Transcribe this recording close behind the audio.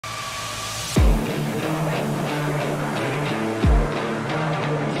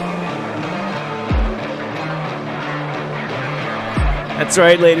That's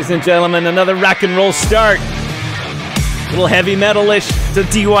right, ladies and gentlemen, another rock and roll start. A little heavy metal-ish to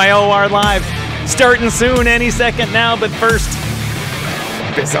DYOR Live. Starting soon, any second now, but first,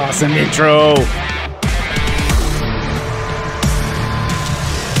 this awesome intro.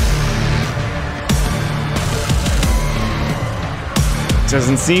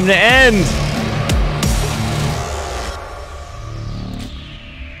 Doesn't seem to end.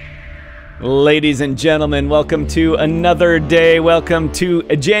 Ladies and gentlemen, welcome to another day. Welcome to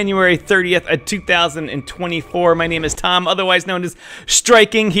January 30th, 2024. My name is Tom, otherwise known as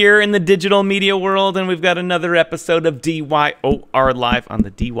Striking, here in the digital media world, and we've got another episode of DYOR Live on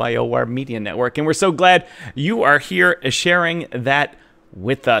the DYOR Media Network, and we're so glad you are here sharing that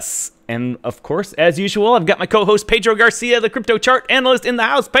with us. And of course, as usual, I've got my co-host Pedro Garcia, the crypto chart analyst, in the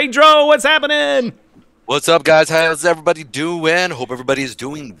house. Pedro, what's happening? What's up, guys? How's everybody doing? Hope everybody is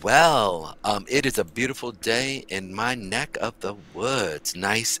doing well. It is a beautiful day in my neck of the woods.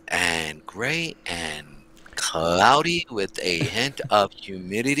 Nice and gray and cloudy with a hint of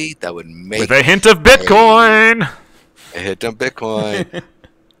humidity that would make with a hint of Bitcoin. A hint of Bitcoin.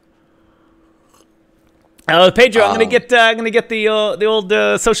 Pedro, I'm gonna get the old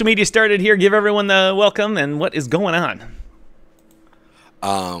social media started here. Give everyone the welcome and what is going on.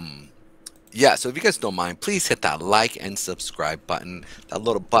 Yeah, so if you guys don't mind, please hit that like and subscribe button, that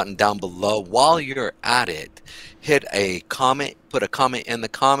little button down below. While you're at it, hit a comment, put a comment in the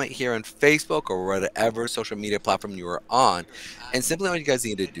comment here on Facebook or whatever social media platform you are on. And simply all you guys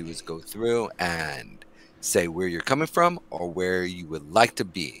need to do is go through and say where you're coming from or where you would like to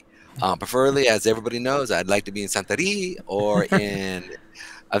be. Preferably, as everybody knows, I'd like to be in Santarí or in...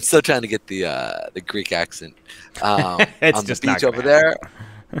 I'm still trying to get the Greek accent. It's on just the beach over there.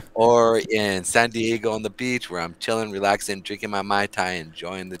 Or in San Diego on the beach where I'm chilling, relaxing, drinking my Mai Tai,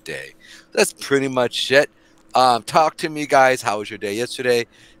 enjoying the day. That's pretty much it. Talk to me, guys. How was your day yesterday?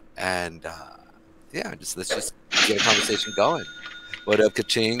 And yeah, let's just get a conversation going. What up,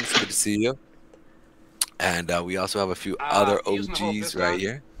 Kaching? It's good to see you. And we also have a few other OGs right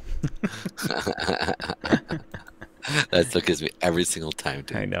here. That look gives me every single time,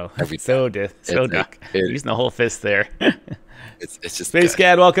 dude. I know. Every so dick. Using the whole fist there. It's just Space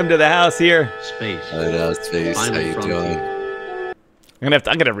Cat, welcome to the house here. Space. Hello, Space. How you doing?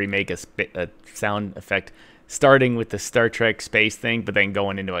 I'm gonna remake a sound effect, starting with the Star Trek space thing, but then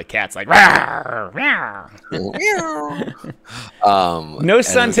going into a cat's like. Rawr, rawr. No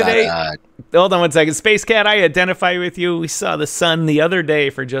sun today. Hold on one second, Space Cat. I identify with you. We saw the sun the other day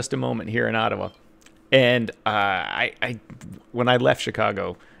for just a moment here in Ottawa, and when I left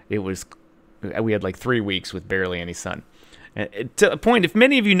Chicago, we had like 3 weeks with barely any sun. To a point, if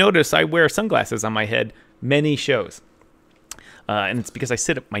many of you notice, I wear sunglasses on my head many shows. And it's because I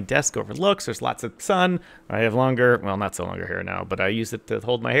sit at my desk overlooks. There's lots of sun. I have longer, well, not so longer hair now, but I use it to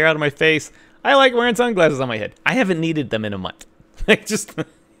hold my hair out of my face. I like wearing sunglasses on my head. I haven't needed them in a month. Like just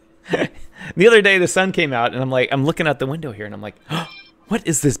the other day, the sun came out, and I'm looking out the window here, and I'm like, oh, what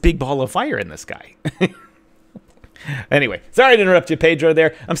is this big ball of fire in the sky? Anyway, sorry to interrupt you, Pedro,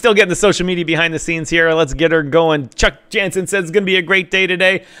 there. I'm still getting the social media behind the scenes here. Let's get her going. Chuck Jansen says it's going to be a great day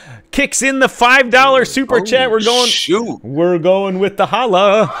today. Kicks in the $5 super chat. We're going with the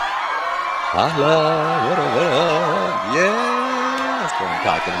holla. Holla. What up? Yeah. That's what I'm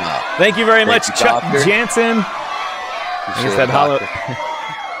talking about. Thank you very much, Chuck Jansen. I guess that holla...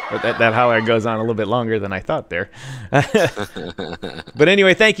 That holler goes on a little bit longer than I thought there. But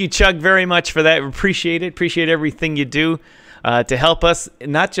anyway, thank you, Chuck, very much for that. Appreciate it. Appreciate everything you do to help us,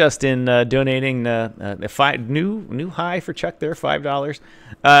 not just in donating the new high for Chuck there, $5,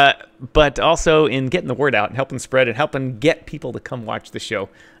 but also in getting the word out and helping spread and helping get people to come watch the show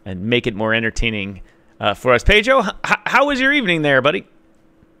and make it more entertaining for us. Pedro, how was your evening there, buddy?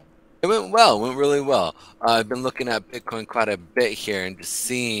 It went well. It went really well. I've been looking at Bitcoin quite a bit here and just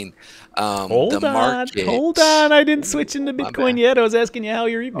seeing the market. Hold on. I didn't switch into Bitcoin yet. I was asking you how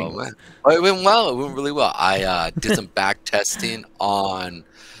your evening was. Oh, it went well. It went really well. I did some back testing on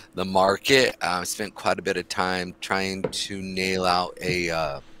the market. I spent quite a bit of time trying to nail out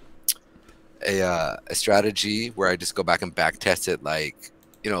a strategy where I just go back and back test it, like,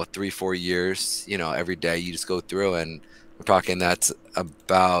 3-4 years. Every day you just go through, and we're talking that's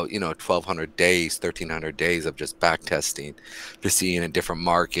about 1,200 days, 1,300 days of just back testing, just seeing in different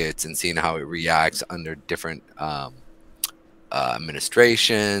markets and seeing how it reacts under different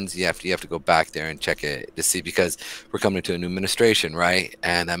administrations. You have to go back there and check it to see, because we're coming to a new administration, right?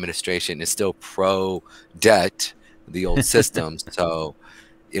 And the administration is still pro debt, the old systems. So,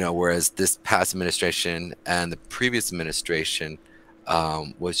 whereas this past administration and the previous administration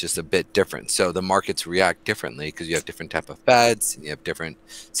was just a bit different. So the markets react differently because you have different type of feds, and you have different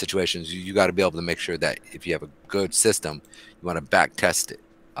situations. You got to be able to make sure that if you have a good system, you want to back test it.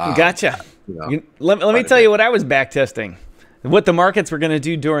 Gotcha. Let me tell you what I was back testing. What the markets were going to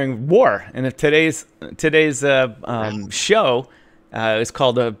do during war. And if today's show is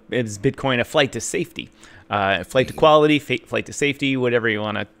called is Bitcoin a flight to safety, flight to quality, flight to safety, whatever you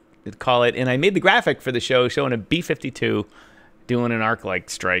want to call it. And I made the graphic for the show showing a B-52 doing an arc-like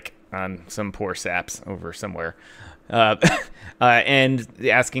strike on some poor saps over somewhere, and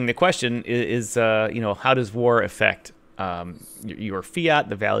asking the question is how does war affect your fiat,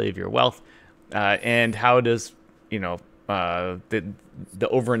 the value of your wealth, and how does the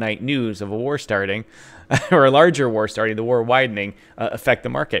overnight news of a war starting or a larger war starting, the war widening, affect the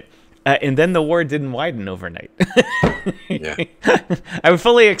market? And then the war didn't widen overnight. Yeah. I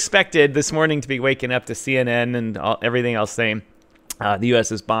fully expected this morning to be waking up to CNN and everything else saying the U.S.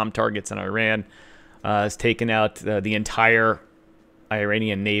 has bombed targets in Iran, has taken out the entire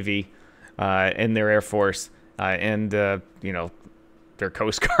Iranian Navy and their Air Force and their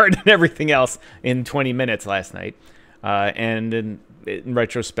Coast Guard and everything else in 20 minutes last night. And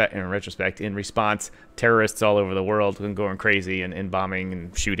in response, terrorists all over the world have been going crazy and bombing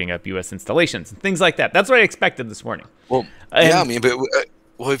and shooting up U.S. installations and things like that. That's what I expected this morning. Well, yeah, I mean, but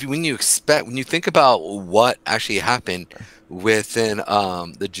when you think about what actually happened within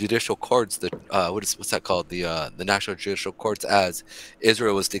the judicial courts, what's that called, the national judicial courts, as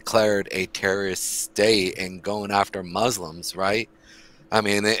Israel was declared a terrorist state and going after Muslims, right? I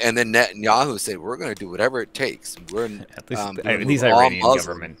mean, and then Netanyahu said, "We're going to do whatever it takes." These Iranian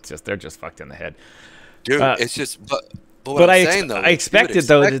government they're just fucked in the head, dude. It's just, but I expected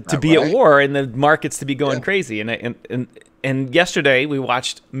though to be at war and the markets to be going crazy. And yesterday we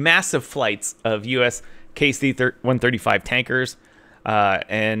watched massive flights of U.S. KC-135 tankers,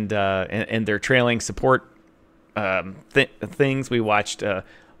 and their trailing support things. We watched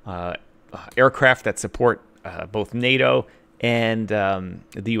aircraft that support both NATO and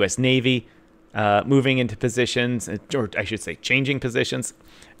the U.S. Navy moving into positions, or I should say changing positions.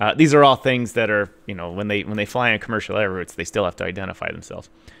 These are all things that are, when they fly on commercial air routes, they still have to identify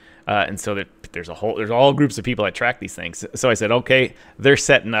themselves. And so there's all groups of people that track these things. So I said, okay, they're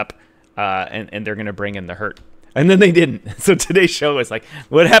setting up and they're going to bring in the hurt. And then they didn't. So today's show is like,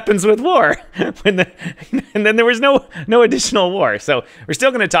 what happens with war? And then there was no additional war. So we're still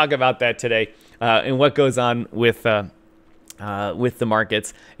going to talk about that today and what goes on with the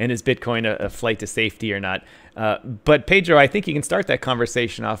markets, and is Bitcoin a flight to safety or not? But Pedro, I think you can start that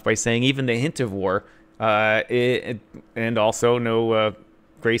conversation off by saying even the hint of war and also no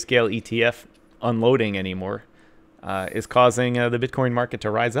grayscale ETF unloading anymore is causing the Bitcoin market to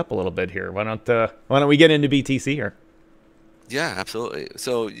rise up a little bit here. Why don't we get into BTC here? Yeah, absolutely.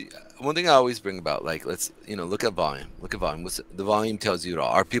 So one thing I always bring about, like, let's look at volume. Look at volume. The volume tells you it all.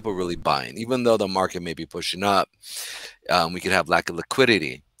 Are people really buying? Even though the market may be pushing up, we could have lack of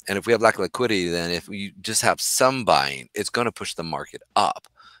liquidity. And if we have lack of liquidity, then if we just have some buying, it's going to push the market up.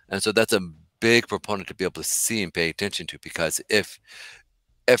 And so that's a big proponent to be able to see and pay attention to, because if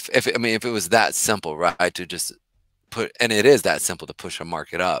it was that simple, right, to just put, and it is that simple to push a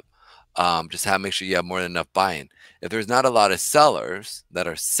market up, just make sure you have more than enough buying. If there's not a lot of sellers that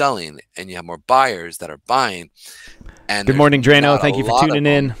are selling and you have more buyers that are buying, and good morning, Drano. Thank you for tuning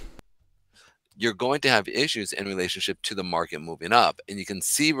in. You're going to have issues in relationship to the market moving up. And you can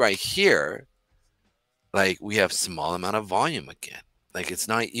see right here, like, we have small amount of volume again. Like, it's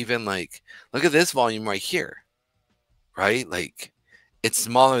not even like, look at this volume right here, right? Like, it's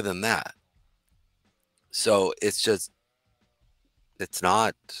smaller than that. So it's just, it's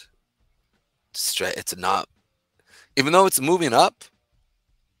not straight. It's not, even though it's moving up,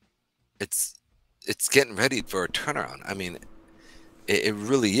 it's getting ready for a turnaround. I mean, it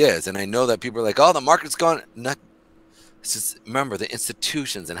really is. And I know that people are like, oh, the market's gone. It's just, remember the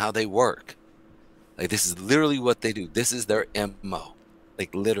institutions and how they work. Like, this is literally what they do. This is their MO.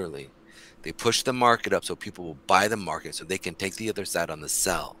 Like, literally, they push the market up so people will buy the market so they can take the other side on the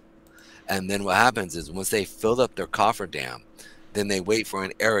sell. And then what happens is, once they filled up their coffer dam, then they wait for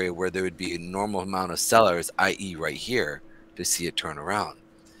an area where there would be a normal amount of sellers, i.e. right here, to see it turn around.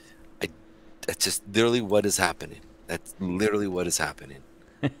 That's just literally what is happening. That's literally what is happening.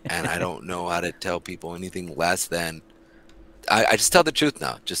 And I don't know how to tell people anything less than, I just tell the truth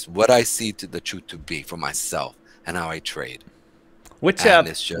now. Just what I see to the truth to be for myself and how I trade. Which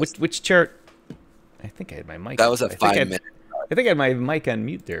chart? I think I had my mic. That was a 5 minute. I think I had my mic on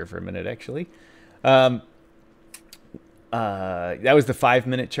mute there for a minute, actually. That was the 5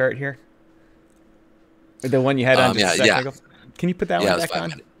 minute chart here. The one you had on. Yeah. Can you put that Yeah, one it was back 5 on?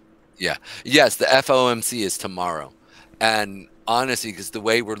 minutes. Yeah. Yes, the FOMC is tomorrow. And honestly, because the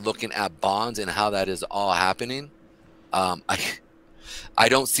way we're looking at bonds and how that is all happening, I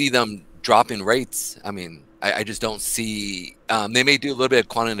don't see them dropping rates. I mean, I just don't see. They may do a little bit of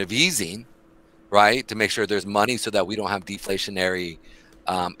quantitative easing, right, to make sure there's money so that we don't have deflationary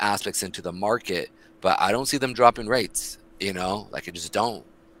aspects into the market. But I don't see them dropping rates. You know, like I just don't.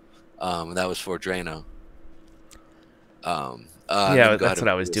 And that was for Drano. Yeah, that's what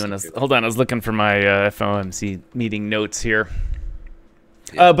I was doing. Hold on, I was looking for my FOMC meeting notes here.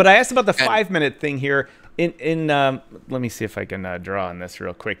 Yeah. But I asked about the 5-minute thing here. Let me see if I can draw on this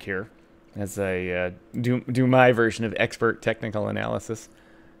real quick here, as I do my version of expert technical analysis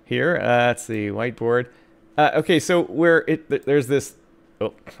here. That's the whiteboard. Okay, so there's this.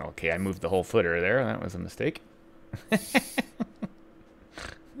 Oh, okay, I moved the whole footer there. That was a mistake.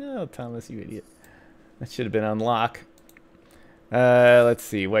 Oh, Thomas, you idiot! That should have been on lock. Let's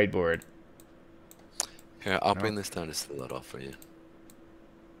see, whiteboard. Here, I'll bring this down just a little for you.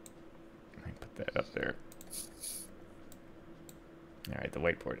 Let me put that up there. All right, the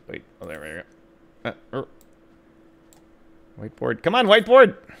whiteboard. Wait, oh, there we go. Whiteboard, come on,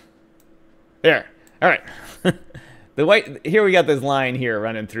 whiteboard. There. All right. Here we got this line here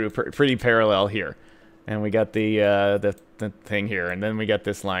running through, pretty parallel here, and we got the thing here, and then we got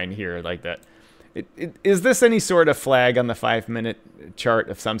this line here like that. Is this any sort of flag on the 5-minute chart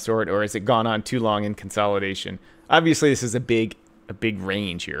of some sort, or has it gone on too long in consolidation? Obviously, this is a big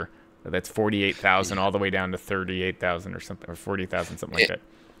range here. That's 48,000 all the way down to 38,000 or something, or 40,000, something like that.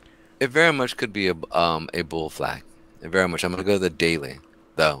 It very much could be a bull flag. Very much. I'm going to go to the daily,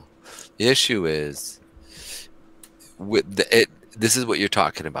 though. The issue is with this is what you're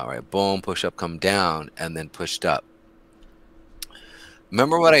talking about, right? Boom, push up, come down, and then pushed up.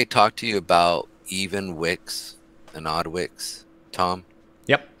 Remember what I talked to you about even wicks and odd wicks, Tom?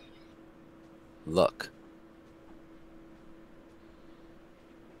 Yep. Look.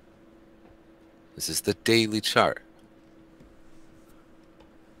 This is the daily chart.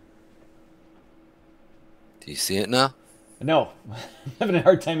 Do you see it now? No. I'm having a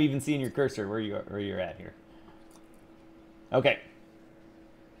hard time even seeing your cursor where you're at here. Okay.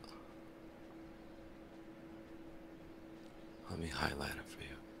 Let me highlight it for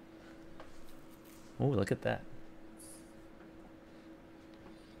you. Oh, look at that.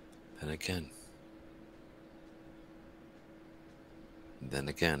 And again. And then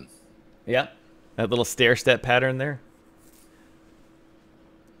again. Yep. That little stair-step pattern there.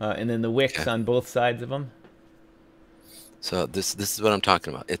 And then the wicks on both sides of them. So this is what I'm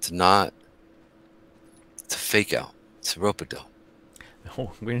talking about. It's not. It's a fake out. It's a rope-a-dope.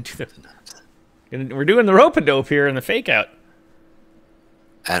 Oh, we're we're doing the rope-a-dope here in the fake out.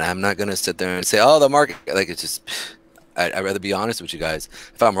 And I'm not gonna sit there and say, "Oh, the market." Like it's just. I'd rather be honest with you guys.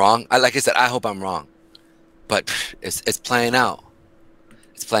 If I'm wrong, like I said, I hope I'm wrong. But it's playing out.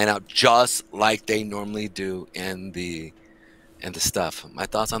 It's playing out just like they normally do in the stuff. My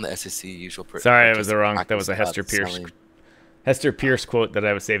thoughts on the SEC usual. Sorry, I was wrong. That was a Hester Pierce. Hester Pierce quote that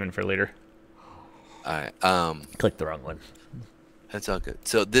I was saving for later. All right. Clicked the wrong one. That's all good.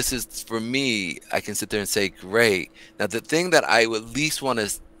 So this is, for me, I can sit there and say, great. Now, the thing that I would at least want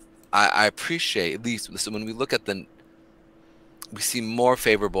to, I appreciate, at least, so when we look at we see more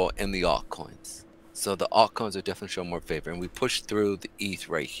favorable in the altcoins. So the altcoins are definitely showing more favor. And we pushed through the ETH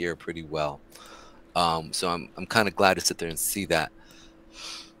right here pretty well. So I'm kind of glad to sit there and see that.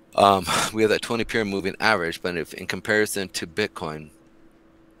 We have that 20-period moving average, but if in comparison to Bitcoin,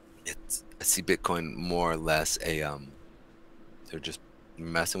 I see Bitcoin more or less they're just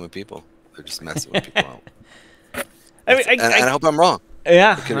messing with people. They're just messing with people out. And I hope I'm wrong.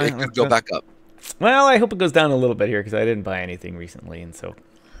 Yeah. It could go back up. Well, I hope it goes down a little bit here because I didn't buy anything recently, and so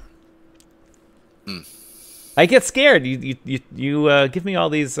I get scared. You give me all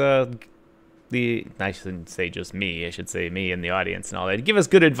these I shouldn't say just me. I should say me and the audience and all that. Give us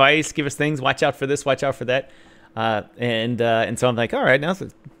good advice. Give us things. Watch out for this. Watch out for that. And so I'm like, all right, now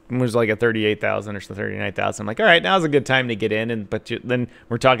it was like a 38,000 or 39,000. I'm like, all right, now's a good time to get in. Then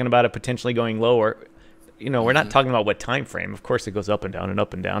we're talking about it potentially going lower. You know, we're not talking about what time frame. Of course, it goes up and down and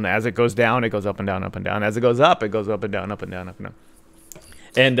up and down. As it goes down, it goes up and down, up and down. As it goes up, it goes up and down, up and down, up and down.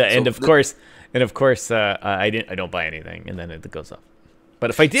 And of course, I don't buy anything, and then it goes up.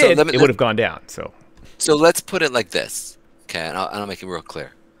 But if I did, it would have gone down. So let's put it like this, okay? And I'll make it real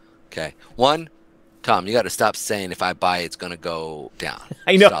clear. Okay, one, Tom, you got to stop saying if I buy, it's gonna go down.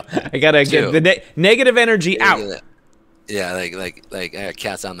 I know. I gotta get the negative energy out. Yeah, like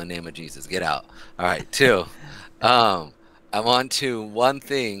cast down the name of Jesus. Get out. All right. Two, I want to one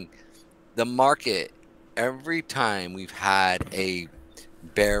thing. The market, every time we've had a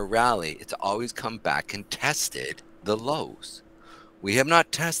bear rally, it's always come back and tested the lows. We have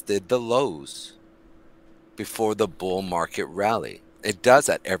not tested the lows before the bull market rally. It does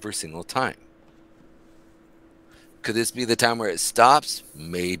that every single time. Could this be the time where it stops?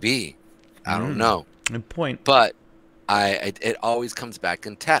 Maybe. I don't know. Good point. But it always comes back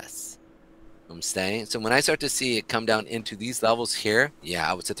and tests. I'm saying. So when I start to see it come down into these levels here, yeah,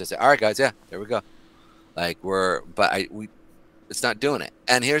 I would sit there and say, all right, guys, yeah, there we go. Like it's not doing it.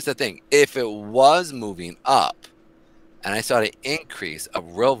 And here's the thing. If it was moving up and I saw an increase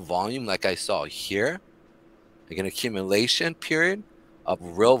of real volume like I saw here, like an accumulation period of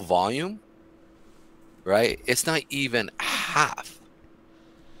real volume, right? It's not even half.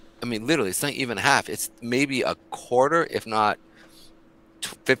 I mean, literally, it's not even half. It's maybe a quarter, if not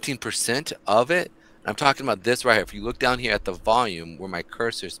 15% of it. I'm talking about this right here. If you look down here at the volume where my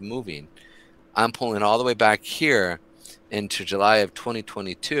cursor is moving, I'm pulling all the way back here into July of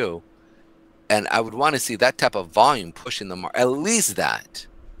 2022. And I would want to see that type of volume pushing the market, at least that.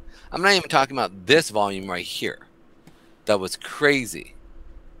 I'm not even talking about this volume right here. That was crazy.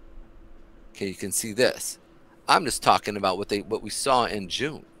 Okay, you can see this. I'm just talking about what we saw in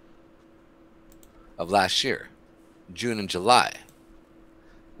June of last year, June and July.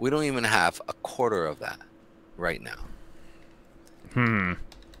 We don't even have a quarter of that right now.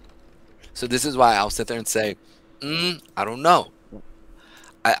 So this is why I'll sit there and say, I don't know.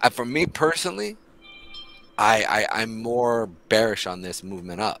 For me personally, I'm more bearish on this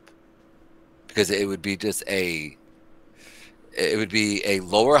movement up, because it would be just a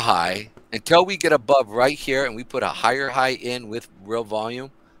lower high until we get above right here and we put a higher high in with real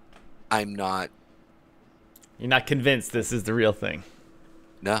volume. I'm not. You're not convinced this is the real thing?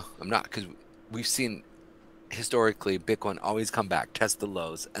 No, I'm not, because we've seen historically Bitcoin always come back, test the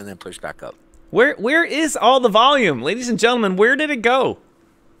lows, and then push back up. Where is all the volume, ladies and gentlemen? Where did it go?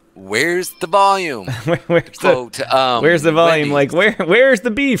 Where's the volume? Where's the volume? Wendy's. Like where's the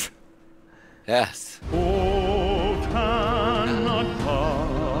beef? Yes.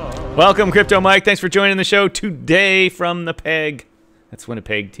 Welcome, Crypto Mike. Thanks for joining the show today from the peg. That's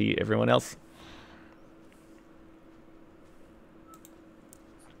Winnipeg to everyone else.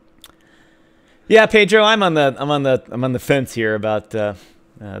 Yeah, Pedro, I'm on the fence here about the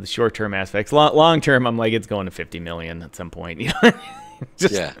short-term aspects. Long-term, I'm like, it's going to 50 million at some point. You know,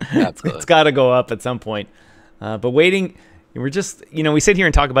 Yeah, absolutely. It's got to go up at some point. But waiting, we're just, we sit here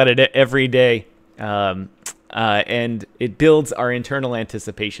and talk about it every day, and it builds our internal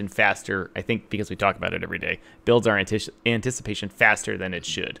anticipation faster. I think because we talk about it every day, builds our anticipation faster than it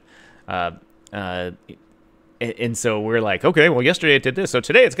should. And so we're like, okay, well, yesterday it did this, so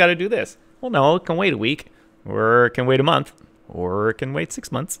today it's got to do this. Well, no, it can wait a week, or it can wait a month, or it can wait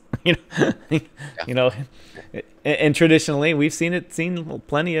 6 months. And traditionally we've seen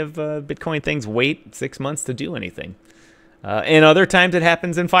plenty of Bitcoin things wait 6 months to do anything. And other times it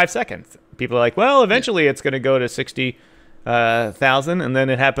happens in 5 seconds. People are like, well, eventually it's going to go to 60,000, and then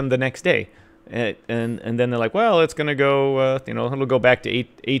it happened the next day. And then they're like, well, it's going to go, it'll go back to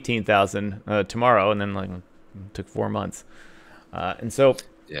 18,000 tomorrow, and then it took 4 months. And so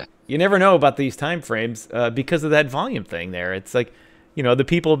you never know about these time frames because of that volume thing there. It's like, the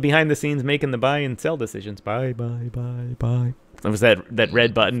people behind the scenes making the buy and sell decisions. Buy, buy, buy, buy. It was that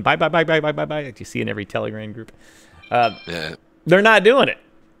red button. Buy, buy, buy, buy, buy, buy, buy. That you see in every Telegram group. They're not doing it.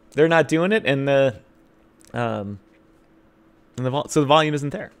 They're not doing it, and so the volume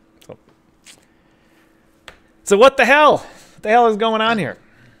isn't there. So what the hell? What the hell is going on here?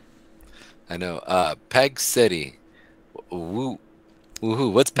 I know. Peg City. Woohoo.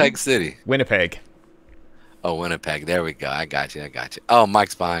 What's Peg City? Winnipeg. Oh, Winnipeg. There we go. I got you. Oh,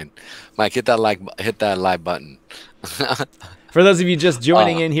 Mike's behind. Mike, hit that like button. For those of you just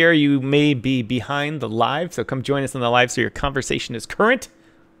joining in here, you may be behind the live, so come join us on the live so your conversation is current.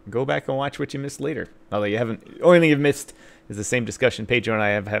 Go back and watch what you missed later. Although you haven't, only thing you've missed is the same discussion Pedro and I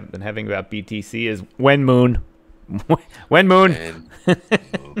have been having about BTC is when moon. When moon.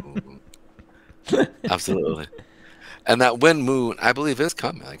 Absolutely. And that when moon, I believe is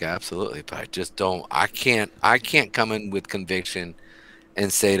coming. Like, absolutely. But I just don't, I can't come in with conviction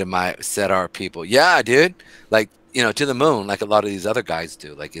and say to our people, yeah, dude, like, to the moon, like a lot of these other guys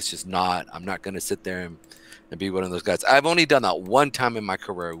do. Like, it's just not, I'm not going to sit there and be one of those guys. I've only done that one time in my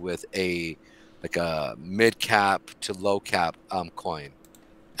career with a mid cap to low cap coin.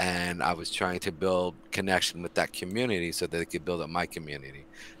 And I was trying to build connection with that community so that they could build up my community.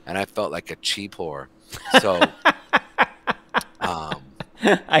 And I felt like a cheap whore. So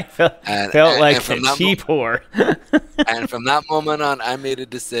I felt like a cheap whore. And from that moment on, I made a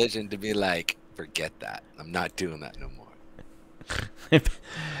decision to be like, forget that. I'm not doing that no more.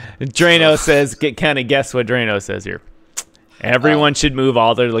 Drano says, kind of guess what Drano says here. Everyone should move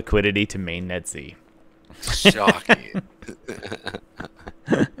all their liquidity to mainnet Z. Shocking.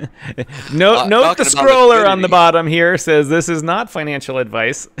 Note the scroller on the bottom here says this is not financial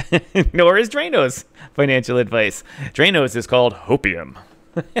advice, nor is Drano's financial advice. Drano's is called hopium.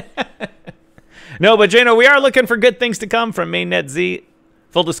 No, but Drano, we are looking for good things to come from mainnet Z.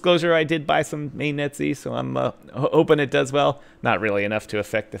 Full disclosure, I did buy some mainnet Z, so I'm hoping it does well. Not really enough to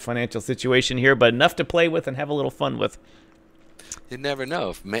affect the financial situation here, but enough to play with and have a little fun with. You never know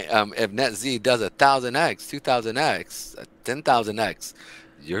if NetZ does 1,000x, 2,000x, 10,000x,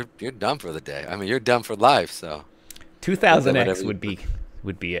 you're done for the day. I mean, you're done for life. So 2,000x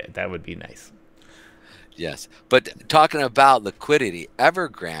would be it. That would be nice. Yes, but talking about liquidity,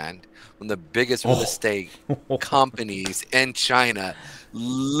 Evergrande, one of the biggest real estate companies in China,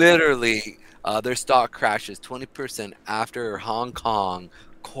 literally their stock crashes 20% after Hong Kong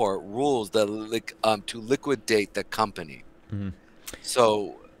court rules to liquidate the company. Mm-hmm.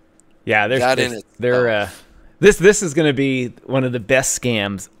 So yeah, this is going to be one of the best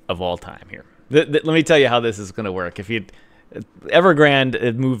scams of all time here. Let me tell you how this is going to work. If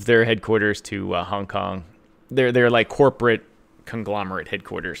Evergrande moved their headquarters to Hong Kong, they're like corporate conglomerate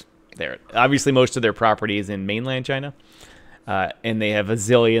headquarters there. Obviously, most of their property is in mainland China, and they have a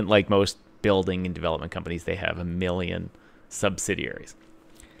zillion, like most building and development companies, they have 1 million subsidiaries.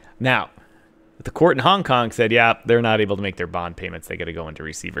 Now, the court in Hong Kong said, yeah, they're not able to make their bond payments. They got to go into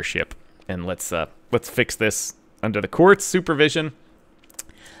receivership, and let's fix this under the court's supervision.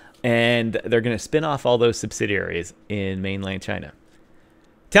 And they're going to spin off all those subsidiaries in mainland China.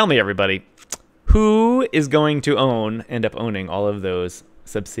 Tell me, everybody, who is going to end up owning all of those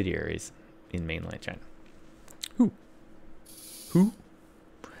subsidiaries in mainland China? Who?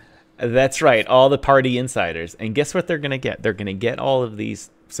 That's right, all the party insiders. And guess what they're going to get? They're going to get all of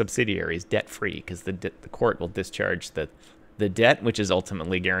these subsidiaries debt-free because the court will discharge the debt, which is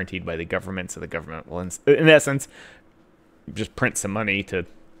ultimately guaranteed by the government. So the government will, in essence, just print some money to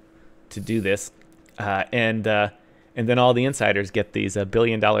do this, and then all the insiders get these $1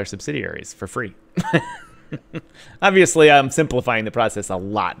 billion subsidiaries for free. Obviously, I'm simplifying the process a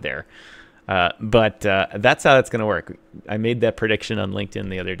lot there, but that's how it's going to work. I made that prediction on LinkedIn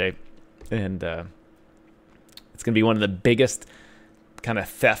the other day, and it's going to be one of the biggest kind of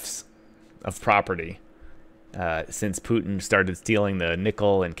thefts of property since Putin started stealing the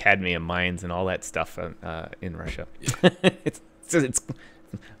nickel and cadmium mines and all that stuff in Russia. Yeah.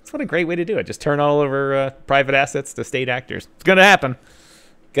 It's what a great way to do it. Just turn all over private assets to state actors. It's going to happen.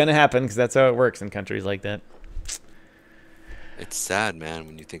 Because that's how it works in countries like that. It's sad, man,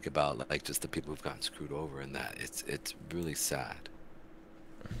 when you think about like just the people who've gotten screwed over in that. It's really sad.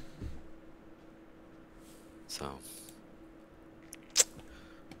 So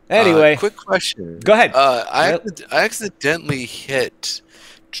anyway, quick question. Go ahead. I accidentally hit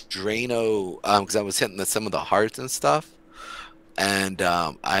Drano because I was hitting some of the hearts and stuff. And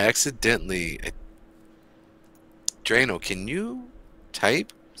I accidentally, Drano, can you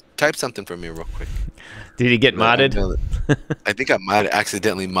type something for me real quick? Did he get modded? I think I might have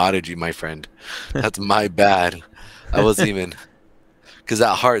accidentally modded you, my friend. That's my bad. I wasn't even, because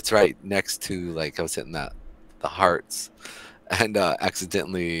that heart's right next to, like, I was hitting the hearts, and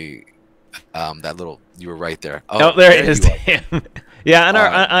accidentally, that little, you were right there. Oh, there it is. Yeah,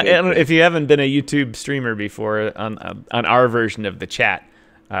 on if you haven't been a YouTube streamer before, on our version of the chat,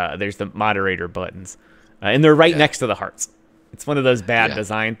 there's the moderator buttons, and they're right next to the hearts. It's one of those bad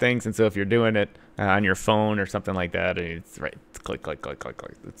design things, and so if you're doing it on your phone or something like that, it's right. It's click, click, click, click,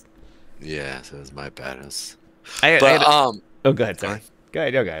 click. Yeah, so it's my bad. Oh, go ahead, sorry. Go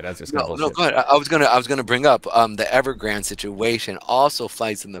ahead. I was just no, go ahead. I was gonna bring up the Evergrande situation also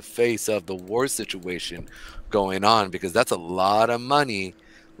flies in the face of the war situation going on, because that's a lot of money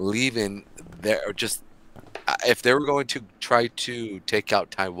leaving there. Or just if they were going to try to take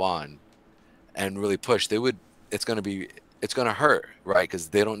out Taiwan and really push, they would. It's gonna hurt, right? Because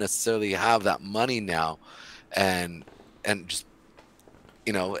they don't necessarily have that money now, and just,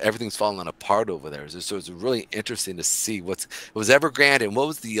 you know, everything's falling apart over there. So it's really interesting to see it was Evergrande, and what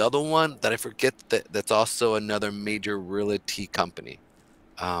was the other one that I forget that's also another major realty company?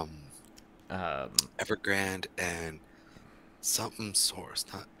 Evergrande and something source,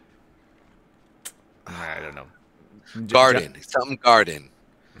 not. I don't know. Garden.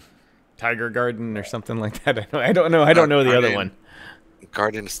 Tiger Garden or something like that. I don't know. I don't know the other one.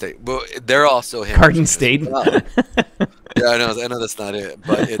 Garden State. Well, they're also Garden State. Well. Yeah, I know that's not it,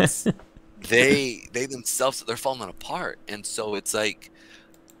 but it's they themselves, they're falling apart, and so it's like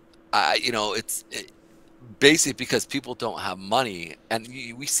you know, basically because people don't have money, and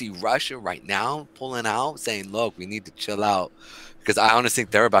we see Russia right now pulling out, saying, "Look, we need to chill out," because I honestly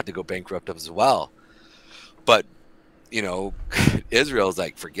think they're about to go bankrupt as well. But you know, Israel's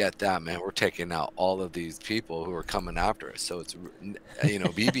like, forget that, man. We're taking out all of these people who are coming after us. So it's, you know,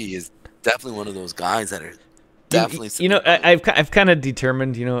 Bibi is definitely one of those guys that are definitely. You know, I've kind of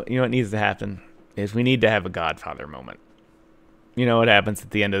determined. You know what needs to happen is we need to have a Godfather moment. You know what happens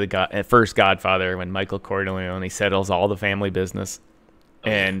at the end of the first Godfather when Michael Corleone settles all the family business,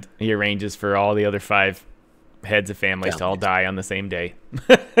 and he arranges for all the other 5 heads of families to all die on the same day.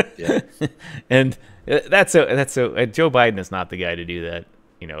 Yeah. And that's Joe Biden is not the guy to do that.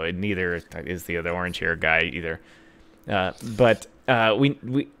 You know, and neither is the other orange hair guy either. But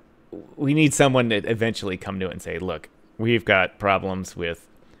we need someone to eventually come to it and say, look, we've got problems with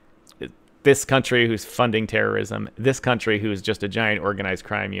this country who's funding terrorism, this country who's just a giant organized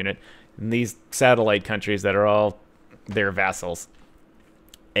crime unit, and these satellite countries that are all their vassals.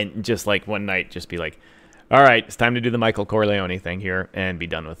 And just like one night, just be like, all right, it's time to do the Michael Corleone thing here and be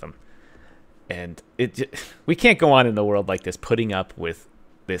done with them. And we can't go on in the world like this, putting up with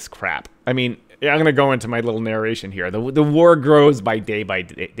this crap. I mean, I'm going to go into my little narration here. The war grows by day by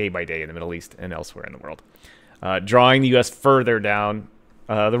day in the Middle East and elsewhere in the world, drawing the U.S. further down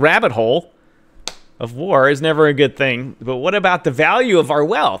the rabbit hole of war is never a good thing. But what about the value of our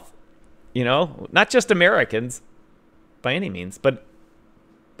wealth? You know, not just Americans by any means, but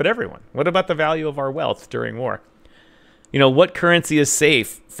everyone. What about the value of our wealth during war? You know, what currency is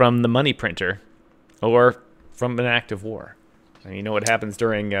safe from the money printer or from an act of war? And you know what happens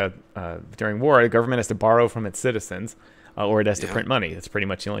during war? The government has to borrow from its citizens, or it has to print money. That's pretty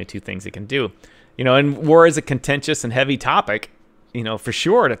much the only 2 things it can do. You know, and war is a contentious and heavy topic, you know, for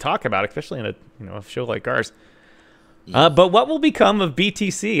sure to talk about, especially in a show like ours. But what will become of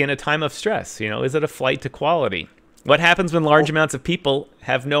BTC in a time of stress? You know, is it a flight to quality? What happens when large amounts of people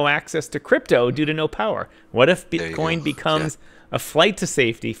have no access to crypto due to no power? What if Bitcoin becomes a flight to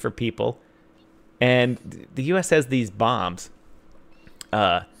safety for people, and the U.S. has these bombs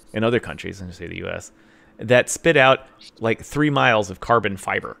in other countries, I'm going to say the U.S., that spit out like 3 miles of carbon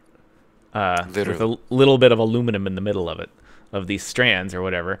fiber with a little bit of aluminum in the middle of it, of these strands or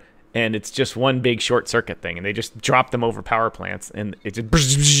whatever, and it's just one big short circuit thing, and they just drop them over power plants, and it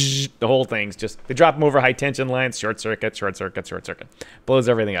just the whole thing's just, they drop them over high tension lines, short circuit, blows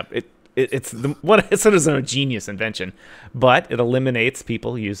everything up. It's a genius invention, but it eliminates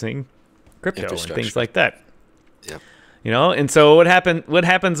people using crypto and things like that. Yeah. You know, and so what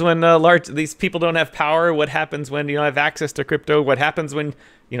happens when these people don't have power? What happens when you don't have access to crypto? What happens when,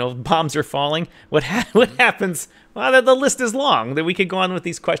 you know, bombs are falling? What happens? Well, the list is long. That we could go on with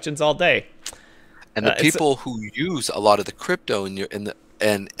these questions all day. And the people who use a lot of the crypto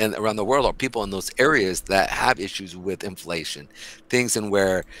and around the world are people in those areas that have issues with inflation, things in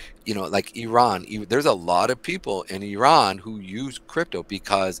where, you know, like Iran. There's a lot of people in Iran who use crypto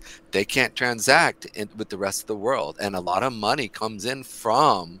because they can't transact with the rest of the world, and a lot of money comes in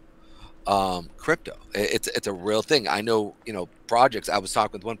from crypto. It's a real thing. I know, you know, projects. I was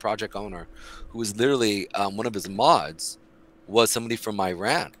talking with one project owner who was literally one of his mods was somebody from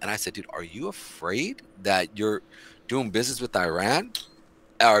Iran, and I said, dude, are you afraid that you're doing business with Iran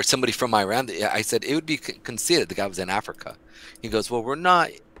or somebody from Iran? I said it would be conceded. The guy was in Africa. He goes, well, we're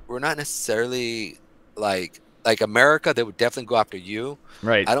not necessarily like America. They would definitely go after you.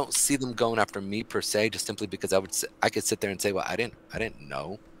 Right. I don't see them going after me per se, just simply because I could sit there and say, well, I didn't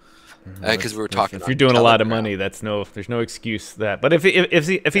know. Because we were talking. If you're doing a lot of money, there's no excuse that. But if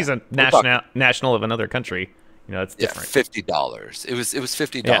he's a national of another country, you know, it's different. $50. It was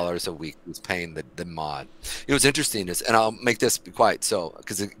 $50 a week. He was paying the mod. It was interesting, and I'll make this be quiet, so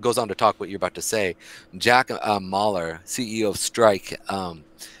because it goes on to talk what you're about to say. Jack Mahler, CEO of Strike,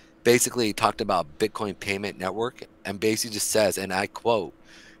 basically talked about Bitcoin payment network, and basically just says, and I quote,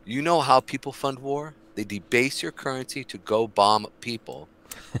 "You know how people fund war? They debase your currency to go bomb people.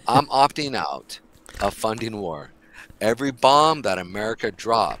 I'm opting out of funding war. Every bomb that America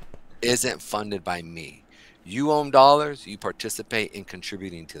dropped isn't funded by me. You own dollars, you participate in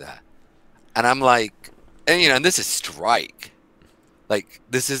contributing to that." And I'm like, and you know, and this is Strike. Like,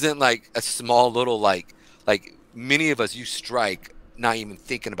 this isn't like a small little like many of us use Strike not even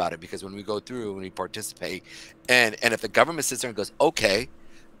thinking about it, because when we go through and we participate, and if the government sits there and goes, okay,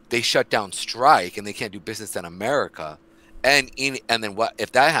 they shut down Strike and they can't do business in America. And then what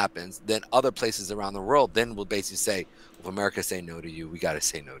if that happens? Then other places around the world then will basically say, if America say no to you, we got to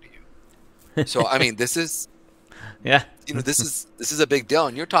say no to you. So I mean, this is, yeah, you know, this is a big deal.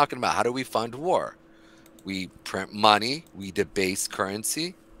 And you're talking about, how do we fund war? We print money, we debase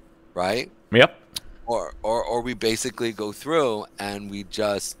currency, right? Yep. Or we basically go through and we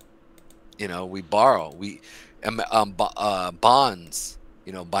just, we borrow, bonds,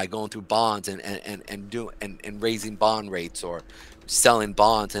 by going through bonds and raising bond rates or selling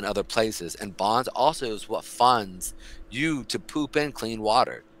bonds in other places. And bonds also is what funds you to poop in clean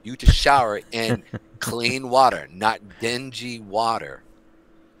water, you to shower in clean water, not dingy water,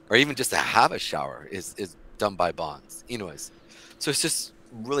 or even just to have a shower is done by bonds. Anyways, so it's just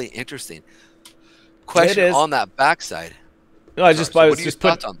really interesting. Question on that backside. No, I was just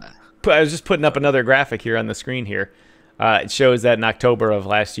putting up Sorry. another graphic here on the screen here. It shows that in October of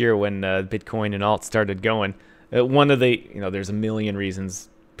last year, when Bitcoin and alt started going, one of the, there's a million reasons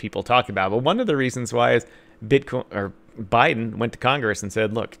people talk about, but one of the reasons why is Biden went to Congress and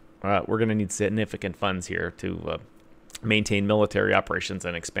said, look, we're going to need significant funds here to maintain military operations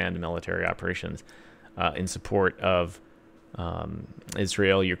and expand military operations in support of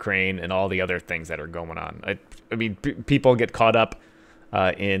Israel, Ukraine, and all the other things that are going on. I mean, people get caught up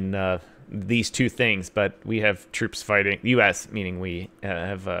in these two things, but we have troops fighting, U.S., meaning we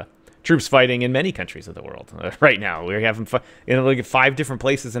have troops fighting in many countries of the world right now. We're having, like 5 different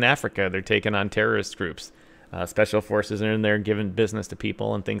places in Africa. They're taking on terrorist groups. Special forces are in there giving business to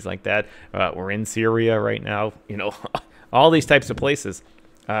people and things like that. We're in Syria right now. All these types of places.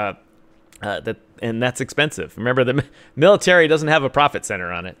 And that's expensive. Remember, the military doesn't have a profit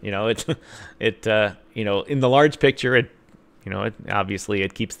center on it. In the large picture, obviously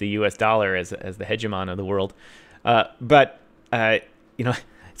it keeps the U.S. dollar as the hegemon of the world. But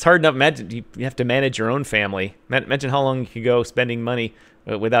it's hard enough. Imagine you have to manage your own family. Imagine how long you could go spending money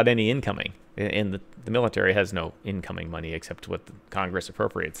without any incoming. And the military has no incoming money except what the Congress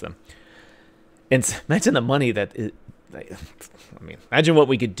appropriates them. And imagine the money that. Imagine what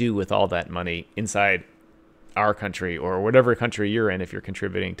we could do with all that money inside our country or whatever country you're in. If you're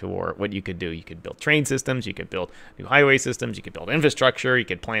contributing to war, what you could do, you could build train systems, you could build new highway systems, you could build infrastructure, you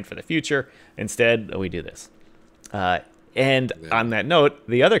could plan for the future. Instead, we do this. And on that note,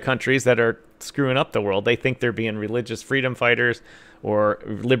 the other countries that are screwing up the world, they think they're being religious freedom fighters or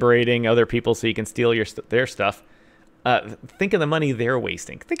liberating other people so you can steal their stuff. Think of the money they're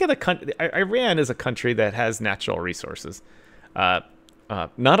wasting. Think of the country. Iran is a country that has natural resources. Not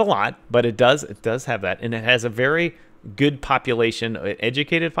a lot, but it does have that. And it has a very good population,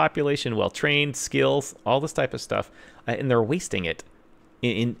 educated population, well-trained, skills, all this type of stuff. And they're wasting it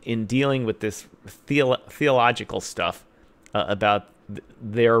in dealing with this theological stuff about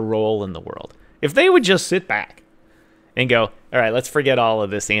their role in the world. If they would just sit back and go, all right, let's forget all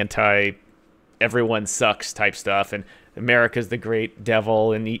of this everyone sucks type stuff, and America's the great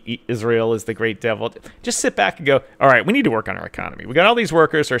devil, and Israel is the great devil. Just sit back and go, all right, we need to work on our economy. We got all these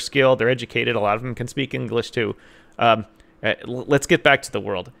workers who are skilled, they're educated, a lot of them can speak English too. Let's get back to the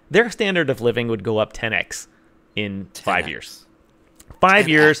world. Their standard of living would go up 10x in 5 years. 5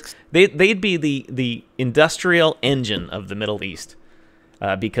 years, they'd be the industrial engine of the Middle East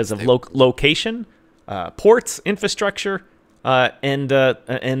because of location, ports, infrastructure,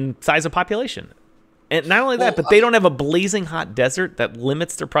 and size of population. And not only that, but they don't have a blazing hot desert that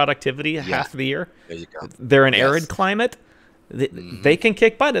limits their productivity half the year. There you go. They're an arid climate. They can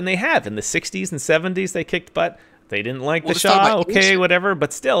kick butt, and they have. In the 60s and 70s, they kicked butt. They didn't like the Shah, okay, whatever.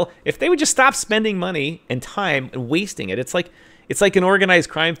 But still, if they would just stop spending money and time and wasting it, it's like an organized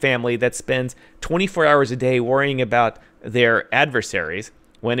crime family that spends 24 hours a day worrying about their adversaries,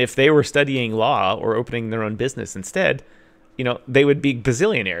 when if they were studying law or opening their own business instead, they would be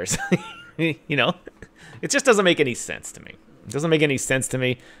bazillionaires. It just doesn't make any sense to me. It doesn't make any sense to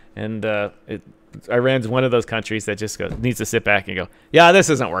me. And Iran's one of those countries that just needs to sit back and go, yeah, this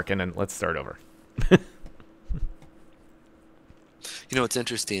isn't working, and let's start over. What's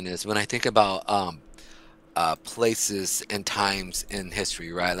interesting is when I think about places and times in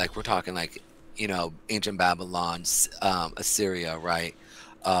history, right? Like we're talking like, ancient Babylon, Assyria, right?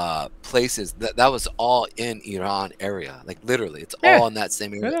 Places that was all in Iran area, like literally it's all in that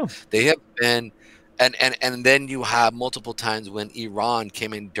same area. They have been, and then you have multiple times when Iran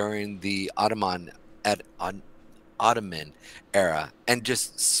came in during the Ottoman era and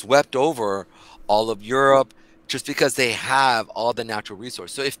just swept over all of Europe, just because they have all the natural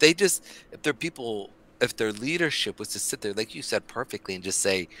resources. So if their leadership was to sit there, like you said perfectly, and just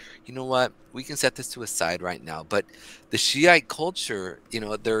say, you know what, we can set this to a side right now. But the Shiite culture,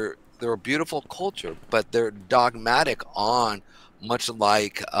 they're a beautiful culture, but they're dogmatic on, much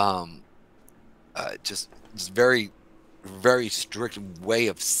like just very, very strict way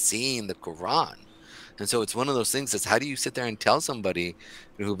of seeing the Quran. And so it's one of those things that's, how do you sit there and tell somebody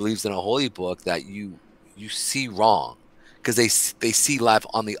who believes in a holy book that you see wrong? Because they see life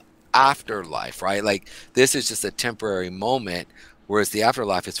on the afterlife, right? Like this is just a temporary moment, whereas the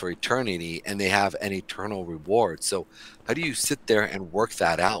afterlife is for eternity, and they have an eternal reward. So how do you sit there and work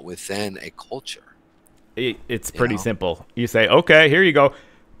that out within a culture? It's pretty simple. You say, okay, here you go.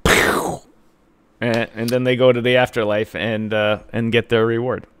 And then they go to the afterlife and get their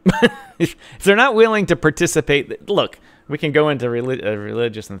reward. If they're not willing to participate, look, we can go into a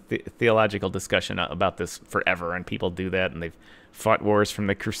religious and theological discussion about this forever, and people do that, and they've fought wars from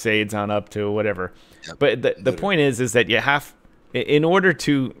the Crusades on up to whatever. Yep. But the point is that you have, in order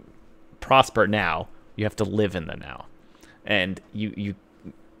to prosper now, you have to live in the now, and you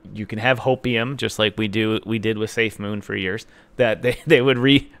can have hopium, just like we did with Safe Moon for years, that they would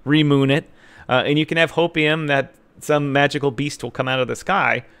re-moon it. And you can have hopium that some magical beast will come out of the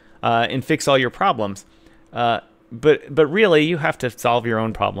sky and fix all your problems. But really, you have to solve your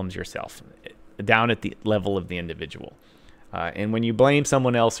own problems yourself, down at the level of the individual. And when you blame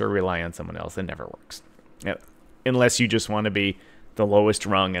someone else or rely on someone else, it never works. Unless you just want to be the lowest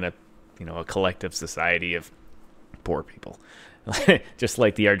rung in a collective society of poor people. Just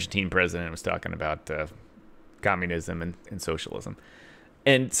like the Argentine president was talking about communism and socialism.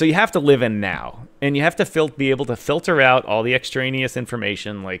 And so you have to live in now, and you have to be able to filter out all the extraneous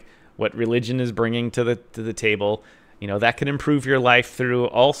information, like what religion is bringing to the table. That can improve your life through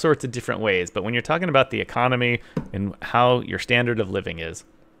all sorts of different ways. But when you're talking about the economy and how your standard of living is,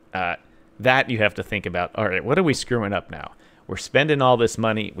 that you have to think about, all right, what are we screwing up now? We're spending all this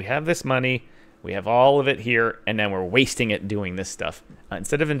money. We have this money. We have all of it here, and then we're wasting it doing this stuff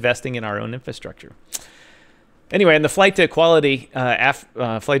instead of investing in our own infrastructure. Anyway, in the flight to quality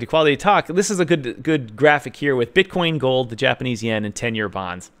talk, this is a good graphic here with Bitcoin, gold, the Japanese yen, and 10-year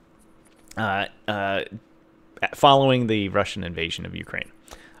bonds following the Russian invasion of Ukraine.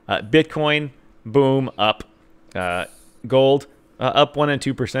 Bitcoin, boom, up. Gold, up 1% and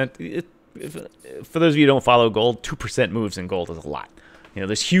 2%. For those of you who don't follow gold, 2% moves in gold is a lot.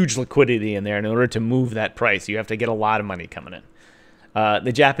 There's huge liquidity in there, and in order to move that price, you have to get a lot of money coming in.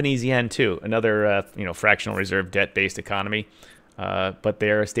 The Japanese yen, too, another fractional reserve debt-based economy, but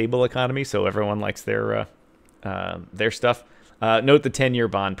they're a stable economy, so everyone likes their stuff. Note the 10-year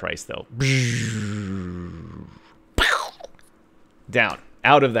bond price, though. Down,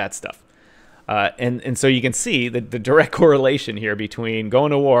 out of that stuff. And so you can see the direct correlation here between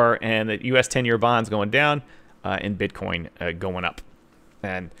going to war and the U.S. 10-year bonds going down and Bitcoin going up.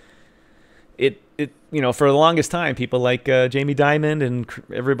 And it for the longest time, people like Jamie Dimon and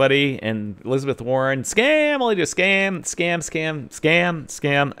everybody and Elizabeth Warren, scam, all they do is scam, scam, scam, scam,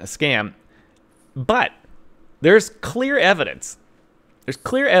 scam, scam. But there's clear evidence. There's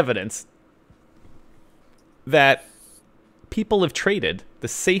clear evidence that people have traded the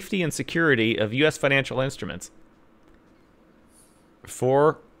safety and security of U.S. financial instruments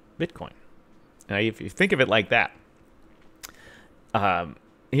for Bitcoin. Now, if you think of it like that,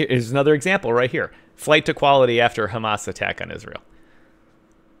 here's another example right here. Flight to quality after Hamas attack on Israel.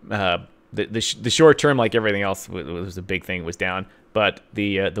 The short term, like everything else, was a big thing. It was down, but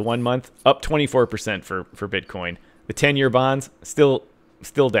the 1 month up 24% for Bitcoin. The 10-year bonds still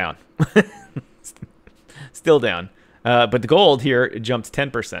down, still down. But the gold here jumped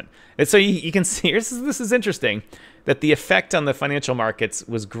 10%. And so you can see this is interesting that the effect on the financial markets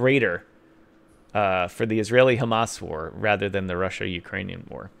was greater for the Israeli-Hamas war rather than the Russia-Ukrainian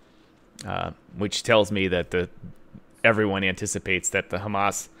war, which tells me that everyone anticipates that the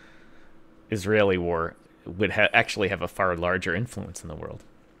Hamas-Israeli war would actually have a far larger influence in the world.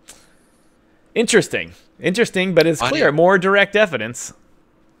 Interesting, but it's clear, more direct evidence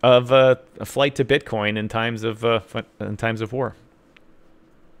of a flight to Bitcoin in times of war.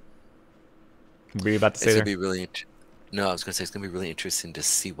 Were you about to say it's there? Gonna be really no, I was going to say it's going to be really interesting to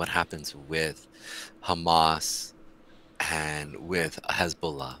see what happens with Hamas and with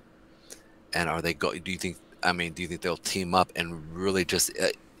Hezbollah. And are they do you think they'll team up and really just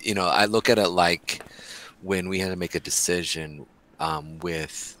I look at it like when we had to make a decision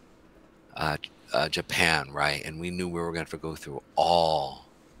with Japan, right? And we knew we were going to have to go through all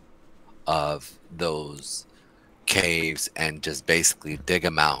of those caves and just basically dig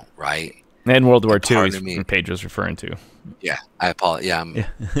them out, right? And World War II is Pedro's referring to. Yeah, I apologize. Yeah,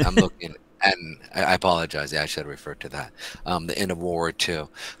 I'm looking, and I apologize. Yeah, I should have referred to that. The end of World War II.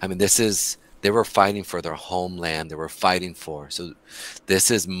 I mean, they were fighting for their homeland. They were fighting for. So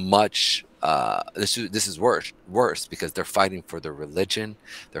this is much. This is worse because they're fighting for their religion.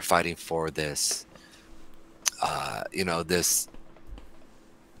 They're fighting for this. This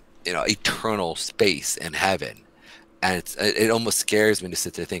eternal space in heaven. And it almost scares me to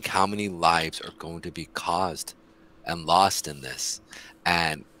sit there and think how many lives are going to be caused and lost in this.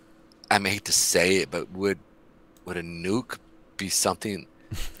 And I may hate to say it, but would a nuke be something?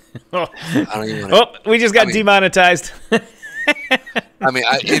 Oh, I don't even wanna, we just got demonetized. I mean,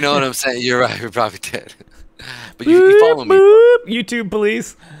 you know what I'm saying? You're right. We probably did. But Boop, you follow me. boop, YouTube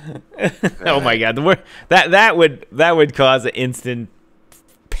police. Oh my God, that would cause an instant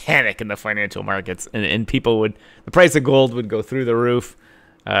panic in the financial markets, and people would, the price of gold would go through the roof.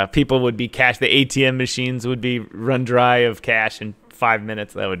 People would be cash. The ATM machines would be run dry of cash in 5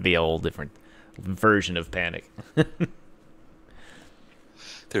 minutes. That would be a whole different version of panic.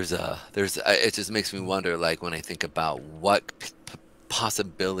 It just makes me wonder, like, when I think about what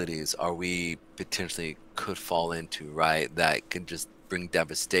possibilities are we potentially could fall into, right? That could just bring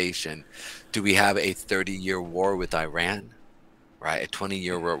devastation. Do we have a 30-year war with Iran, right? A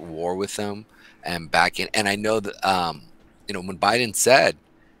 20-year war with them, and back in? And I know that, you know, when Biden said,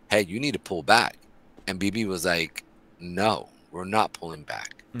 "Hey, you need to pull back," and Bibi was like, "No, we're not pulling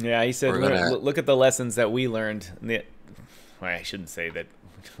back." Yeah, he said, "Look at the lessons that we learned." Well, I shouldn't say that.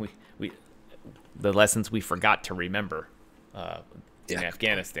 The lessons we forgot to remember in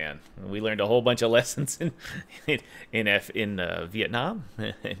Afghanistan. We learned a whole bunch of lessons in Vietnam,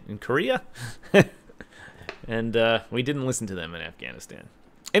 in Korea, and we didn't listen to them in Afghanistan.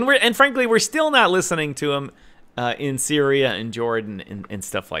 And frankly, we're still not listening to them in Syria and Jordan and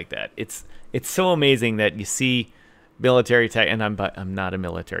stuff like that. It's so amazing that you see military tech, and I'm not a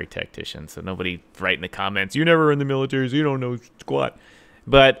military tactician, so nobody write in the comments, "You never were in the military, so you don't know squat."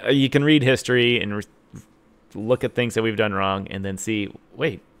 But you can read history and look at things that we've done wrong, and then see,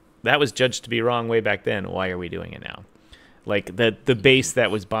 wait, that was judged to be wrong way back then. Why are we doing it now? Like the base that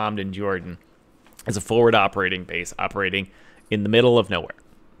was bombed in Jordan is a forward operating base operating in the middle of nowhere.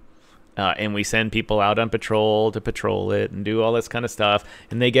 And we send people out on patrol to patrol it and do all this kind of stuff.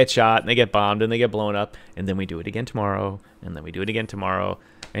 And they get shot and they get bombed and they get blown up. And then we do it again tomorrow. And then we do it again tomorrow.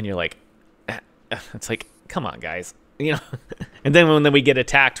 And you're like, it's like, come on, guys. You know, and then when we get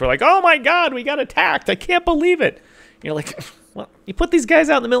attacked, we're like, "Oh my God, we got attacked! I can't believe it!" You're like, "Well, you put these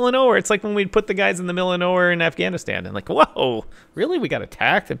guys out in the middle of nowhere." It's like when we put the guys in the middle of nowhere in Afghanistan, and like, "Whoa, really? We got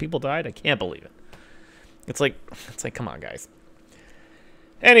attacked and people died? I can't believe it." It's like, come on, guys.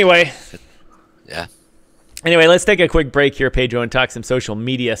 Anyway, yeah. Anyway, let's take a quick break here, Pedro, and talk some social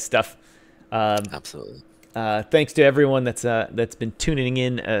media stuff. Absolutely. Thanks to everyone that's been tuning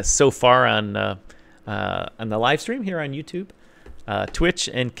in so far on the live stream here on YouTube, Twitch,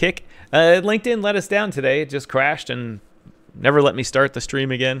 and Kick. LinkedIn let us down today. It just crashed and never let me start the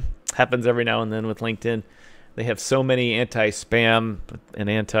stream again. Happens every now and then with LinkedIn. They have so many anti-spam and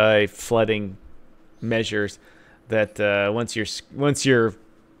anti-flooding measures that once your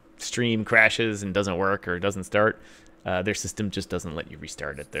stream crashes and doesn't work or doesn't start, their system just doesn't let you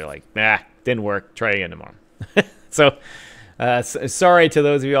restart it. They're like, "Nah, didn't work. Try again tomorrow." So sorry to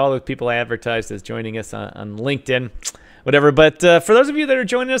those of you, all the people I advertised as joining us on LinkedIn, whatever. But for those of you that are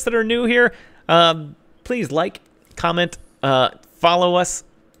joining us that are new here, please like, comment, follow us,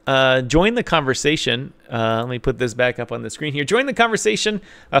 join the conversation. Let me put this back up on the screen here. Join the conversation.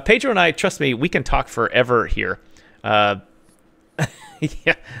 Pedro and I, trust me, we can talk forever here.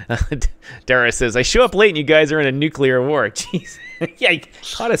 Yeah, Dara says, "I show up late and you guys are in a nuclear war." Jeez. Yeah, you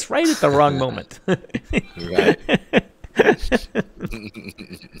caught us right at the wrong moment. Right.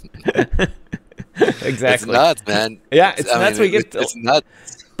 Exactly. It's nuts, man. Yeah, it's nuts. It's nuts.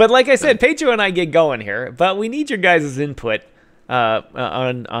 But like I said, Pedro and I get going here, but we need your guys' input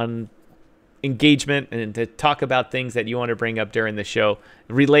on engagement and to talk about things that you want to bring up during the show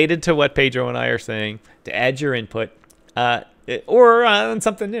related to what Pedro and I are saying, to add your input, or on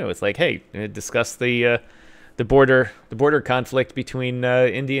something new. It's like, hey, discuss the border conflict between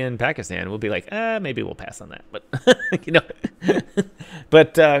India and Pakistan. We'll be like, maybe we'll pass on that, but you know.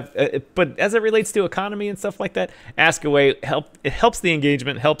 But as it relates to economy and stuff like that, ask away. It helps the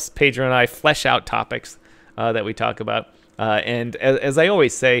engagement, helps Pedro and I flesh out topics that we talk about. And as I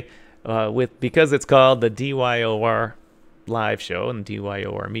always say, because it's called the DYOR live show and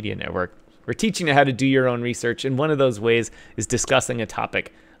DYOR Media Network, we're teaching you how to do your own research, and one of those ways is discussing a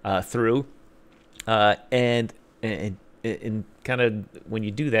topic through. And kind of when you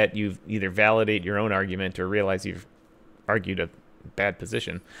do that, you either validate your own argument or realize you've argued a bad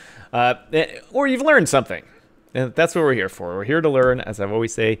position, or you've learned something. And that's what we're here for. We're here to learn. As I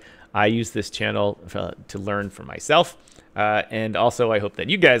always say, I use this channel to learn for myself. And also I hope that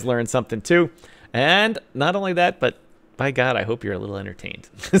you guys learn something too. And not only that, but by God, I hope you're a little entertained.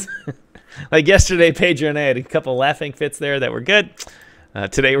 Like yesterday, Pedro and I had a couple laughing fits there that were good.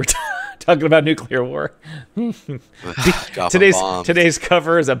 Today we're talking about nuclear war. Today's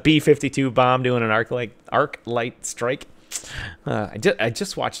cover is a B-52 bomb doing an arc light strike. I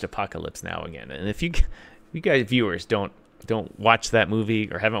just watched Apocalypse Now again, and if you guys viewers don't watch that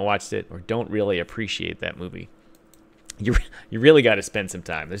movie or haven't watched it or don't really appreciate that movie, you really got to spend some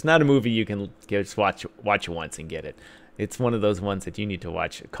time. There's not a movie you can just watch once and get it. It's one of those ones that you need to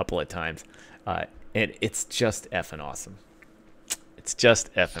watch a couple of times, and it's just effing awesome. It's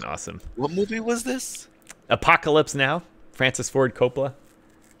just effing awesome. What movie was this? Apocalypse Now, Francis Ford Coppola.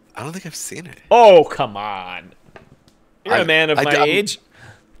 I don't think I've seen it. Oh, come on. You're a man of my age.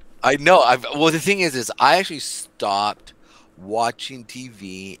 I know. Well, the thing is I actually stopped watching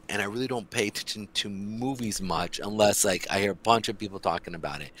TV, and I really don't pay attention to movies much unless like I hear a bunch of people talking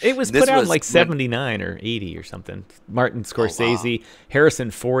about it. It was put out in like 79 or 80 or something. Martin Scorsese, wow.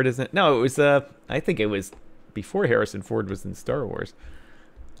 Harrison Ford isn't. No, it was I think it was before Harrison Ford was in Star Wars.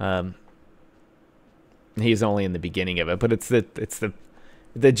 He's only in the beginning of it, but it's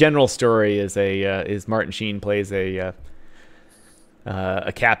the general story is Martin Sheen plays a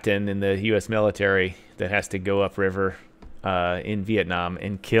captain in the U.S. military that has to go upriver in Vietnam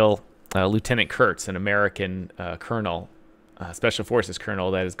and kill Lieutenant Kurtz, an American colonel, special forces colonel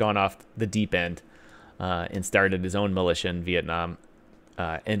that has gone off the deep end and started his own militia in Vietnam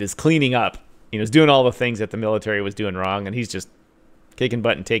and is cleaning up. Is doing all the things that the military was doing wrong, and he's just kicking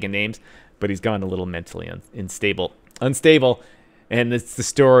butt and taking names, but he's gone a little mentally unstable. And it's the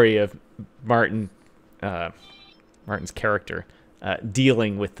story of Martin's character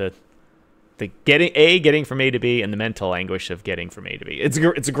dealing with the getting from A to B and the mental anguish of getting from A to B. It's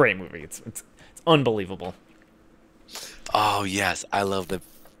a great movie. It's unbelievable. Oh yes, I love the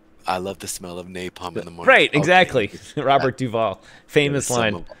smell of napalm in the morning. Right, exactly. Okay. Robert Duvall, famous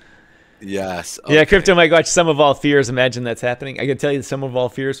line. Yes. Okay. Yeah, Crypto might watch Sum of All Fears. Imagine that's happening. I can tell you that Sum of All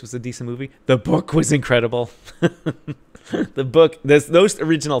Fears was a decent movie. The book was incredible. The book, those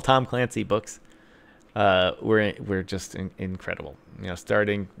original Tom Clancy books were just incredible.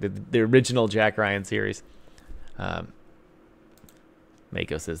 Starting the original Jack Ryan series. Mako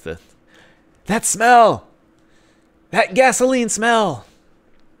says that smell, that gasoline smell,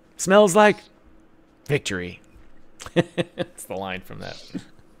 smells like victory. That's the line from that.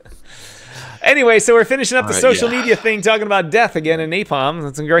 Anyway, so we're finishing up the social media thing, talking about death again and napalm.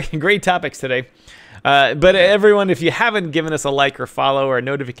 That's some great topics today. But everyone, if you haven't given us a like or follow or a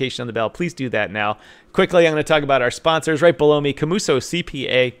notification on the bell, please do that now. Quickly, I'm going to talk about our sponsors. Right below me, Camuso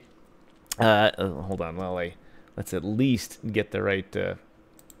CPA. Hold on, let's at least get the right Camuso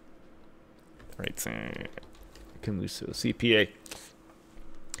CPA.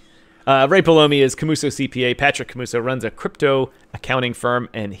 Right below me is Camuso CPA. Patrick Camuso runs a crypto accounting firm,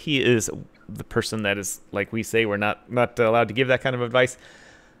 and he is the person that is, like we say, we're not allowed to give that kind of advice.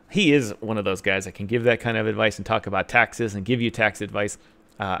 He is one of those guys that can give that kind of advice and talk about taxes and give you tax advice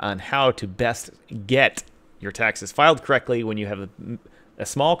on how to best get your taxes filed correctly when you have a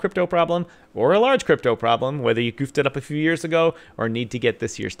small crypto problem or a large crypto problem, whether you goofed it up a few years ago or need to get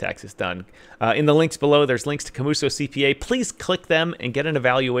this year's taxes done. In the links below, there's links to Camuso CPA. Please click them and get an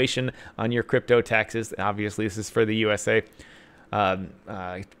evaluation on your crypto taxes. Obviously, this is for the USA,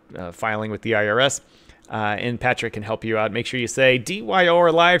 filing with the IRS. And Patrick can help you out. Make sure you say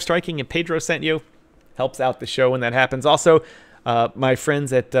DYOR Live Striking and Pedro sent you. Helps out the show when that happens. Also, my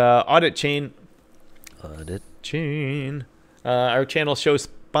friends at Audit Chain, our channel show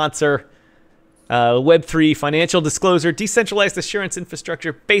sponsor, Web3 financial disclosure, decentralized assurance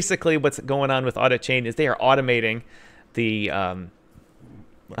infrastructure. Basically, what's going on with Audit Chain is they are automating the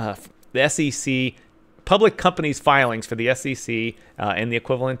SEC, public companies' filings for the SEC and the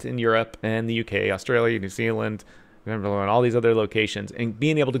equivalent in Europe and the UK, Australia, New Zealand, and all these other locations, and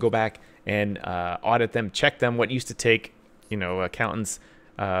being able to go back and audit them, check them. What used to take, accountants,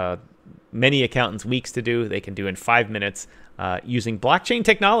 many accountants weeks to do, they can do in 5 minutes using blockchain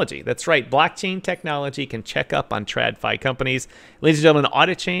technology. That's right, blockchain technology can check up on TradFi companies. Ladies and gentlemen,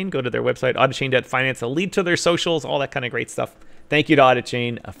 Audit Chain, go to their website, auditchain.finance. I'll lead to their socials, all that kind of great stuff. Thank you to Audit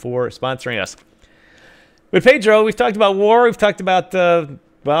Chain for sponsoring us. With Pedro, we've talked about war. We've talked about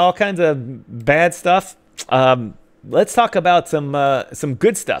all kinds of bad stuff. Let's talk about some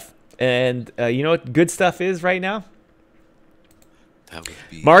good stuff. And you know what good stuff is right now? That would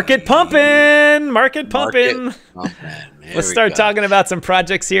be market pumping. Let's start talking about some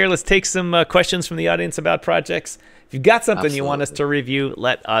projects here. Let's take some questions from the audience about projects. If you've got something you want us to review,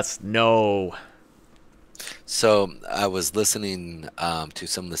 let us know. So I was listening to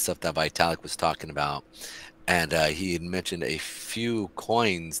some of the stuff that Vitalik was talking about, and he had mentioned a few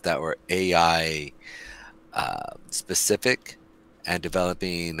coins that were AI specific and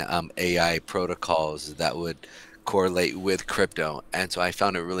developing AI protocols that would correlate with crypto. And so I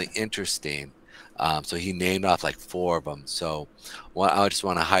found it really interesting So he named off like 4 of them. So I just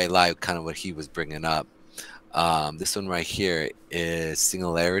want to highlight kind of what he was bringing up. This one right here is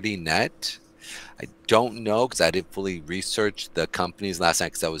Singularity Net. I don't know because I didn't fully research the companies last night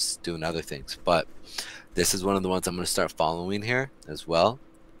because I was doing other things. But this is one of the ones I'm going to start following here as well.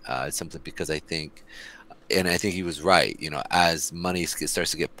 Simply because I think he was right. You know, as money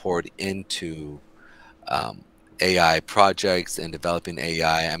starts to get poured into AI projects and developing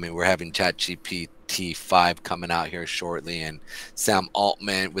AI. I mean, we're having ChatGPT 5 coming out here shortly, and Sam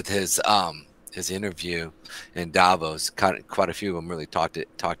Altman with his interview in Davos, quite a few of them really talked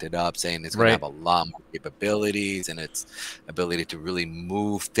it up, saying it's going to have a lot more capabilities and its ability to really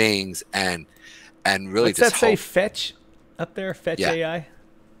move things and really. What's that say? Fetch up there? Fetch AI.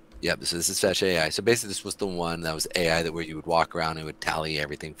 Yeah, so this is Fetch AI. So basically, this was the one that was AI where you would walk around and it would tally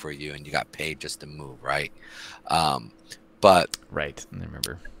everything for you, and you got paid just to move, right? But I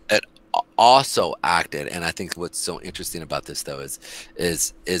remember it also acted, and I think what's so interesting about this though is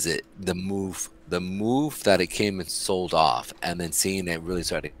it the move that it came and sold off, and then seeing it really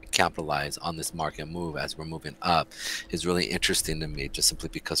start to capitalize on this market move as we're moving up is really interesting to me, just simply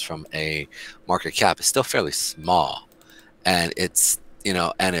because from a market cap, it's still fairly small, and it's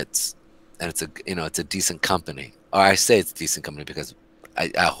it's a decent company. Or I say it's a decent company because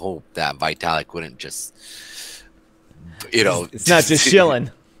I hope that Vitalik wouldn't just, it's not just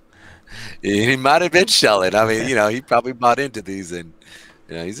shilling. He might have been shelling. I mean, he probably bought into these, and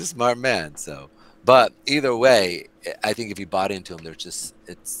he's a smart man. So, but either way, I think if you bought into them,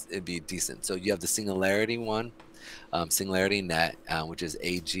 it'd be decent. So you have the Singularity one, Singularity Net, which is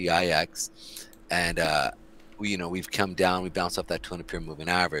AGIX, and we've come down, we bounced off that 200 period moving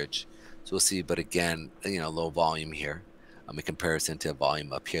average. So we'll see, but again, low volume here in comparison to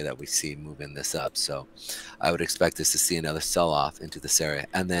volume up here that we see moving this up. So I would expect us to see another sell-off into this area.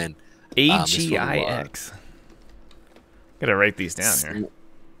 And then AGIX. Gotta write these down here.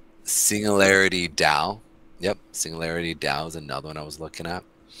 Singularity Dow. Yep, Singularity Dow is another one I was looking at.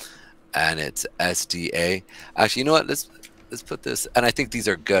 And it's SDA. Actually, you know what? Let's put this, and I think these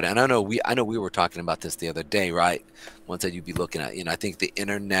are good. And I know we were talking about this the other day, right? Ones that you'd be looking at. I think the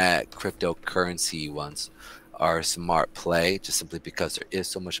internet cryptocurrency ones are a smart play, just simply because there is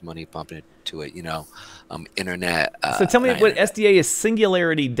so much money pumping into it. Internet. So tell me what SDA is.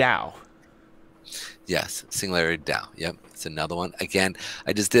 Singularity Dow. Yes, Singularity Dow. Yep, it's another one. Again,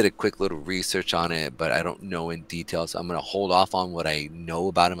 I just did a quick little research on it, but I don't know in detail, so I'm going to hold off on what I know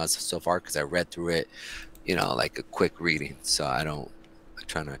about him so far because I read through it. Like a quick reading. So I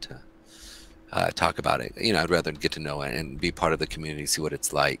try not to talk about it. I'd rather get to know it and be part of the community, see what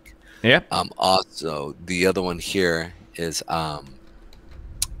it's like. Yeah. Also, the other one here is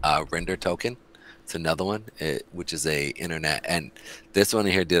Render Token. It's another one, which is a internet. And this one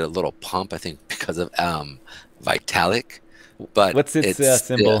here did a little pump, I think, because of Vitalik. But what's its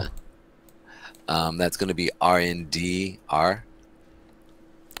symbol? That's going to be RNDR.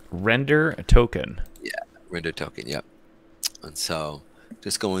 Render Token. Yeah. Render Token, yep. And so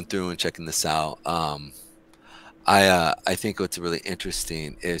just going through and checking this out, I think what's really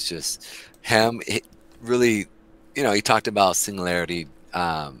interesting is just him really, he talked about Singularity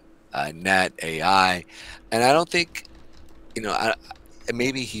Net AI, and I don't think,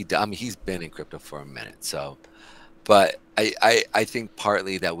 maybe he's been in crypto for a minute, so, but I think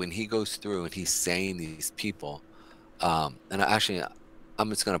partly that when he goes through and he's saying these people, and actually I'm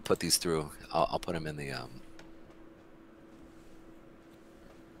just going to put these through. I'll put them in the here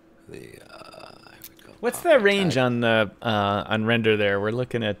we go. What's the range on Render there? We're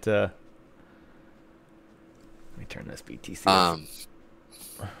looking at let me turn this BTC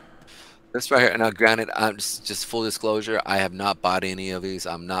this right here. Now granted, I'm just full disclosure, I have not bought any of these.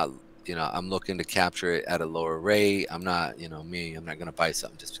 I'm not, I'm looking to capture it at a lower rate. I'm not, I'm not gonna buy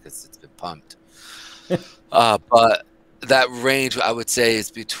something just because it's been pumped. But that range, I would say,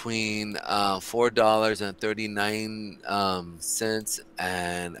 is between $4.39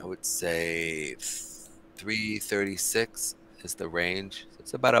 and I would say $3.36 is the range. So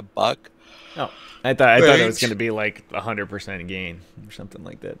it's about $1. Oh, I thought it was going to be like 100% gain or something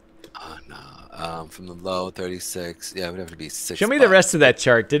like that. No, from the low 36, yeah, it would have to be $6. Show me the rest of that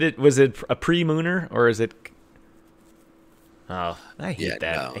chart. Was it a pre-mooner or is it? Oh, I hate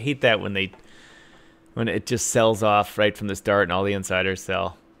that. No. I hate that when it just sells off right from the start and all the insiders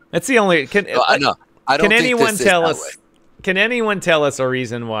sell. That's the only. Can anyone tell us? Can anyone tell us a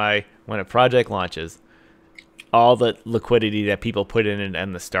reason why when a project launches, all the liquidity that people put in it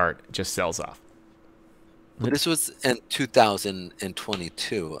and the start just sells off? This was in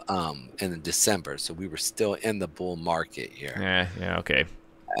 2022, in December, so we were still in the bull market here. Yeah, okay.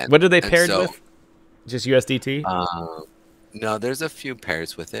 And what are they paired with? Just USDT? No, there's a few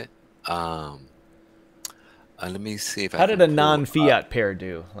pairs with it. Let me see if how did a non-fiat pair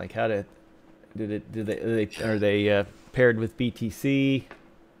do? Like, how did are they paired with BTC?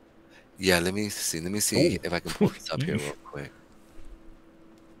 Yeah, let me see. Let me see if I can pull this up here real quick.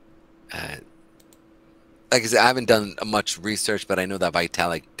 Like I said, I haven't done much research, but I know that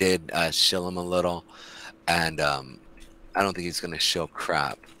Vitalik did shill him a little, and I don't think he's gonna shill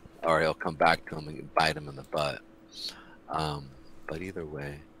crap, or he'll come back to him and bite him in the butt. But either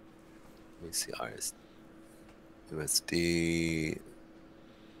way, let me see. USD,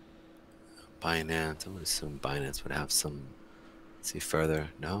 Binance. I would assume Binance would have some. Let's see further.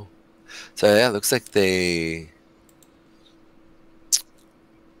 No. So yeah, it looks like they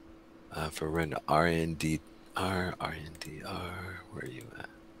for rent RNDR, where are you at?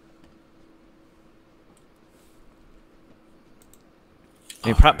 I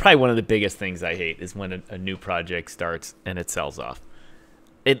mean, probably one of the biggest things I hate is when a new project starts and it sells off.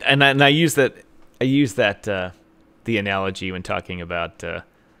 I use that the analogy when talking about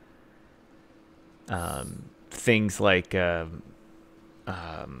things like a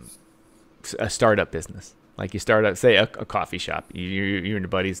startup business. Like you start up, say, a coffee shop. You and your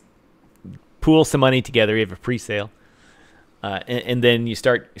buddies pool some money together. You have a pre-sale, and then you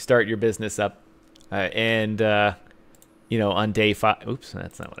start your business up, and you know, on day 5. Oops,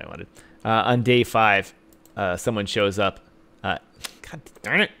 that's not what I wanted. On day 5, someone shows up. God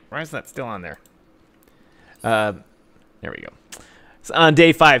darn it! Why is that still on there? There we go. So on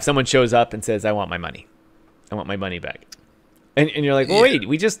day 5, someone shows up and says, "I want my money. I want my money back." And you're like, "Well, wait,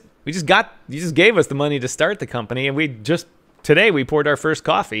 you just gave us the money to start the company, and today we poured our first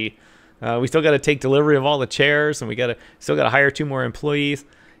coffee. We still got to take delivery of all the chairs, and we still got to hire 2 more employees."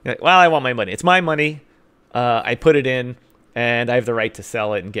 You're like, "Well, I want my money. It's my money. I put it in, and I have the right to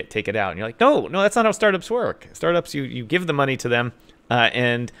sell it and take it out." And you're like, no, that's not how startups work. Startups, you give the money to them,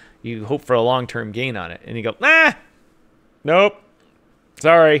 and you hope for a long-term gain on it. And you go, nope,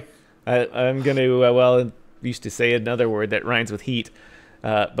 sorry. I'm going to, I used to say another word that rhymes with heat,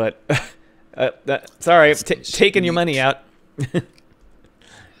 but sorry, I'm taking your money out.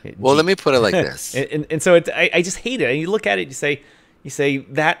 Well, let me put it like this. And so I just hate it. And you look at it, you say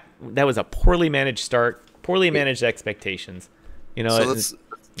that was a poorly managed start, poorly managed expectations. You know, so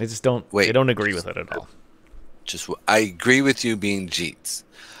I just don't. I don't agree with it at all. I agree with you being Jeets,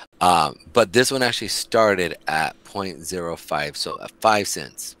 but this one actually started at 0.05, so at 5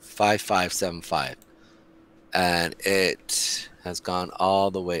 cents, 5575, and it has gone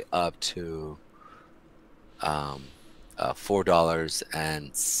all the way up to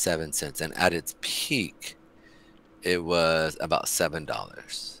 $4.07, and at its peak, it was about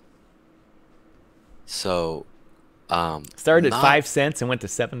 $7. So, started at 5 cents and went to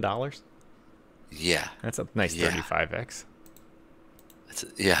 $7. Yeah, that's a nice 35x.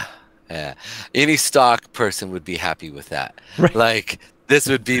 Yeah. Any stock person would be happy with that. Right. Like this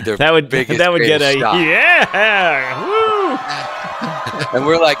would be their biggest. That would get a shot. Yeah. Woo! And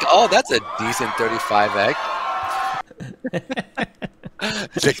we're like, oh, that's a decent 35x.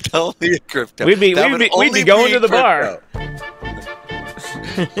 Like only a crypto. We'd be going to the bar.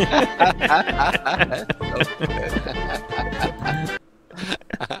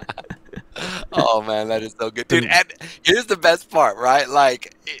 Oh man, that is so good, dude. And here's the best part, right?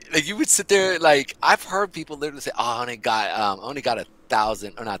 Like you would sit there, like I've heard people literally say, "Oh, I only got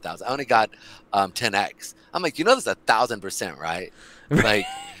 1,000, or not 1,000. I only got 10x." I'm like, that's 1,000%, right? Like,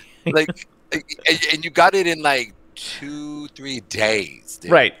 and you got it in like 2-3 days,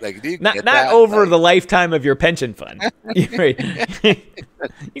 dude. Right? Like, not over the lifetime of your pension fund. You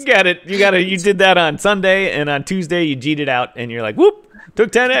got it. You did that on Sunday, and on Tuesday you G'd it out, and you're like, whoop,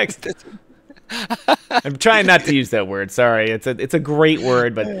 took 10x. I'm trying not to use that word. Sorry, it's a great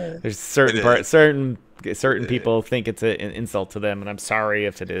word, but there's certain people think it's an insult to them, and I'm sorry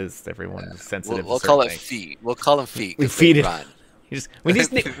if it is. Everyone's sensitive. We'll call it feet. We'll call them feet. We feed it.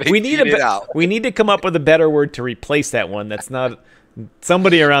 We need to come up with a better word to replace that one. That's not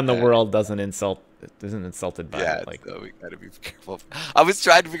somebody around the world isn't insulted by it. Like, so we gotta be careful. I was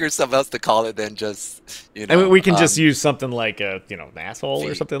trying to figure something else to call it than just I mean, we can just use something like an asshole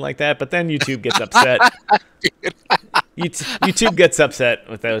or something like that. But then YouTube gets upset. YouTube gets upset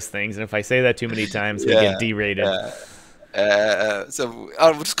with those things, and if I say that too many times, we get derated. So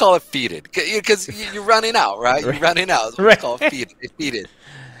we'll just call it feeded, because you're running out, right? You're running out. So we'll call it feeded.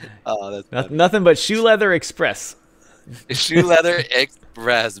 Oh, that's nothing but Shoe Leather Express. Shoe Leather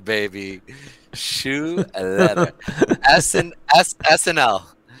Express, baby. Shoe Leather. SNL.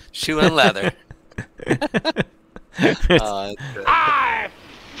 Shoe and Leather. I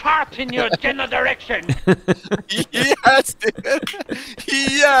fart in your general direction. Yes, dude.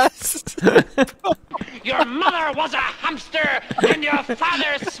 Yes. Your mother was a hamster, and your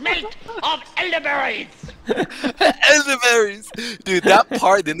father smelt of elderberries. Elderberries. Dude, that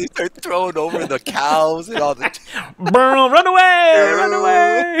part, then they start throwing over the cows and all the... Run away! Run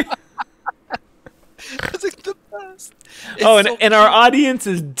away! It's like the best. It's Oh, so and our audience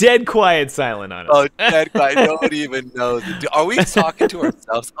is dead quiet, silent on it. Oh, dead quiet. Nobody even knows. Dude, are we talking to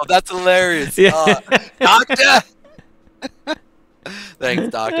ourselves? Oh, that's hilarious. Yeah. Doctor! Thanks,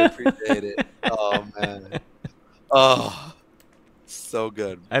 Doctor. Appreciate it. Oh, man. Oh, so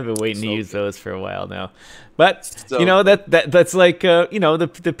good. I've been waiting So to use good. those for a while now. But, So you know, that's like, you know,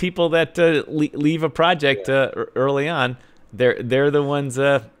 the people that leave a project early on, they're the ones,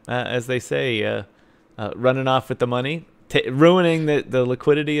 as they say, running off with the money, ruining the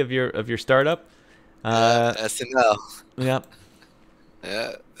liquidity of your startup. SNL. Yeah.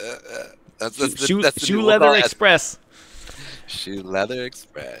 That's the Shoe new Leather call it. Express. Shoe Leather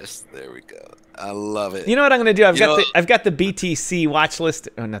Express. There we go. I love it. You know what I'm gonna do? I've got the BTC watch list.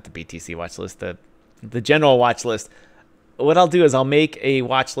 Oh, not the BTC watch list. The general watch list. What I'll do is I'll make a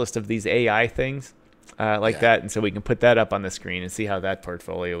watch list of these AI things, that, and so we can put that up on the screen and see how that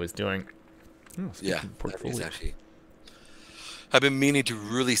portfolio is doing. Oh, Yeah, portfolio. that is actually. I've been meaning to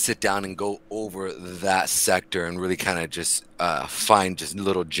really sit down and go over that sector and really kind of just find just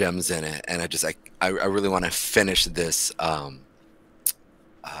little gems in it. And I really want to finish this. What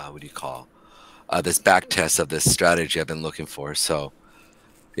do you call this back test of this strategy I've been looking for? So,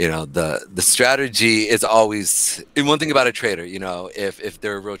 you know, the strategy is always, and one thing about a trader, you know, if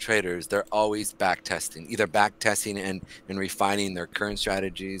they're real traders, they're always back testing, either back testing and refining their current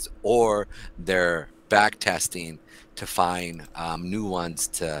strategies, or they're back testing to find new ones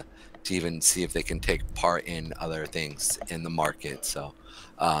to even see if they can take part in other things in the market. So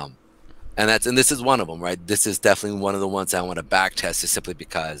and this is one of them, right? This is definitely one of the ones I want to back test, is simply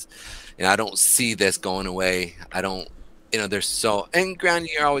because, you know, I don't see this going away. I don't, you know, there's so, and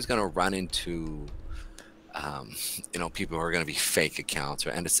granted, you're always going to run into you know, people who are going to be fake accounts,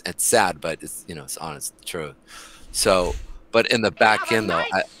 right? And it's sad, but it's, you know, it's honest truth. So, but in the back end though,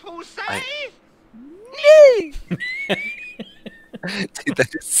 dude,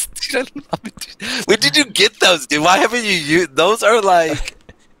 that is, dude, I love it, dude. Where did you get those, dude? Why haven't you used those? Are like,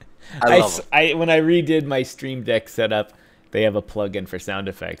 I love them. When I redid my Stream Deck setup, they have a plugin for sound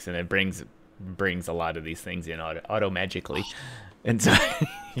effects, and it brings a lot of these things in auto magically, and so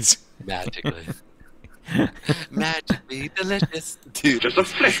Magically, magically delicious, dude. Just a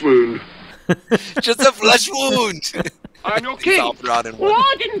flesh wound. Just a flesh wound. I'm your king. All thrown in Well, one.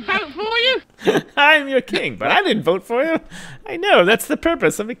 I didn't vote for you. I'm your king, but I didn't vote for you. I know that's the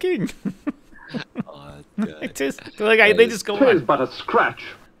purpose of a king. Oh, God. They just go Tis on. but a scratch.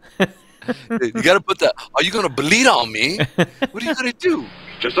 Dude, you gotta put the. Are you gonna bleed on me? What are you gonna do?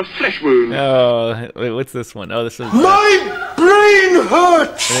 Just a flesh wound. Oh, wait, what's this one? Oh, this is. My brain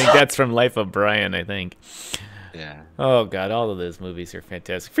hurts! I think that's from Life of Brian. I think. Yeah. Oh God, all of those movies are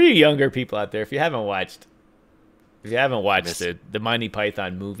fantastic. For you younger people out there, if you haven't watched the Monty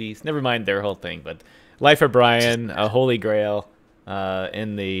Python movies, never mind their whole thing, but Life of Brian, Holy Grail,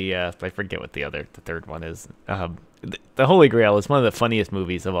 and the I forget what the third one is. The Holy Grail is one of the funniest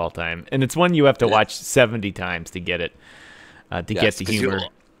movies of all time, and it's one you have to watch 70 times to get it, get the humor.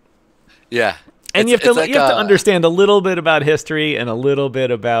 Yeah. And you have to understand a little bit about history and a little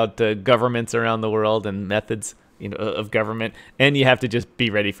bit about governments around the world and methods, you know, of government, and you have to just be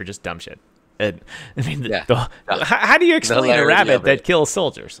ready for just dumb shit. And, I mean, how do you explain a rabbit that kills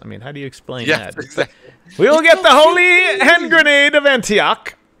soldiers? I mean, how do you explain that? Exactly. We will get the holy hand grenade of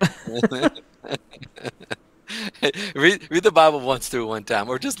Antioch. read the Bible once through one time,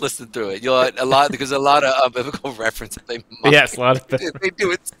 or just listen through it. You'll because a lot of biblical references they make. Yes, a lot of they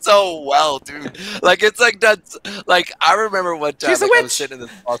do it so well, dude. Like it's like that's like I remember one time She's a I witch. was sitting in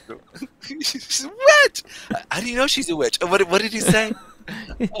the bathroom. She's a witch. How do you know she's a witch? What did he say?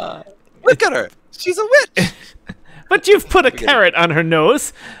 Look at her. She's a witch. But you've put a carrot on her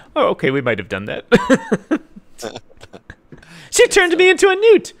nose. Oh, okay, we might have done that. She turned me into a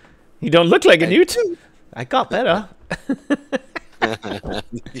newt. You don't look like a newt. I got better. All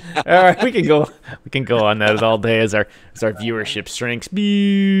right, we can go on that all day as our viewership shrinks.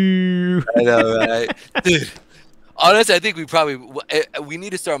 I know, right? Dude, honestly, I think we need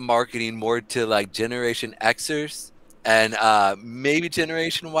to start marketing more to like Generation Xers and maybe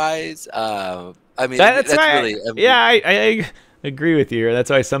Generation Ys. I mean, that's right. really. Yeah, Agree with you. That's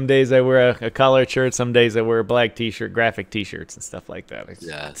why some days I wear a collared shirt, some days I wear a black T-shirt, graphic T-shirts and stuff like that.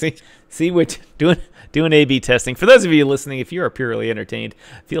 Yeah. See what doing A/B testing. For those of you listening, if you are purely entertained,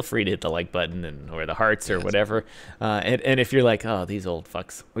 feel free to hit the like button or the hearts or whatever. And if you're like, oh, these old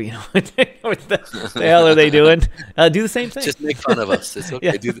fucks, well, you know, what the hell are they doing? Do the same thing. Just make fun of us. It's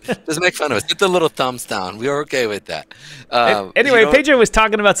okay. Yeah. Just make fun of us. Get the little thumbs down. We are okay with that. Anyway, Pedro was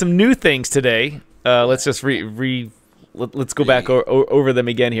talking about some new things today. Let's just let's go back over them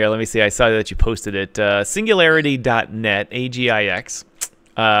again here. Let me see. I saw that you posted it. Singularity.net, AGIX.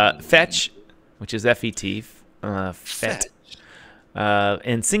 Fetch, which is FET. Fetch.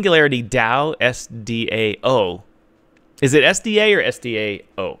 And Singularity DAO, SDAO. Is it SDA or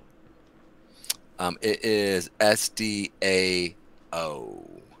SDAO? It is SDAO. All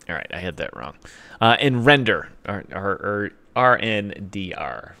right, I had that wrong. And Render, or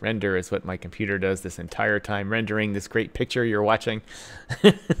RNDR. Render is what my computer does this entire time, rendering this great picture you're watching.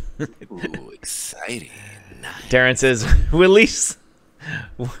 Ooh, exciting. Nice. Darren says, release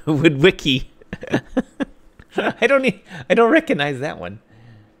Woodwiki. I don't recognize that one.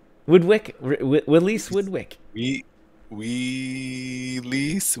 Release Woodwick. We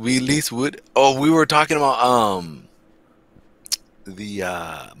lease wood. Oh, we were talking about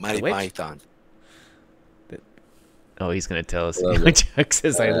the Mighty Python. Oh, he's going to tell us. Chuck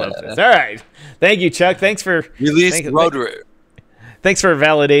says, I love this. All right. Thank you, Chuck. Thanks for... Release Roderick. Thanks for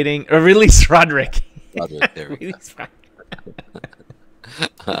validating... release Roderick. Roderick, there we go.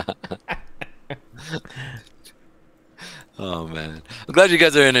 Oh, man. I'm glad you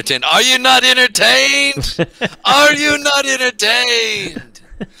guys are entertained. Are you not entertained? Are you not entertained?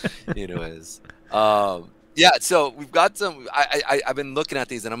 Anyways. Yeah, so we've got some. I've been looking at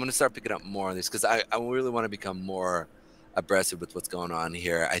these, and I'm going to start picking up more on these because I really want to become more abreast with what's going on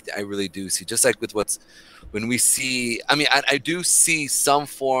here. I really do see, just like with when we see. I mean, I do see some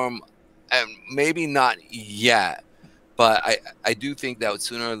form, and maybe not yet, but I do think that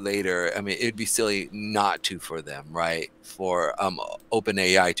sooner or later. I mean, it'd be silly not to for them, right? For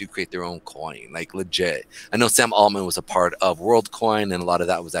OpenAI to create their own coin, like legit. I know Sam Altman was a part of WorldCoin, and a lot of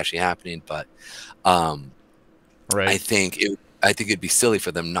that was actually happening, but. Right. I think it'd be silly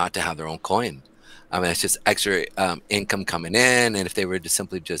for them not to have their own coin. I mean, it's just extra income coming in, and if they were to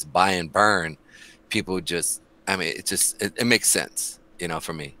simply just buy and burn, people would just. I mean, it makes sense, you know,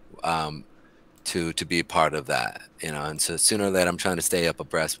 for me to be a part of that, you know. And so sooner or later, I'm trying to stay up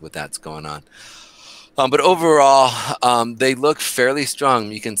abreast with that's going on. But overall, they look fairly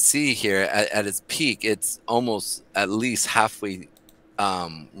strong. You can see here at its peak, it's almost at least halfway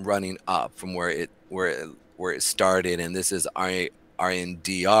running up from where it started, and this is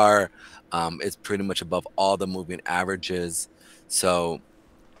RNDR. It's pretty much above all the moving averages, so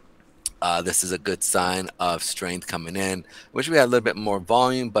this is a good sign of strength coming in. Wish we had a little bit more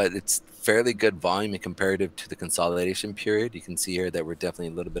volume, but it's fairly good volume in comparative to the consolidation period. You can see here that we're definitely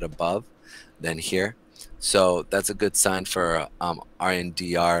a little bit above than here, so that's a good sign for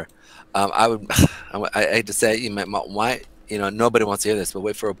RNDR. I hate to say it, you might, you know, nobody wants to hear this, but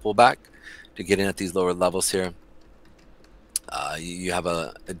wait for a pullback to get in at these lower levels here. You have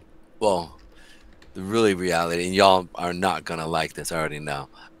well, the really reality, and y'all are not gonna like this, I already know.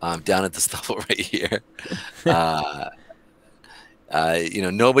 Down at this level right here. You know,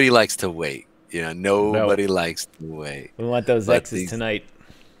 nobody likes to wait. You know, nobody likes to wait. We want those X's tonight.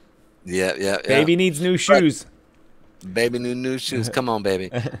 Yeah. Baby needs new shoes. Baby new shoes. Come on, baby.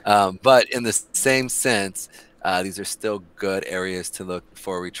 But in the same sense, these are still good areas to look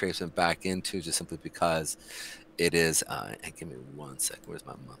for retracement back into, just simply because it is. Give me 1 second. Where's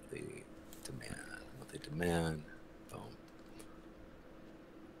my monthly demand? Monthly demand. Boom.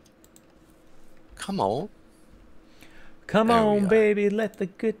 Come on. Come on, baby. Let the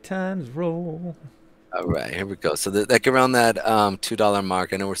good times roll. All right, here we go. So like around that $2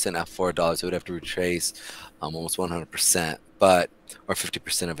 mark. I know we're sitting at $4. So we'd have to retrace almost 100%, or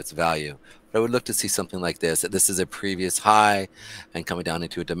 50% of its value. But I would look to see something like this. This is a previous high and coming down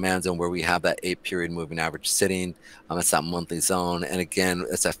into a demand zone where we have that 8-period moving average sitting. It's that monthly zone. And again,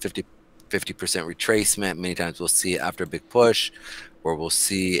 it's that 50% retracement. Many times we'll see it after a big push, or we'll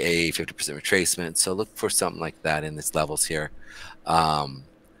see a 50% retracement. So look for something like that in these levels here.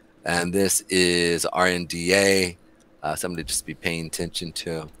 And this is RNDA, something to just be paying attention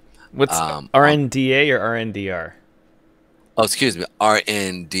to. What's RNDA or RNDR? Oh, excuse me,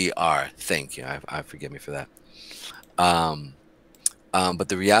 RNDR. Thank you. I forgive me for that. But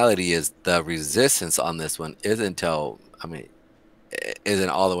the reality is the resistance on this one isn't all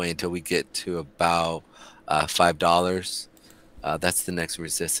the way until we get to about $5. That's the next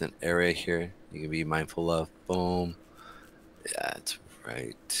resistant area here. You can be mindful of. Boom. Yeah, that's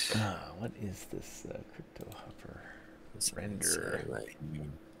right. What is this crypto hopper render? Right here.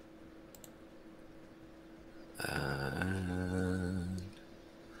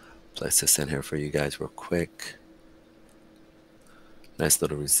 Place this in here for you guys real quick. Nice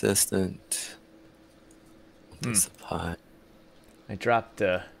little resistant. Supply. I dropped.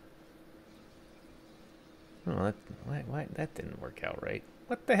 Oh, why that didn't work out right.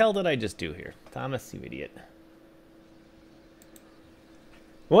 What the hell did I just do here, Thomas? You idiot.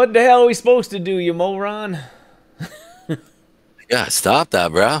 What the hell are we supposed to do, you moron? Yeah, stop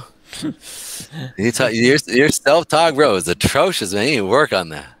that, bro. Your self-talk, bro, is atrocious, man. You need to work on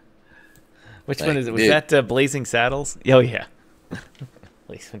that. Which one is it? Was that Blazing Saddles? Oh, yeah.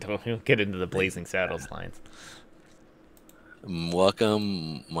 Please don't get into the Blazing Saddles lines.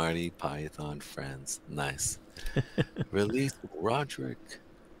 Welcome, Marty Python friends. Nice. Release Roderick.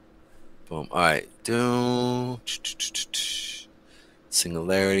 Boom. All right.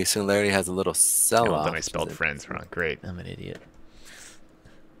 Singularity. Singularity has a little sell-off. Then I spelled friends wrong. Great. I'm an idiot.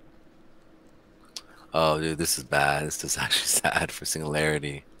 Oh, dude, this is bad. This is actually sad for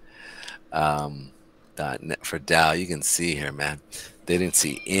Singularity. For Dow, you can see here, man. They didn't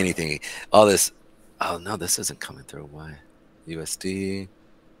see anything. All this. Oh no, this isn't coming through. Why? USD.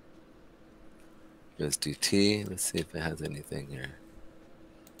 USDT. Let's see if it has anything here.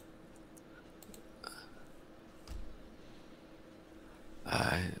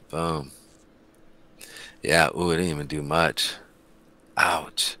 Alright, boom. Yeah, ooh, it didn't even do much.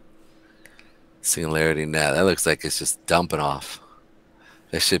 Ouch. Singularity now. That looks like it's just dumping off.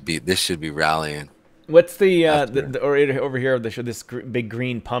 This should be rallying. What's the over here of the show? This big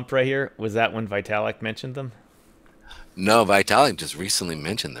green pump right here. Was that when Vitalik mentioned them? No, Vitalik just recently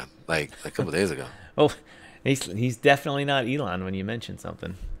mentioned them, like a couple days ago. Oh, he's definitely not Elon when you mention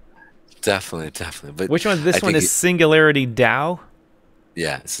something. Definitely. But which one? This one is Singularity DAO.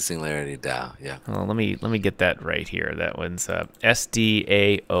 Yeah, it's a Singularity DAO. Yeah. Oh, let me get that right here. That one's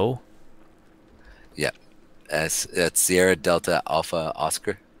SDAO. Yeah, that's Sierra Delta Alpha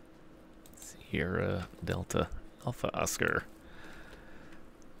Oscar. Sierra Delta Alpha Oscar.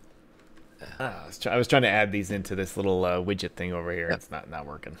 I was trying to add these into this little widget thing over here. Yep. It's not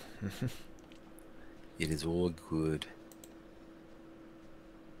working. It is all good.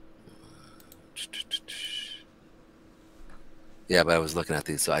 Yeah, but I was looking at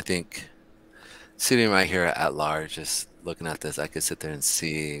these, so I think sitting right here at large, just looking at this, I could sit there and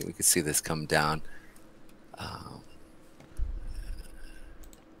see. We could see this come down.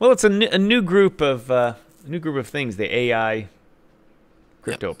 Well, it's a new group of things. The AI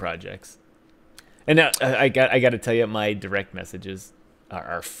crypto projects. And now I got to tell you, my direct messages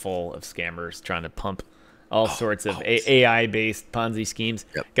are full of scammers trying to pump all sorts of AI-based Ponzi schemes.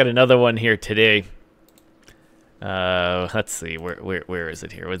 Yep. Got another one here today. Let's see, where is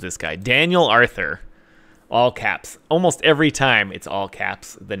it here? With this guy, Daniel Arthur, all caps. Almost every time it's all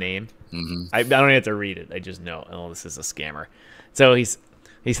caps. The name. Mm-hmm. I don't have to read it. I just know. Oh, this is a scammer. So this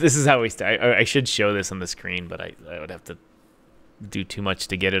is how we start. I should show this on the screen, but I would have to do too much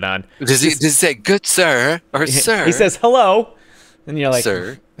to get it on. Does he say good sir or sir? He says hello, and you're like,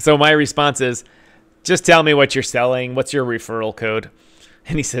 sir. So my response is, just tell me what you're selling. What's your referral code?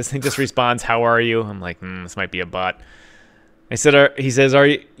 And he just responds, how are you? I'm like, this might be a bot. He says, are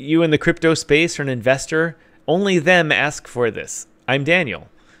you in the crypto space or an investor? Only them ask for this. I'm Daniel.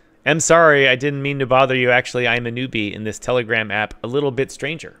 I'm sorry, I didn't mean to bother you. Actually, I'm a newbie in this Telegram app, a little bit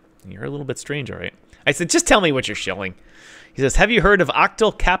stranger. You're a little bit strange, all right? I said, just tell me what you're shilling. He says, have you heard of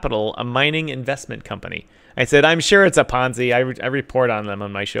Octal Capital, a mining investment company? I said, I'm sure it's a Ponzi. I report on them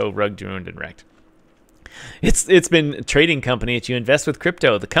on my show, Rugged, Ruined, and Wrecked. It's been a trading company that you invest with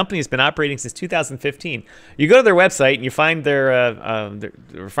crypto. The company has been operating since 2015. You go to their website and you find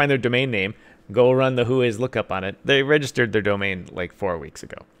their domain name. Go run the Whois lookup on it. They registered their domain like 4 weeks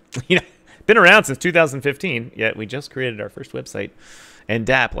ago. Been around since 2015. Yet we just created our first website and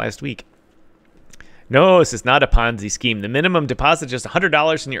DApp last week. No, this is not a Ponzi scheme. The minimum deposit is just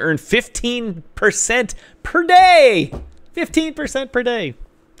 $100 and you earn 15% per day. 15% per day.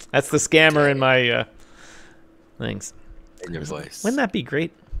 That's the scammer in my things. In your voice. Wouldn't that be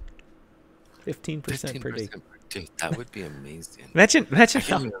great? 15% per day. Dude, that would be amazing. Imagine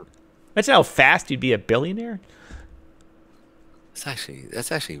how fast you'd be a billionaire. That's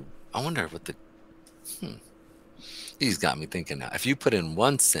actually. I wonder what the. He's got me thinking now. If you put in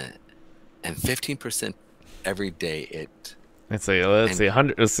 1 cent and 15% every day, let's see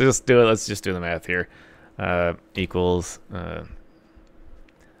 100. Let's just do it. Let's just do the math here. Equals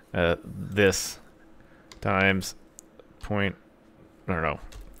this times 1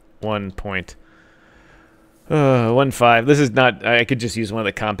 point. 1.5. This is not. I could just use one of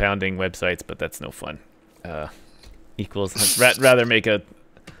the compounding websites, but that's no fun. Equals. I'd rather make a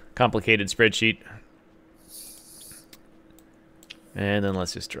complicated spreadsheet. And then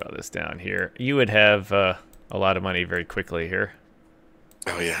let's just draw this down here. You would have a lot of money very quickly here.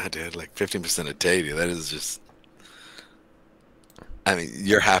 Oh yeah, dude, like 15% a day, dude. That is just. I mean,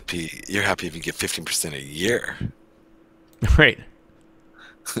 you're happy. You're happy if you get 15% a year. Right.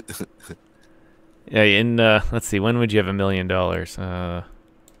 Yeah. In let's see. When would you have $1 million? Ooh,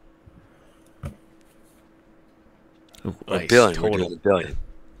 A billion. total. We're doing a billion.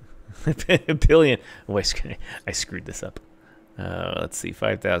 A billion. Oh, I screwed this up. Let's see.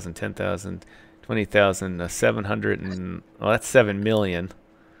 5,000, 10,000, 20,000, 700, and well, that's 7 million.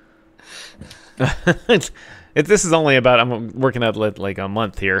 This is only about. I'm working out like a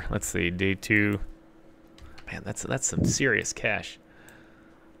month here. Let's see. Day 2. Man, that's some serious cash.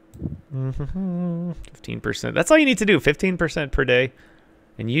 15%. That's all you need to do. 15% per day.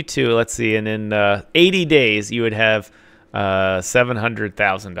 And you too. Let's see. And in 80 days, you would have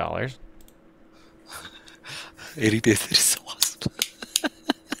 $700,000. 80 days is so awesome.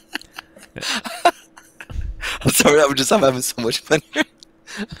 I'm sorry, I'm having so much fun here.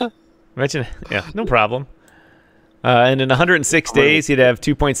 Imagine, yeah, no problem. And in 106 days, you'd have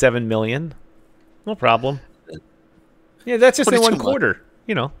 2.7 million. No problem. Yeah, that's just in one quarter.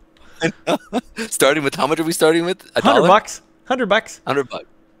 You know. Starting with how much are we starting with? $100? $100. $100. $100.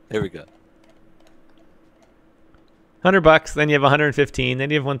 There we go. $100. Then you have 115. Then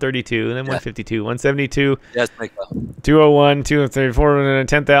you have 132. And then 152. 172. Yes, Michael. 201. 234.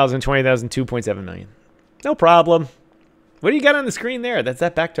 10,000. 20,000. 2.7 million. No problem. What do you got on the screen there? That's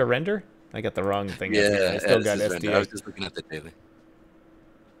that back to render? I got the wrong thing. Yeah, I still got render. SDA. I was just looking at the daily.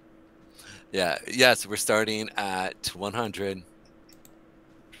 Yeah, so we're starting at 100.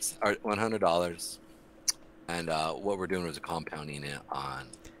 $100, and what we're doing is compounding it on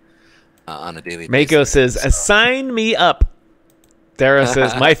a daily basis. Mako says, "Sign me up." Dara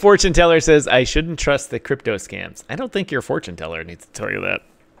says, "My fortune teller says I shouldn't trust the crypto scams." I don't think your fortune teller needs to tell you that.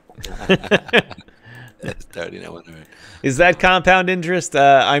 Starting at 100. Is that compound interest?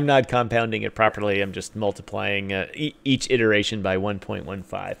 I'm not compounding it properly. I'm just multiplying each iteration by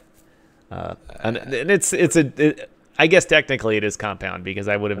 1.15. And it's I guess technically it is compound because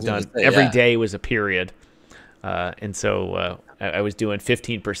I would have done every day was a period, and so I was doing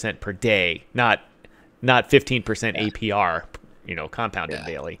 15% per day, not 15% APR, compounded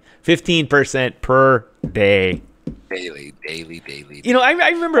daily. 15% per day. Daily.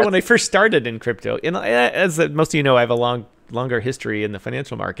 I remember when I first started in crypto. As most of you know, I have a longer history in the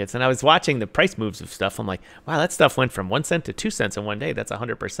financial markets, and I was watching the price moves of stuff. I'm like, wow, that stuff went from 1 cent to 2 cents in one day. That's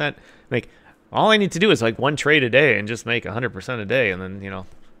 100%. Like, all I need to do is like one trade a day and just make 100% a day, and then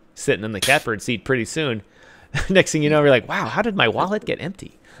sitting in the catbird seat pretty soon. Next thing you know, we're like, wow, how did my wallet get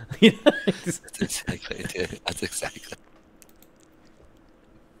empty? That's exactly it. That's exactly.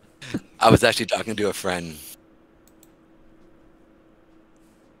 I was actually talking to a friend.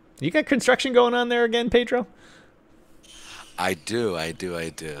 You got construction going on there again, Pedro? I do.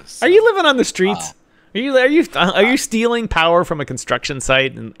 So, are you living on the streets? Are you stealing power from a construction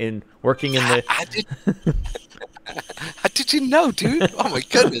site and working in the? How did you know, dude? Oh my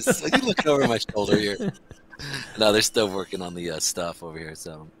goodness! Are you looking over my shoulder here? No, they're still working on the stuff over here.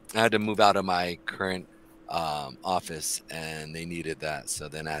 So I had to move out of my current office, and they needed that. So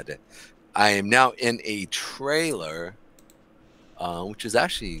then I am now in a trailer, which is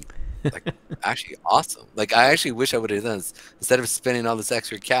actually awesome. Like, I actually wish I would have done this. Instead of spending all this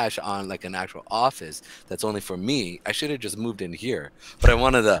extra cash on like an actual office that's only for me, I should have just moved in here. But I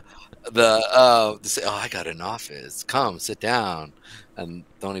wanted to say, oh, I got an office, come sit down. And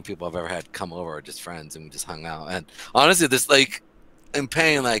the only people I've ever had come over are just friends, and we just hung out. And honestly, this, like, I'm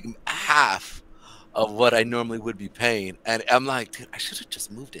paying like half of what I normally would be paying, and I'm like, dude, I should have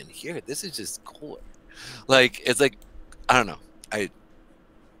just moved in here. This is just cool. Like, it's like, I don't know,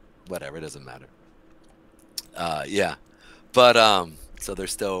 whatever, it doesn't matter. Yeah, but so they're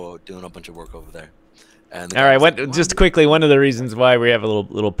still doing a bunch of work over there. And all right, just quickly, one of the reasons why we have a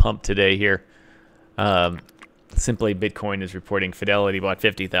little pump today here, simply Bitcoin is reporting Fidelity bought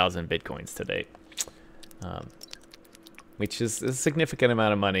 50,000 Bitcoins today, which is a significant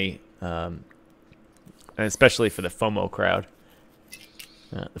amount of money, and especially for the FOMO crowd.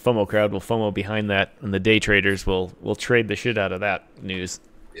 The FOMO crowd will FOMO behind that, and the day traders will trade the shit out of that news.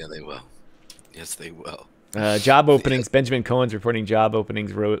 Yeah, they will. Yes, they will. Job openings. Benjamin Cohen's reporting job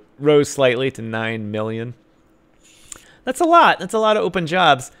openings rose slightly to 9 million. That's a lot. That's a lot of open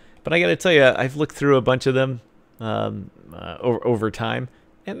jobs. But I got to tell you, I've looked through a bunch of them over time,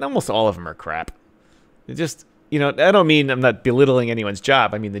 and almost all of them are crap. just, you know, I don't mean I'm not belittling anyone's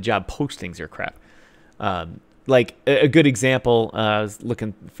job. I mean, the job postings are crap. Like a good example, I was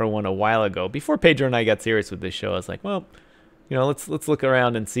looking for one a while ago. Before Pedro and I got serious with this show, I was like, well, you know, let's look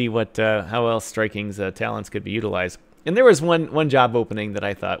around and see what how else Striking's talents could be utilized. And there was one job opening that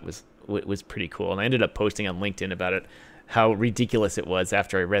I thought was pretty cool, and I ended up posting on LinkedIn about it, how ridiculous it was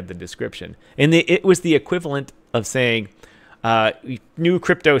after I read the description. And it was the equivalent of saying, new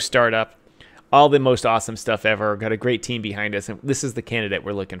crypto startup, all the most awesome stuff ever, got a great team behind us, and this is the candidate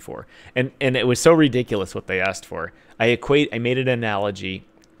we're looking for. And it was so ridiculous what they asked for. I made an analogy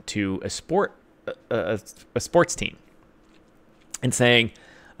to a sports team, and saying,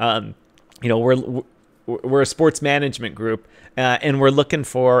 you know, we're a sports management group, and we're looking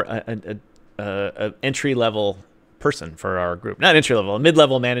for a entry-level person for our group. Not entry-level, a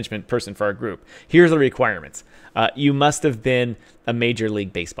mid-level management person for our group. Here's the requirements. You must have been a Major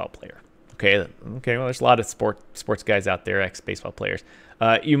League Baseball player. Okay, well, there's a lot of sports guys out there, ex-baseball players.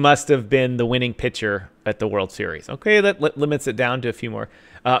 You must have been the winning pitcher at the World Series. Okay, that limits it down to a few more.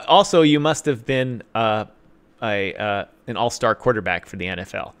 Also, you must have been an all-star quarterback for the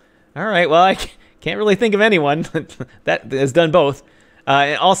NFL. All right, well, I can't really think of anyone that has done both.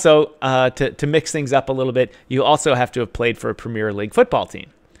 And also, to mix things up a little bit, you also have to have played for a Premier League football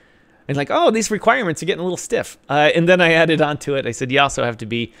team. And like, oh, these requirements are getting a little stiff. And then I added on to it, I said, you also have to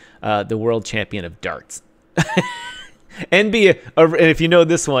be the world champion of darts. And be, and if you know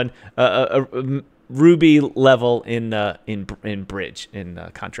this one, a Ruby level in bridge, in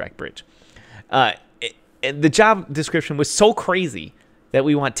contract bridge. And the job description was so crazy that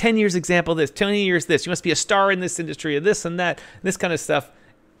we want 10 years example this, 20 years this. You must be a star in this industry, or this and that, this kind of stuff.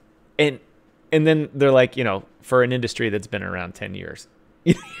 And then they're like, you know, for an industry that's been around 10 years.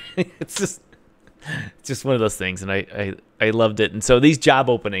 It's just one of those things, and I loved it. And so these job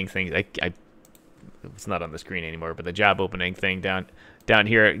opening things, it's not on the screen anymore, but the job opening thing down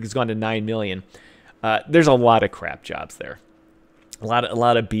here, it's gone to 9 million. There's a lot of crap jobs there, a lot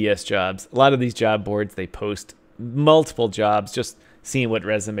of BS jobs. A lot of these job boards, they post multiple jobs, just seeing what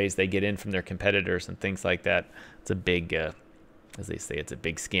resumes they get in from their competitors and things like that. It's a big, as they say, it's a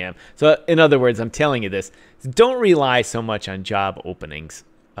big scam. So in other words, I'm telling you this, don't rely so much on job openings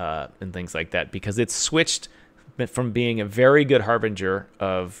and things like that, because it's switched from being a very good harbinger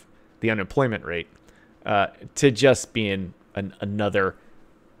of the unemployment rate to just being another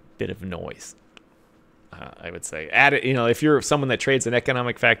bit of noise. I would say, add it. You know, if you're someone that trades in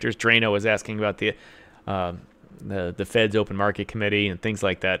economic factors, Drano was asking about the Fed's open market committee and things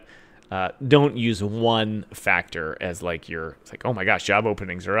like that. Don't use one factor as like it's like, oh my gosh, job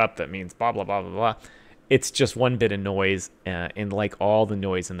openings are up. That means blah, blah, blah, blah, blah. It's just one bit of noise. And like all the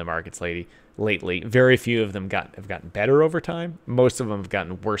noise in the markets lately, very few of them have gotten better over time. Most of them have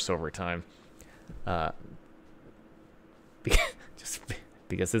gotten worse over time. Just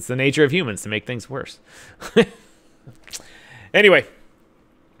because it's the nature of humans to make things worse. Anyway,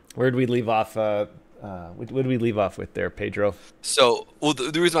 where did we leave off? What did we leave off with there, Pedro? So, well,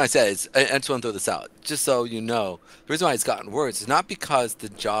 the reason why I said is, I just want to throw this out, just so you know, the reason why it's gotten worse is not because the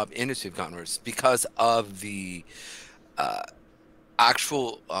job industry has gotten worse, it's because of the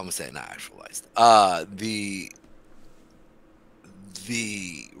actual, I'm gonna say not actualized, why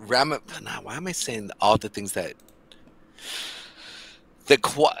am I saying all the things that the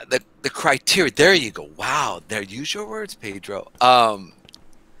criteria? There you go. Wow, there, use your words, Pedro.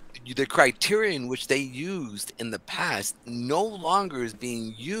 The criteria in which they used in the past no longer is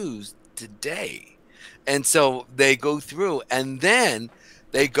being used today. And so they go through, and then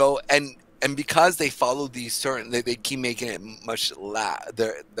they go and because they follow these certain, they keep making it much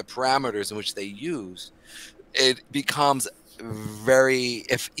the parameters in which they use, it becomes very,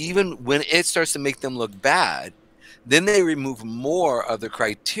 if even when it starts to make them look bad, then they remove more of the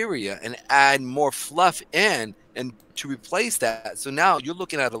criteria and add more fluff in and to replace that. So now you're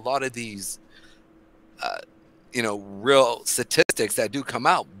looking at a lot of these you know, real statistics that do come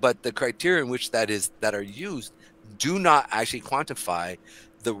out, but the criteria in which that are used do not actually quantify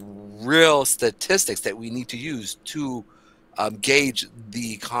the real statistics that we need to use to gauge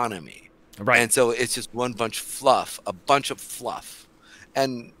the economy. Right. And so it's just one bunch of fluff, a bunch of fluff.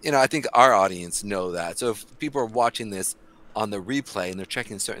 And, you know, I think our audience know that. So if people are watching this on the replay and they're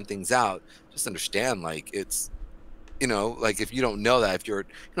checking certain things out, just understand, like, it's, you know, like, if you don't know that, if you're,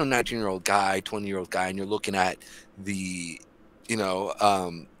 you know, 19-year-old guy, 20-year-old guy, and you're looking at the, you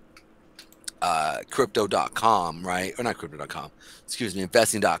know, crypto.com, right? Or not crypto.com, excuse me,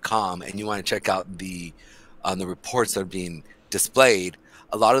 investing.com, and you want to check out the reports that are being displayed,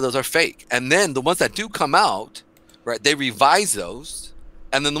 a lot of those are fake. And then the ones that do come out, right, they revise those,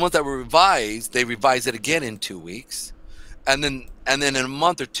 And then the ones that were revised, they revise it again in 2 weeks. And then in a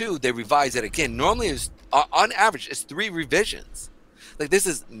month or two, they revise it again. Normally, it's, on average, it's 3 revisions. Like, this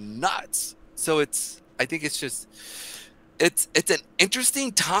is nuts. So I think it's just, it's an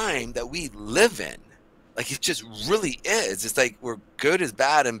interesting time that we live in. Like, it just really is. It's like we're good is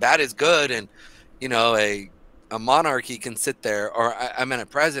bad and bad is good. And, you know, a monarchy can sit there, or I mean a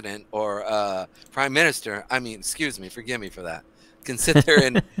president or a prime minister. I mean, excuse me, forgive me for that. Can sit there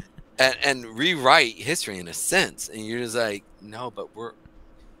and rewrite history in a sense. And you're just like, no, but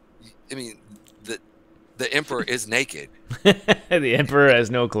I mean, the emperor is naked. The emperor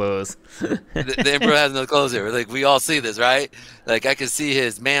has no clothes. The emperor has no clothes here. Like, we all see this, right? Like, I can see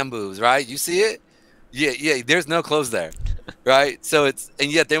his man boobs, right? You see it? Yeah, there's no clothes there, right? So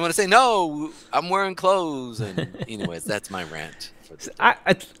and yet they want to say, no, I'm wearing clothes. And anyways, that's my rant. It's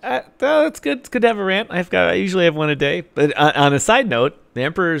good. It's good to have a rant. I usually have one a day. But on a side note, the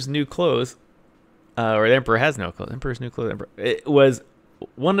emperor's new clothes, or the emperor has no clothes. Emperor's new clothes. It was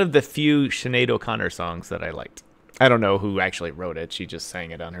one of the few Sinead O'Connor songs that I liked. I don't know who actually wrote it. She just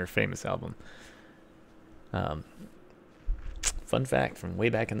sang it on her famous album. Fun fact from way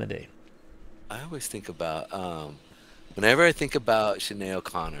back in the day. I always think about, whenever I think about Sinead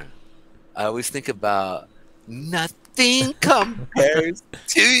O'Connor, I always think about nothing compares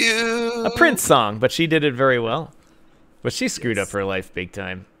to you. A Prince song, but she did it very well. But she screwed up her life big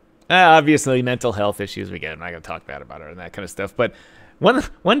time. Obviously, mental health issues. I'm not going to talk bad about her and that kind of stuff. But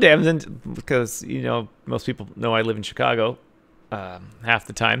one day, because, you know, most people know I live in Chicago half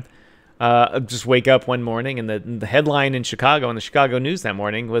the time. Just wake up one morning, and the headline in Chicago, in the Chicago News that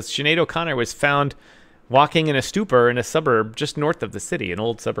morning, was Sinead O'Connor was found walking in a stupor in a suburb just north of the city, an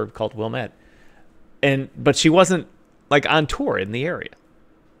old suburb called Wilmette. But she wasn't, like, on tour in the area.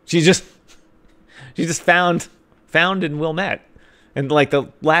 She just found in Wilmette. And, like, the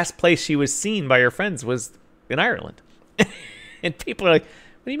last place she was seen by her friends was in Ireland. And people are like,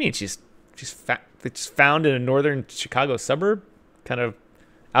 what do you mean? She's found in a northern Chicago suburb? Kind of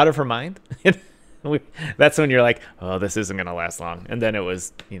out of her mind. That's when you're like, oh, this isn't going to last long. And then it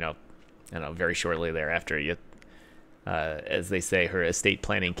was, you know, I don't know, very shortly thereafter, as they say, her estate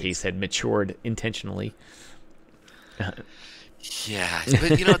planning case had matured intentionally. Yeah,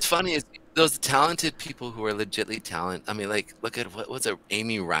 but you know what's funny is those talented people who are legitly talented. I mean, like, look at what was it?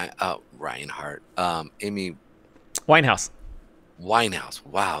 Amy Reinhardt, Amy Winehouse.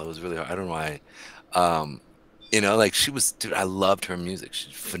 Wow, it was really hard. I don't know why. You know, like, she was, dude, I loved her music.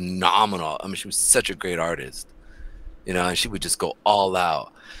 She's phenomenal. I mean, she was such a great artist, you know, and she would just go all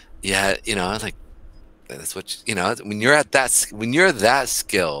out. Yeah, you know, I was like, that's what, you know, when you're that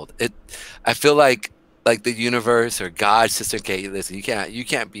skilled, I feel like the universe or God, sister, okay, listen, you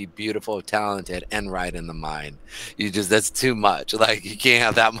can't be beautiful, talented, and right in the mind. That's too much. Like, you can't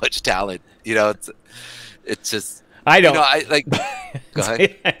have that much talent. You know, it's just, I don't. You know, I like. Go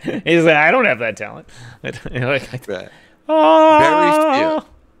ahead. He's like, I don't have that talent. Right. Oh.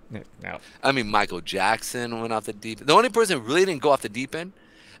 Very few. No. I mean, Michael Jackson went off the deep end. The only person who really didn't go off the deep end,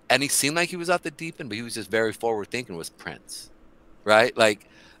 and he seemed like he was off the deep end, but he was just very forward thinking, was Prince. Right? Like,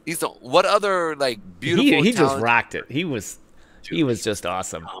 what other, like, beautiful he just rocked it. He was just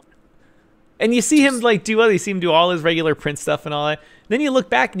awesome. And you see him, like, you see him do all his regular Prince stuff and all that. Then you look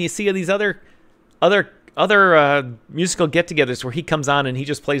back and you see these other musical get-togethers where he comes on and he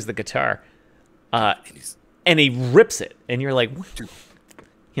just plays the guitar, and he rips it, and you're like, what?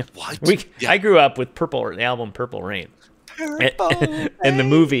 You know, what? I grew up with the album Purple Rain, and the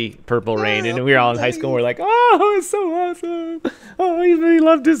movie Purple Rain, and we were all in high school, and we're like, oh, it's so awesome. Oh, he really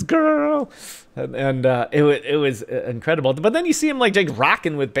loved this girl. And it was incredible. But then you see him like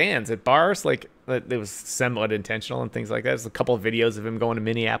rocking with bands at bars, like it was somewhat intentional and things like that. There's a couple of videos of him going to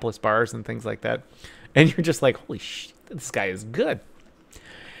Minneapolis bars and things like that. And you're just like, holy shit, this guy is good.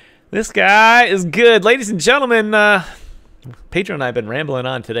 This guy is good. Ladies and gentlemen, Pedro and I have been rambling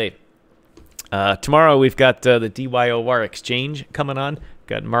on today. Tomorrow we've got the DYOR exchange coming on.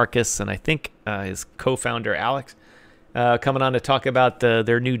 Got Marcus and I think his co-founder Alex coming on to talk about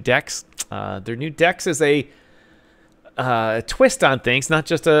their new DEX. Their new DEX is a twist on things, not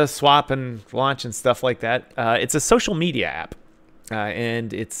just a swap and launch and stuff like that. It's a social media app,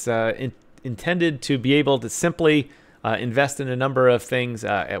 and it's intended to be able to simply invest in a number of things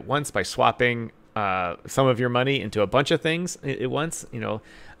at once by swapping some of your money into a bunch of things at once,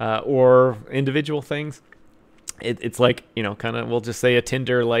 or individual things. It's like, kind of, we'll just say a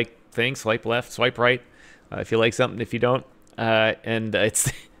Tinder-like thing, swipe left, swipe right, if you like something, if you don't. And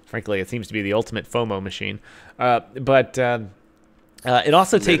it's, frankly, it seems to be the ultimate FOMO machine. But It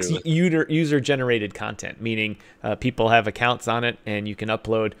also takes user-generated content, meaning people have accounts on it, and you can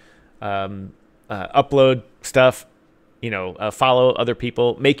upload stuff, follow other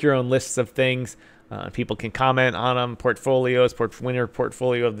people, make your own lists of things. People can comment on them, portfolios, winner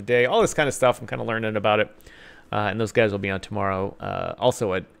portfolio of the day, all this kind of stuff. I'm kind of learning about it. And those guys will be on tomorrow,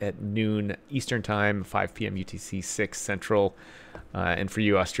 also at noon Eastern Time, 5 p.m. UTC, 6 Central. And for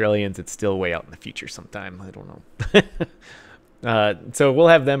you Australians, it's still way out in the future sometime. I don't know. So we'll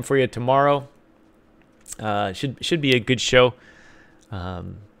have them for you tomorrow. Should be a good show.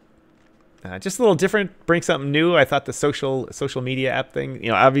 Just a little different, bring something new. I thought the social media app thing,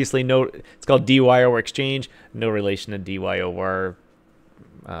 obviously it's called DYOR Exchange, no relation to DYOR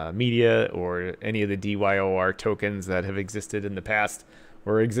Media or any of the DYOR tokens that have existed in the past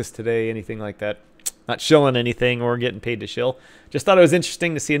or exist today, anything like that. Not shilling anything or getting paid to shill. Just thought it was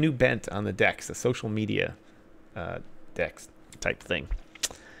interesting to see a new bent on the DEX, a social media DEX type thing.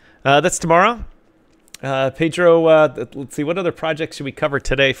 That's tomorrow. Pedro, let's see, what other projects should we cover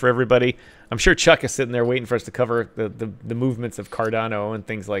today for everybody? I'm sure Chuck is sitting there waiting for us to cover the movements of Cardano and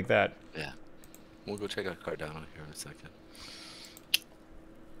things like that. Yeah. We'll go check out Cardano here in a second.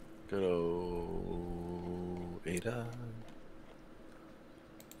 Good old ADA.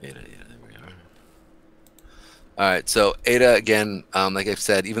 ADA, yeah, there we are. All right, so ADA again, like I've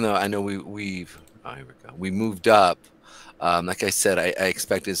said, even though I know we moved up, like I said, I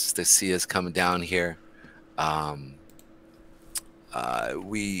expect us to see us coming down here.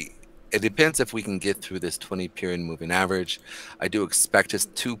 It depends if we can get through this 20 period moving average. I do expect us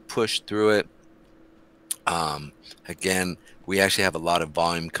to push through it. Again, we actually have a lot of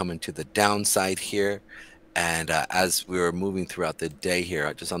volume coming to the downside here, and as we were moving throughout the day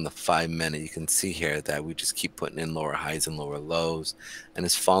here, just on the 5-minute, you can see here that we just keep putting in lower highs and lower lows, and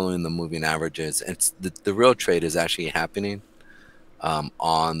it's following the moving averages. And it's the real trade is actually happening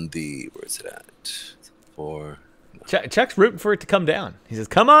on the, where is it at? Chuck's rooting for it to come down. He says,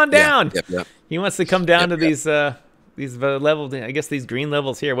 "Come on down." Yeah, yep. He wants to come down to these levels. I guess these green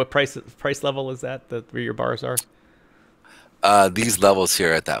levels here. What price level is that? Where your bars are? These levels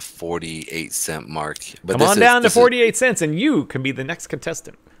here at that 48-cent mark. But come on down to 48 cents, and you can be the next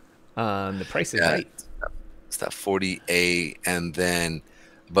contestant. The price is right. It's that 48, and then,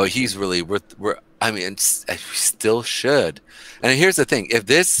 but he's really I mean, we still should. And here's the thing: if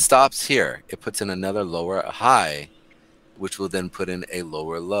this stops here, it puts in another lower high, which will then put in a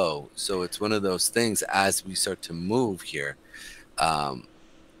lower low. So it's one of those things as we start to move here,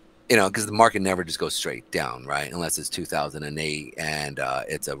 because the market never just goes straight down, right? Unless it's 2008 and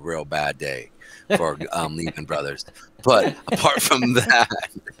it's a real bad day for Lehman Brothers. But apart from that,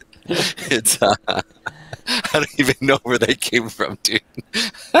 it's I don't even know where they came from, dude.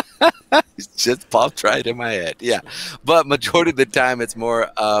 It just popped right in my head. Yeah, but majority of the time, it's more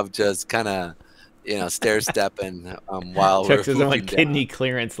of just kind of, stair stepping while Chuck's we're on kidney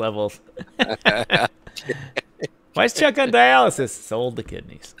clearance levels. Why is Chuck on dialysis? Sold the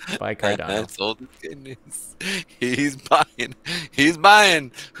kidneys. Buy Cardano. Sold the kidneys. He's buying. He's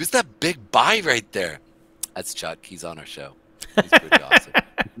buying. Who's that big buy right there? That's Chuck. He's on our show. He's pretty awesome.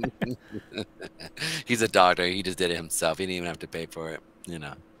 He's a doctor. He just did it himself. He didn't even have to pay for it.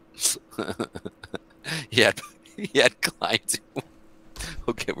 He had clients.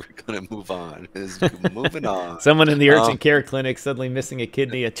 Okay, we're gonna move on. Moving on. Someone in the urgent care clinic suddenly missing a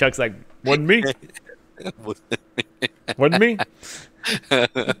kidney, and Chuck's like, "Wasn't me. Wasn't me.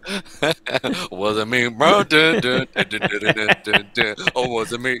 Wasn't me, bro. Oh,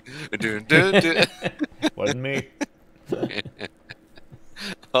 wasn't me. Wasn't me."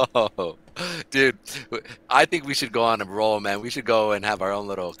 Oh, dude, I think we should go on a roll, man. We should go and have our own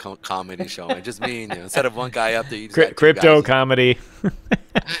little comedy show. And just me and you. Instead of one guy up there, you just crypto comedy.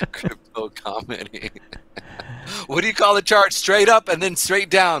 Crypto comedy. What do you call the chart? Straight up and then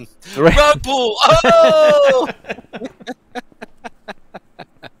straight down. Right. Rug pull. Oh!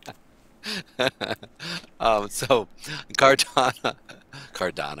 So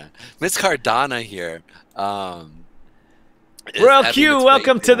Cardano. Miss Cardano here. Royal Q,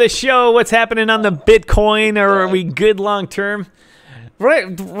 welcome to the show. What's happening on the Bitcoin? Or are we good long term?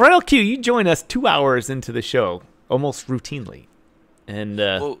 Royal Q, you join us 2 hours into the show, almost routinely. And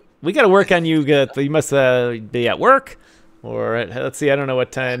we got to work on you. You must be at work. Or let's see, I don't know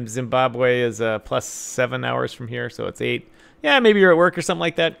what time. Zimbabwe is plus 7 hours from here, so it's 8. Yeah, maybe you're at work or something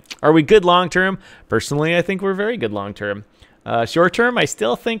like that. Are we good long term? Personally, I think we're very good long term. Short term, I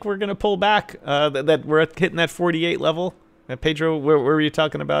still think we're going to pull back. That we're hitting that 48 level. Pedro, where were you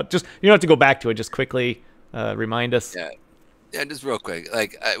talking about? Just you don't have to go back to it. Just quickly remind us. Yeah, just real quick.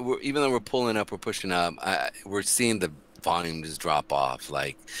 Like even though we're pulling up, we're pushing up. We're seeing the volume just drop off.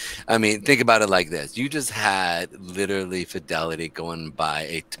 Like, I mean, think about it like this. You just had literally Fidelity going by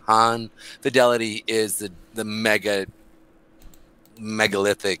a ton. Fidelity is the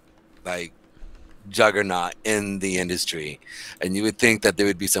megalithic, like, juggernaut in the industry. And you would think that there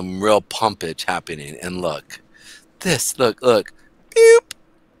would be some real pumpage happening. And look, look. Beep.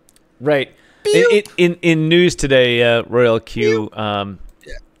 Right. In news today, Royal Q, I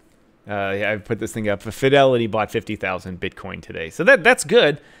put this thing up. Fidelity bought 50,000 Bitcoin today, so that's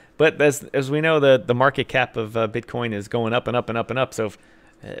good. But as we know, the market cap of Bitcoin is going up and up and up and up. So,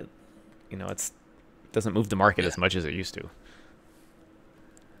 you know, it doesn't move the market as much as it used to.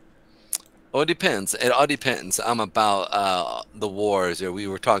 Well, it depends. It all depends. About the wars, or we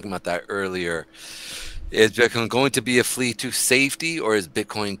were talking about that earlier. Is Bitcoin going to be a flee to safety, or is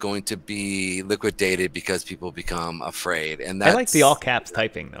Bitcoin going to be liquidated because people become afraid? And that's, I like the all caps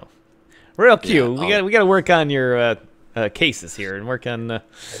typing though. Real Q, we got to work on your cases here and work on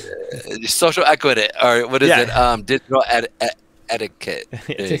social equity, or what is it? Digital etiquette.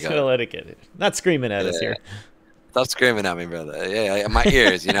 Digital etiquette. Not screaming at us here. Stop screaming at me, brother. Yeah, my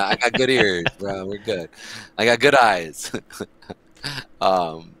ears. You know, I got good ears, bro. We're good. I got good eyes.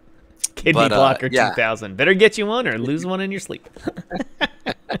 Kidney blocker 2000. Better get you one or lose one in your sleep.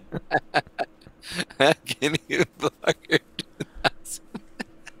 Kidney blocker 2000.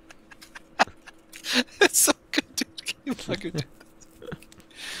 It's so good, dude. Kidney blocker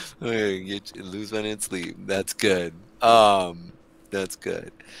 2000. Lose one in sleep. That's good. That's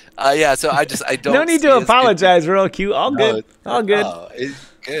good. Yeah. So I don't. No need to apologize, Real Q. All good. All good.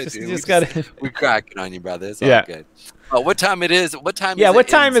 It's good. Just gotta. We're cracking on you, brother. It's all good. What time it is? What time? Yeah, what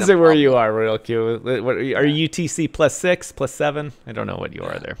time is it where you are, Royal Q? What, are you UTC +6, +7? I don't know what you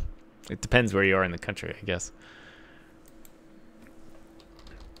are there. It depends where you are in the country, I guess.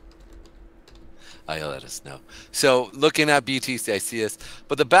 You'll let us know. So looking at BTC, I see us,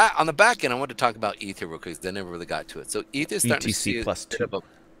 but on the back end, I want to talk about Ether real quick because I never really got to it. So Ether is starting to see BTC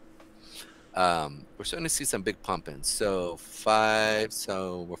 +2. We're starting to see some big pumping. So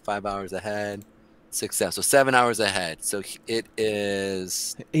we're 5 hours ahead. 6 hours, so 7 hours ahead. So it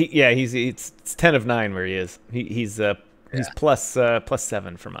is. It's 10 of 9 where he is. He's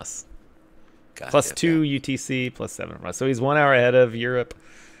 +7 from us. Gotcha, +2 UTC, +7 from us. So he's 1 hour ahead of Europe.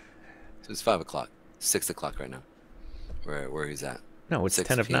 So it's 5 o'clock, 6 o'clock right now. Where he's at? No, it's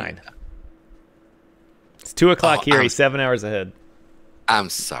 10 of 9. It's 2 o'clock here. He's 7 hours ahead. I'm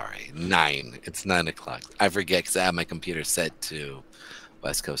sorry, 9. It's 9 o'clock. I forget because I have my computer set to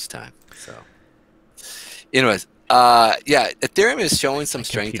West Coast time. So. Anyways, Ethereum is showing some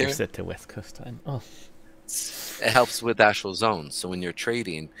strength here. Set to West Coast time. Oh, it helps with actual zones. So when you're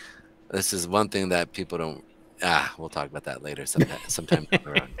trading, this is one thing that people don't. We'll talk about that later sometime down the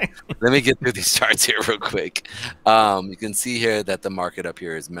road. Let me get through these charts here real quick. You can see here that the market up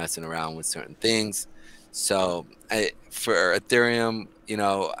here is messing around with certain things. So for Ethereum, you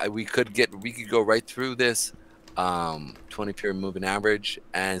know, we could go right through this 20-period moving average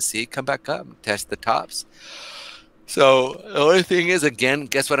and see it come back up, test the tops. So the only thing is, again,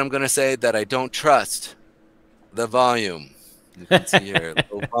 guess what I'm going to say? That I don't trust the volume. You can see here,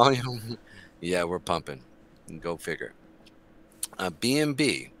 low volume. Yeah, we're pumping. Go figure.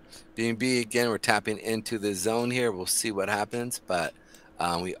 BNB again, we're tapping into the zone here. We'll see what happens, but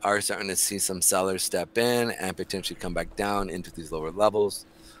we are starting to see some sellers step in and potentially come back down into these lower levels.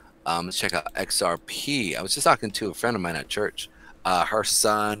 Let's check out XRP. I was just talking to a friend of mine at church.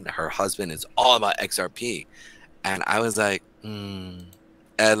 Her husband is all about XRP, and I was like, and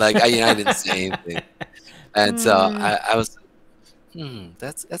like I didn't say anything, and so I was,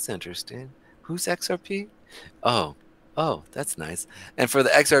 that's interesting. Who's XRP? Oh, that's nice. And for the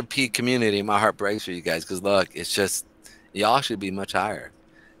XRP community, my heart breaks for you guys because look, it's just y'all should be much higher.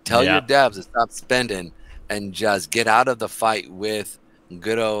 Tell your devs to stop spending and just get out of the fight with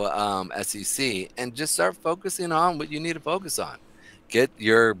good old SEC and just start focusing on what you need to focus on. Get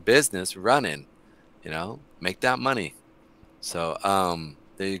your business running, you know, make that money. So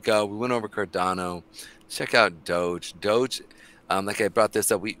there you go. We went over Cardano. Check out Doge. Like I brought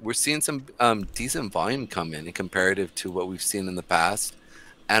this up, we're seeing some decent volume come in comparative to what we've seen in the past,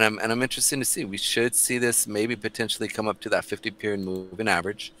 and I'm interested to see. We should see this maybe potentially come up to that 50-period moving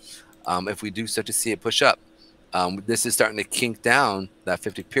average. If we do start to see it push up, this is starting to kink down that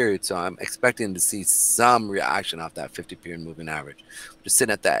 50-period, so I'm expecting to see some reaction off that 50-period moving average. We're just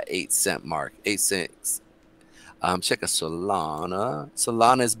sitting at that 8-cent mark, 8 cents. Check out Solana.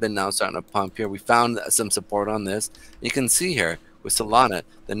 Solana has been now starting to pump here. We found some support on this. You can see here with Solana,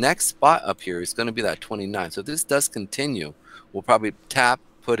 the next spot up here is going to be that 29. So if this does continue, we'll probably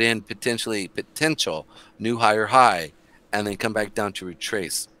put in potential new higher high and then come back down to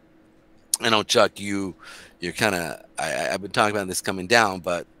retrace. I know, Chuck, you're kind of, I've been talking about this coming down,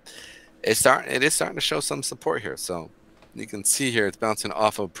 but it is starting to show some support here. So you can see here it's bouncing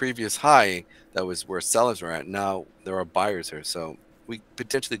off a previous high that was where sellers were at. Now there are buyers here, so we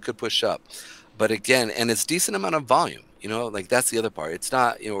potentially could push up. But again, and it's decent amount of volume, you know, like that's the other part. It's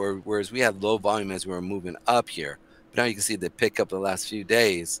not, you know, whereas we had low volume as we were moving up here, but now you can see the pickup the last few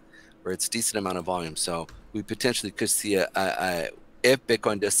days where it's decent amount of volume. So we potentially could see if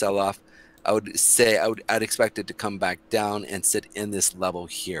Bitcoin does sell off, I would say I'd expect it to come back down and sit in this level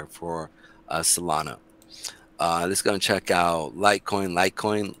here for Solana. Let's go and check out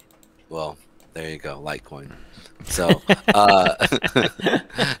Litecoin. Well, there you go, Litecoin. So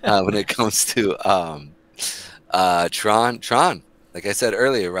when it comes to Tron, like I said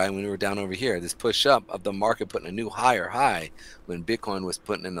earlier, right, when we were down over here, this push up of the market putting a new higher high when Bitcoin was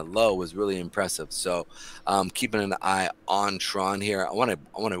putting in a low was really impressive. So keeping an eye on Tron here. I want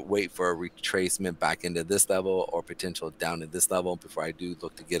to wait for a retracement back into this level or potential down to this level before I do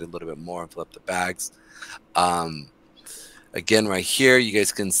look to get a little bit more and flip the bags. Again, right here, you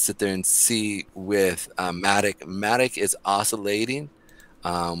guys can sit there and see with Matic. Matic is oscillating.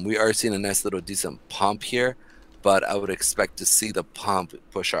 We are seeing a nice little decent pump here, but I would expect to see the pump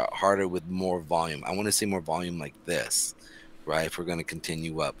push out harder with more volume. I want to see more volume like this, right? If we're going to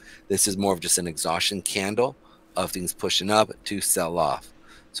continue up. This is more of just an exhaustion candle of things pushing up to sell off.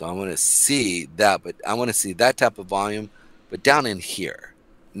 So I want to see that, but I want to see that type of volume, but down in here,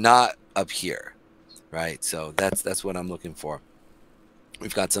 not up here. Right, so that's what I'm looking for.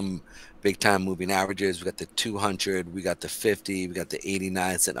 We've got some big time moving averages. We got the 200, we got the 50, we got the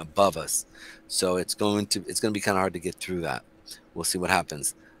 89 sitting above us. So it's going to be kind of hard to get through that. We'll see what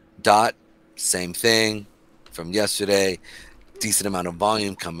happens. DOT, same thing from yesterday. Decent amount of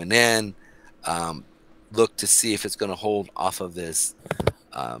volume coming in. Look to see if it's going to hold off of this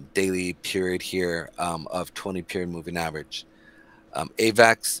daily period here of 20 period moving average.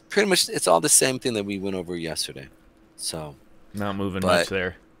 AVAX, pretty much it's all the same thing that we went over yesterday. So not moving much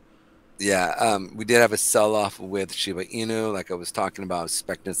there. Yeah, we did have a sell-off with Shiba Inu, like I was talking about,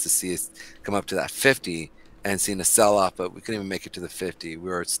 expecting us to see us come up to that 50 and seeing a sell-off, but we couldn't even make it to the 50. We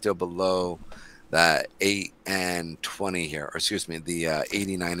were still below that 8 and 20 here, or excuse me, the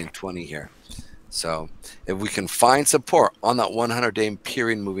 89 and 20 here. So if we can find support on that 100-day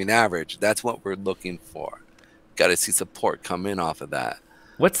period moving average, that's what we're looking for. Got to see support come in off of that.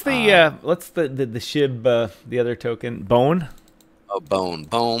 What's the SHIB, the other token? Bone? Oh, bone.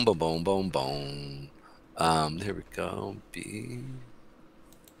 There we go.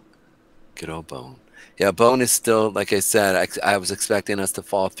 Good old Bone. Yeah, Bone is still, like I said, I was expecting us to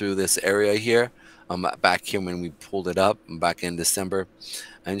fall through this area here. Back here when we pulled it up back in December.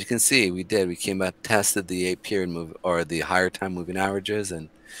 And you can see we did. We came back, tested the 8 period move or the higher time moving averages, and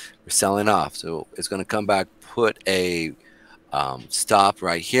we're selling off. So it's going to come back, put a stop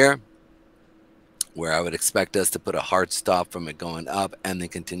right here where I would expect us to put a hard stop from it going up and then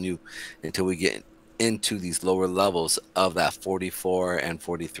continue until we get into these lower levels of that 44 and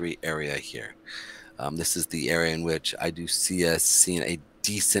 43 area here. This is the area in which I do see us seeing a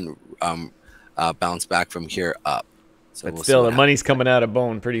decent bounce back from here up. So but still, the money's coming out of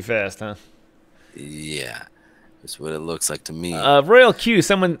Bone pretty fast, huh? Yeah. That's what it looks like to me. Royal Q,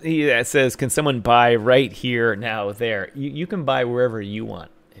 someone says, can someone buy right here, now, there? You can buy wherever you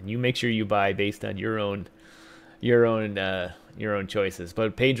want, and you make sure you buy based on your own choices.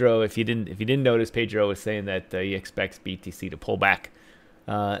 But Pedro, if you didn't notice, Pedro was saying that he expects BTC to pull back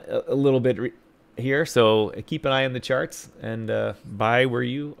a little bit here. So keep an eye on the charts and buy where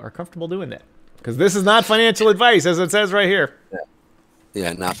you are comfortable doing that, because this is not financial advice, as it says right here.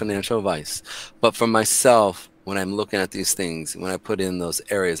 Yeah, not financial advice. But for myself, when I'm looking at these things, when I put in those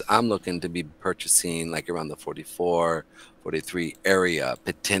areas, I'm looking to be purchasing like around the 44, 43 area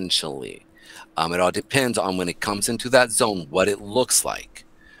potentially. It all depends on when it comes into that zone, what it looks like,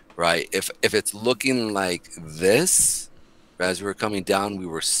 right? If it's looking like this, as we were coming down, we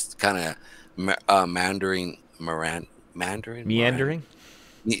were kind of meandering. Thank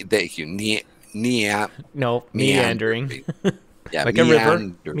you. Meandering. Yeah, like a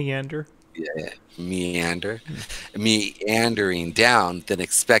river. Meander. Yeah, meandering down, then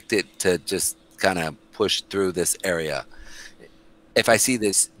expect it to just kind of push through this area. If I see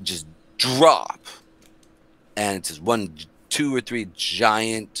this just drop and it's just 1, 2, or 3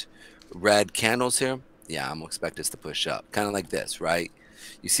 giant red candles here, yeah, I'm gonna expect this to push up, kind of like this, right?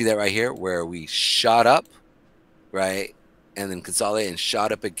 You see that right here where we shot up, right, and then consolidated and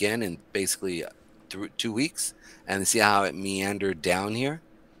shot up again in basically through 2 weeks, and see how it meandered down here.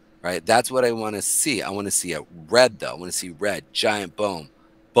 right? That's what I want to see. I want to see a red, though. I want to see red, giant boom,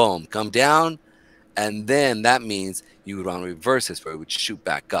 boom, come down. And then that means you would want to reverse this where it would shoot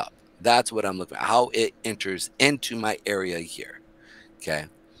back up. That's what I'm looking at, how it enters into my area here. Okay.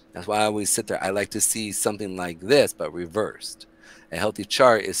 That's why I always sit there. I like to see something like this, but reversed. A healthy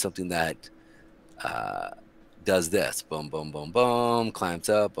chart is something that does this. Boom, boom, boom, boom, climbs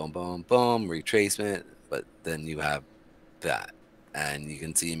up, boom, boom, boom, retracement. But then you have that. And you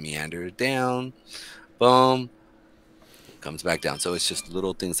can see meander down, boom, comes back down. So it's just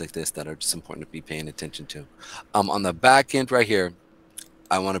little things like this that are just important to be paying attention to. On the back end right here,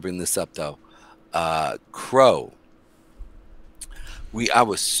 I want to bring this up though. Crow. I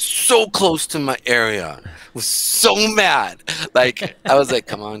was so close to my area. I was so mad. Like I was like,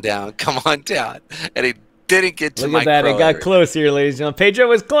 come on down, and it didn't get to my. Look at that! It got area. close here, ladies and gentlemen. Pedro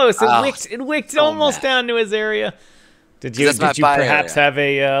was close. It wicked so almost mad. down to his area. Did you perhaps have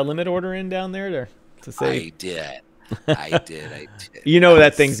a limit order in down there to say? I did. I did. You know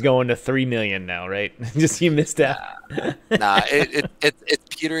that thing's going to 3 million now, right? Just you missed out. Nah, it's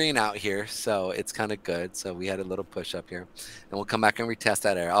petering out here, so it's kind of good. So we had a little push up here, and we'll come back and retest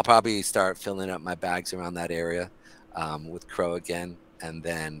that area. I'll probably start filling up my bags around that area with Crow again, and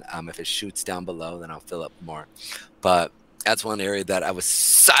then if it shoots down below, then I'll fill up more. But that's one area that I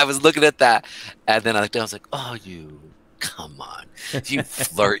was looking at that, and then I was like, oh, come on, you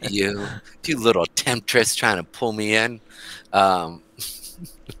flirt, you little temptress trying to pull me in.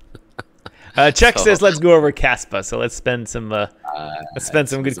 Chuck says let's go over Caspa, so let's spend some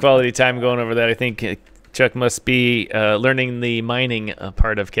good quality time going over that. I think Chuck must be learning the mining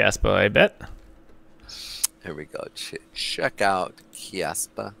part of Caspa, I bet. Here we go. Check out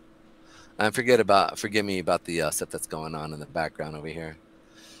Caspa. And forgive me about the stuff that's going on in the background over here.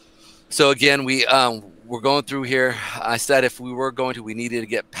 So again, we're going through here. I said if we were going to, we needed to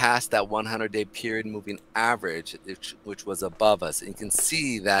get past that 100-day period moving average, which was above us. And you can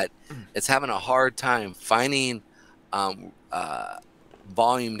see that it's having a hard time finding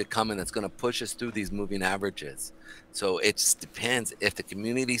volume to come in that's going to push us through these moving averages. So it just depends. If the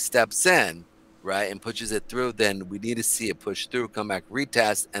community steps in, right, and pushes it through, then we need to see it push through, come back,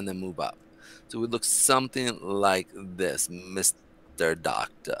 retest, and then move up. So it would look something like this, Mr.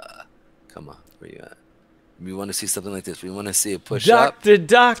 Doctor. Come on, where you at? We want to see something like this. We want to see it push up.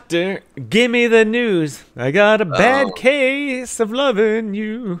 Doctor, give me the news. I got a bad case of loving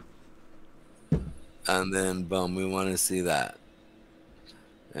you. And then, boom, we want to see that.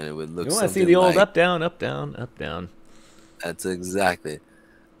 And it would look You something want to see the old like, up, down, up, down, up, down. That's exactly.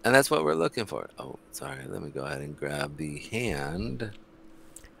 And that's what we're looking for. Oh, sorry. Let me go ahead and grab the hand.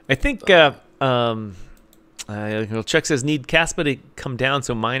 I think Chuck says need Caspa to come down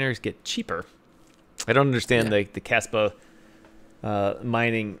so miners get cheaper. I don't understand the Caspa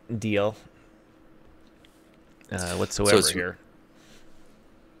mining deal whatsoever here.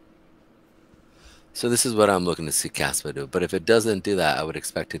 So this is what I'm looking to see Caspa do. But if it doesn't do that, I would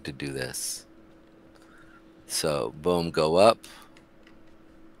expect it to do this. So boom, go up,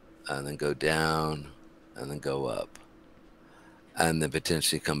 and then go down, and then go up, and then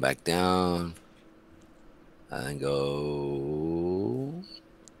potentially come back down, and then go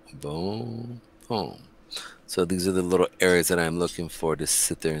boom, boom. So these are the little areas that I'm looking for to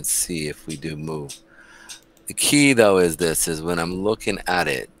sit there and see if we do move. The key though is when I'm looking at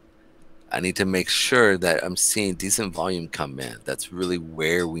it, I need to make sure that I'm seeing decent volume come in. That's really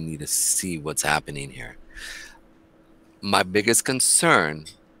where we need to see what's happening here. My biggest concern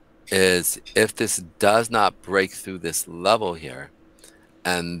is if this does not break through this level here,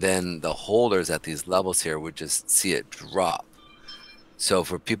 and then the holders at these levels here would just see it drop. So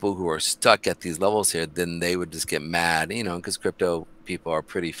for people who are stuck at these levels here, then they would just get mad, you know, because crypto people are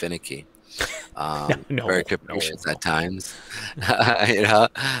pretty finicky. Very capricious at times. You know,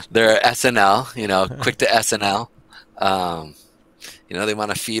 they're SNL, you know, quick to SNL. You know, they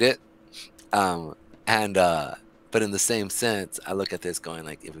want to feed it. But in the same sense, I look at this going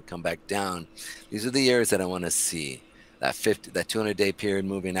like, if we come back down, these are the areas that I want to see. That 200-day period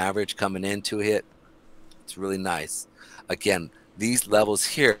moving average coming into it. It's really nice. Again, these levels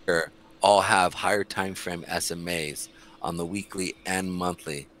here all have higher time frame SMAs on the weekly and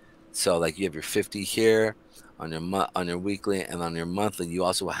monthly. So like you have your 50 here on your weekly, and on your monthly you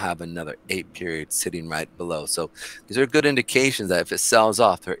also have another 8 period sitting right below. So these are good indications that if it sells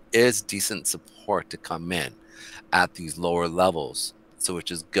off, there is decent support to come in at these lower levels. So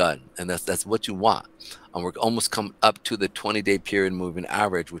which is good, and that's what you want. And we're almost come up to the 20-day period moving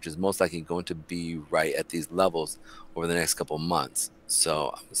average, which is most likely going to be right at these levels over the next couple months.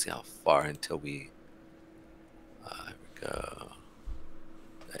 So I'm gonna see how far until we here we go.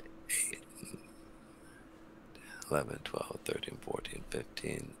 11, 12, 13, 14,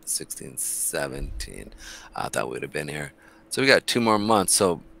 15, 16, 17. That would have been here. So we got 2 more months.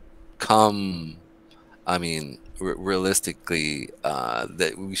 So realistically,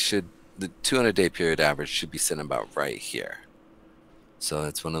 that we should, the 200-day period average should be sitting about right here. So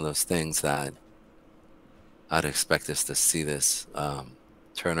it's one of those things that I'd expect us to see this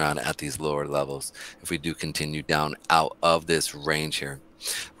turn around at these lower levels if we do continue down out of this range here.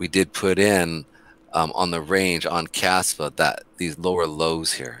 We did put in on the range on CASPA that these lower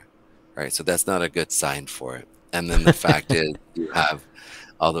lows here, right? So that's not a good sign for it. And then the fact is you have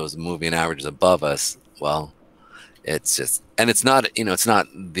all those moving averages above us. Well, it's just, and it's not, it's not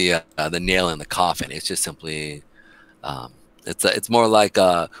the nail in the coffin. It's just simply, it's more like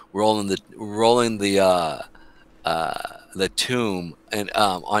rolling the tomb and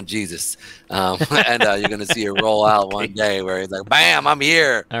on Jesus, and you're gonna see it roll out one day where he's like, "Bam, I'm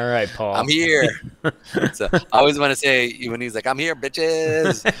here." All right, Paul, I'm here. So I always want to say when he's like, "I'm here,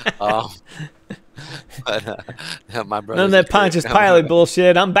 bitches." But my brother, none of that Pontius Pilate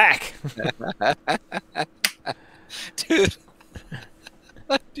bullshit. I'm back, dude.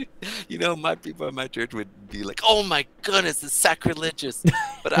 My people at my church would be like, "Oh my goodness, it's sacrilegious."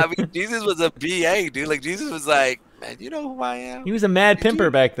 But I mean, Jesus was a BA, dude. Like Jesus was like, "Man, you know who I am?" He was a mad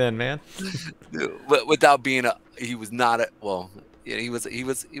pimper back then, man. But without being he was not a, well, yeah, he was a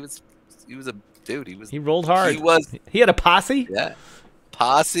dude. He rolled hard. He had a posse. Yeah,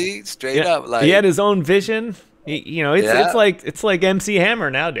 posse, straight up. Like he had his own vision. It's like MC Hammer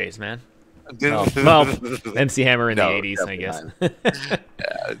nowadays, man. Well, MC Hammer in the 80s, I guess.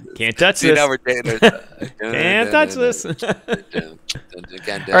 Can't touch this. Can't touch this. All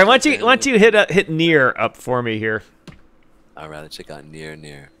right, why don't you hit near up for me here? I'd rather check out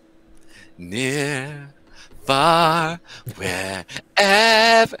near, far,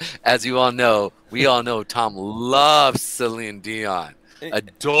 wherever. As you all know, we all know Tom loves Celine Dion,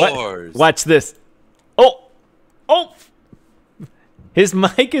 adores. Watch this. Oh. His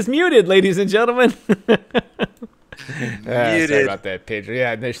mic is muted, ladies and gentlemen. Sorry about that, Pedro.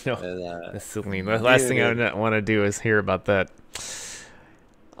 Yeah, there's no Celine. The last thing I want to do is hear about that.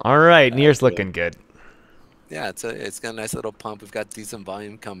 All right, Near's looking good. Yeah, it's got a nice little pump. We've got decent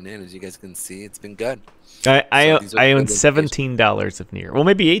volume coming in, as you guys can see. It's been good. I own $17 of Near. Well,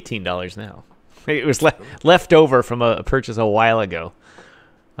 maybe $18 now. It was left over from a purchase a while ago,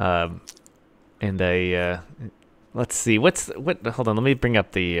 and I. Let's see. Hold on. Let me bring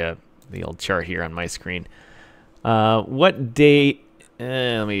up the old chart here on my screen. What date?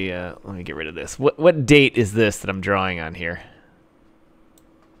 Let me get rid of this. What date is this that I'm drawing on here?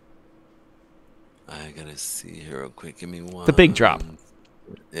 I gotta see here real quick. Give me one. The big drop.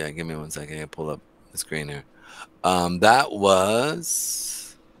 Yeah, give me 1 second. I pull up the screen here. That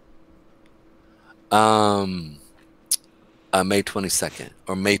was May 22nd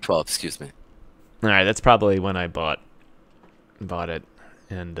or May 12th. Excuse me. All right, that's probably when I bought it,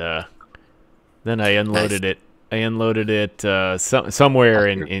 and then I unloaded it. I unloaded it somewhere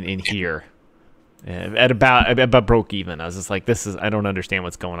in here, at about broke even. I was just like, I don't understand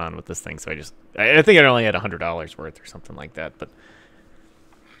what's going on with this thing. So I think I only had $100 worth or something like that. But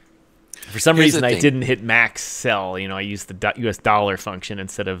for some reason, I didn't hit max sell. I used the US dollar function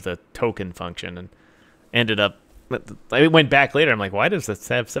instead of the token function, and ended up. I went back later. I'm like, why does this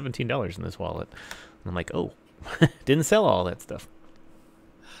have $17 in this wallet? And I'm like, oh, didn't sell all that stuff.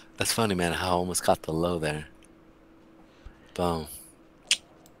 That's funny, man. How I almost caught the low there. Boom.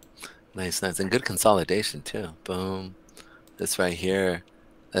 Nice. And good consolidation too. Boom. This right here.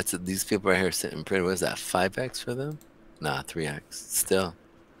 These people right here sitting pretty. What is that? 5x for them? Nah, 3x. Still.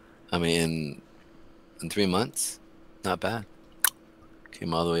 I mean, in 3 months, not bad.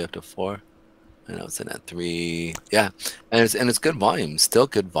 Came all the way up to 4. I know it's in at 3. Yeah, and it's good volume. Still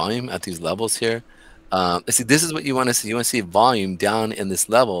good volume at these levels here. See, this is what you want to see. You want to see volume down in this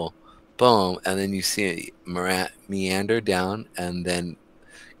level, boom, and then you see it meander down, and then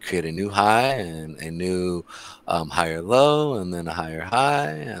create a new high and a new higher low, and then a higher high,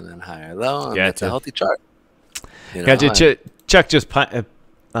 and then higher low, and that's a healthy chart. Gotcha. Chuck just piped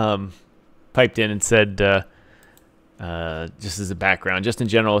in and said, just as a background, just in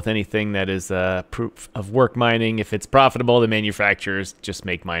general with anything that is proof of work mining, if it's profitable, the manufacturers just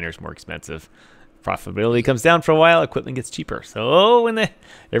make miners more expensive. Profitability comes down for a while, equipment gets cheaper. So when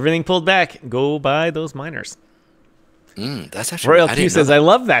everything pulled back, go buy those miners. That's actually Royal Q says, I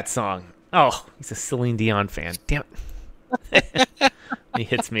love that song. Oh, he's a Celine Dion fan. Damn it. He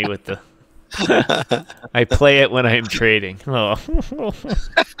hits me with the... I play it when I'm trading. Oh.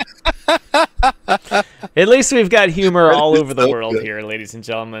 At least we've got humor all over the world here, ladies and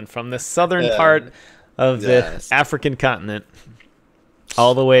gentlemen. From the southern part of the African continent,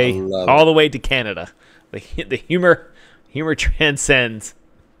 all the way to Canada. The humor transcends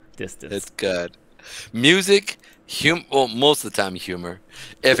distance. It's good. Music, well, most of the time humor.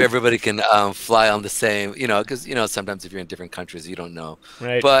 If everybody can fly on the same, because sometimes if you're in different countries, you don't know.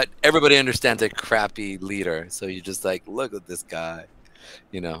 Right. But everybody understands a crappy leader, so you just like, look at this guy.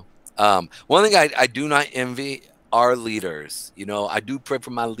 One thing I do not envy are leaders. I do pray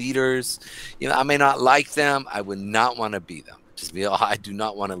for my leaders. I may not like them. I would not want to be them. I do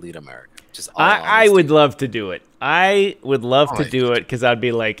not want to lead America. I would love to do it. I would love to do it because I'd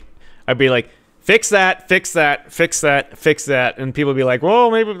be like, fix that, fix that, fix that, fix that, and people would be like,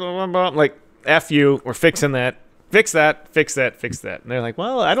 well, maybe blah, blah, blah. I'm like, F you, we're fixing that, fix that, fix that, fix that. And they're like,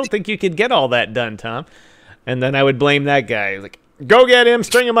 well, I don't think you could get all that done, Tom. And then I would blame that guy. Like, go get him,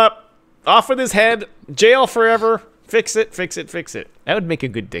 string him up, off with his head, jail forever, fix it, fix it, fix it. That would make a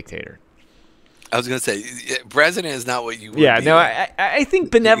good dictator. I was going to say, president is not what you would be. No, I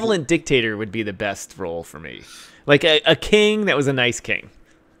think benevolent dictator would be the best role for me. Like a king that was a nice king.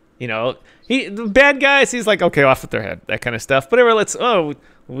 The bad guys, he's like, okay, off with their head, that kind of stuff. But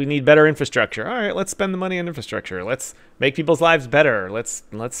we need better infrastructure. All right, let's spend the money on infrastructure. Let's make people's lives better. Let's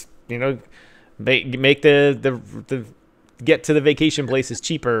make the get to the vacation places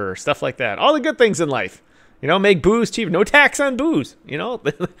cheaper, stuff like that. All the good things in life. Make booze cheap. No tax on booze.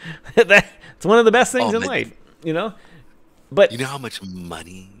 It's one of the best things in life. But how much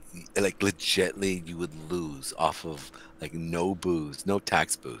money, like legitly, you would lose off of like no booze, no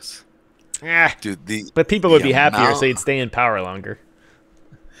tax booze. Dude, but people would be happier, so you'd stay in power longer.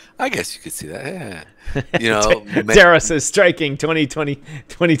 I guess you could see that. Yeah. DYOR says striking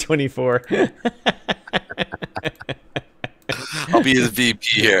 2024. I'll be his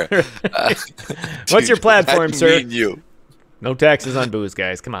VP here. What's your platform, sir? You. No taxes on booze,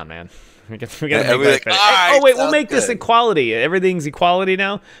 guys. Come on, man. We gotta make that wait, we'll make this equality. Everything's equality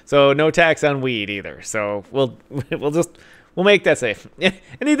now, so no tax on weed either. So we'll make that safe.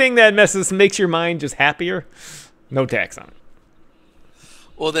 Anything that makes your mind just happier, no tax on it.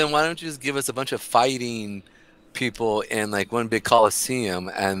 Well, then why don't you just give us a bunch of fighting people in like one big coliseum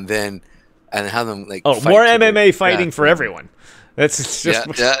and have them like more MMA fighting for everyone. That's just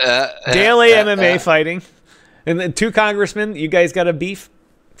daily MMA fighting. And then 2 congressmen, you guys got a beef?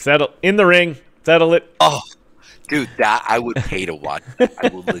 Settle in the ring. Settle it. Oh, dude, that I would pay to watch.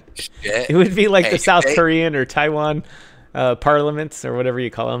 I would legit. It would be like the South Korean or Taiwan parliaments or whatever you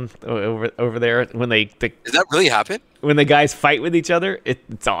call them over there when they. Does that really happen? When the guys fight with each other,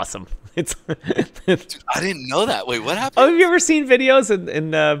 it's awesome. Dude, I didn't know that. Wait, what happened? Oh, have you ever seen videos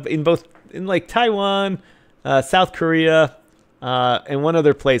in like Taiwan, South Korea, and one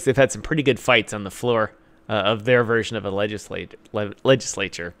other place? They've had some pretty good fights on the floor of their version of a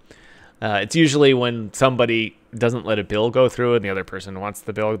legislature. It's usually when somebody doesn't let a bill go through and the other person wants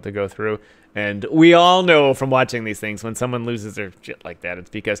the bill to go through. And we all know from watching these things, when someone loses their shit like that, it's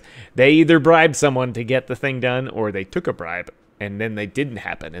because they either bribed someone to get the thing done or they took a bribe and then they didn't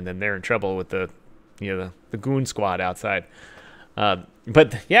happen. And then they're in trouble with the goon squad outside.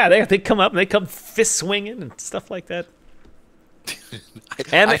 But yeah, they come up and they come fist swinging and stuff like that.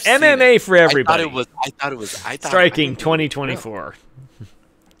 MMA for everybody. I thought it was striking 2024.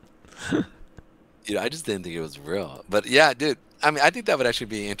 I just didn't think it was real. But yeah, dude, I mean, I think that would actually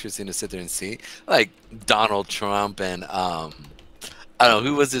be interesting to sit there and see, like Donald Trump and I don't know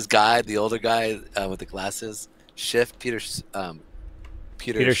who was this guy, the older guy with the glasses, Peter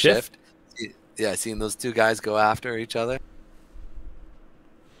Schiff. Yeah, seeing those 2 guys go after each other.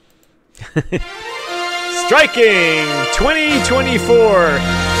 Striking 2024.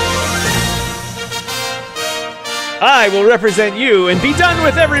 I will represent you and be done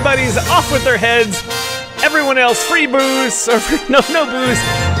with everybody's off with their heads. Everyone else, free booze, or no booze,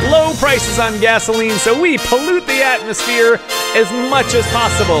 low prices on gasoline, so we pollute the atmosphere as much as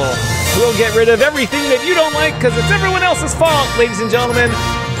possible. We'll get rid of everything that you don't like because it's everyone else's fault, ladies and gentlemen.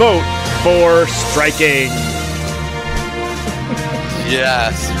 Vote for striking.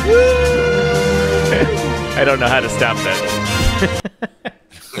 Yes. I don't know how to stop that.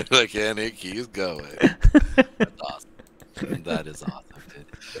 Look, and it keeps going. That's awesome. That is awesome, dude.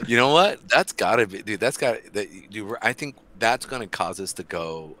 You know what? That's gotta be, dude. That's got. I think that's gonna cause us to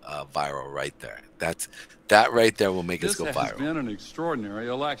go viral right there. That right there will make us go viral. This has been an extraordinary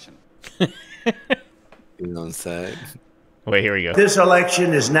election. You know what I'm saying? Wait, here we go. This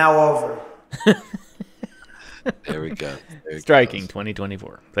election is now over. There we go. Striking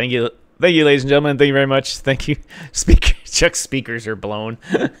 2024. Thank you, ladies and gentlemen. Thank you very much. Thank you, speaker. Chuck's speakers are blown.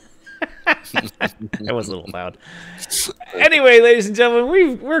 That was a little loud. Anyway, ladies and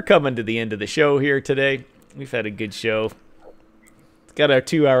gentlemen, we're coming to the end of the show here today. We've had a good show. It's got our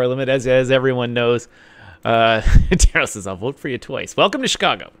 2-hour limit, as everyone knows. Daryl says, "I'll vote for you twice." Welcome to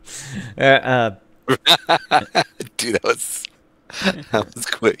Chicago. Dude, that was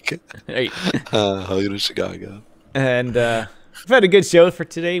quick. Hey. Welcome to Chicago. And we've had a good show for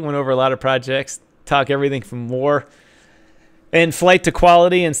today. Went over a lot of projects. Talk everything from war and flight to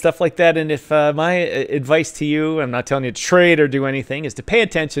quality and stuff like that. And if my advice to you, I'm not telling you to trade or do anything, is to pay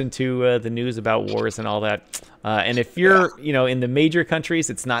attention to the news about wars and all that. And if you're, in the major countries,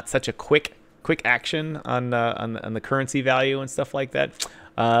 it's not such a quick action on the currency value and stuff like that.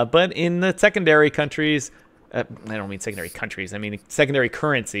 But in the secondary countries, I don't mean secondary countries. I mean secondary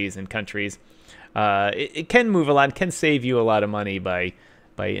currencies in countries. It can move a lot. It can save you a lot of money by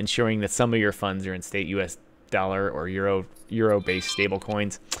ensuring that some of your funds are in state U.S. dollar or euro-based stable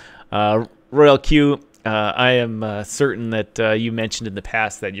coins. Royal Q, I am certain that you mentioned in the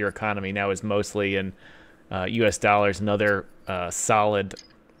past that your economy now is mostly in U.S. dollars and other solid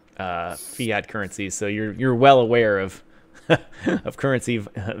fiat currencies. So you're well aware of of currency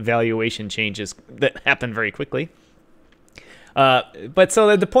valuation changes that happen very quickly. But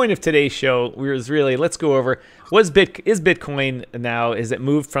so the point of today's show was really, let's go over, is Bitcoin now, is it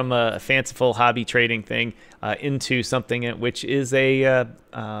moved from a fanciful hobby trading thing into something which is a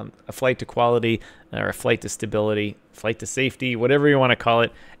flight to quality or a flight to stability, flight to safety, whatever you want to call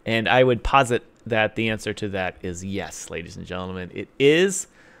it. And I would posit that the answer to that is yes, ladies and gentlemen. It is,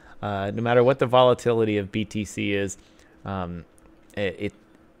 no matter what the volatility of BTC is,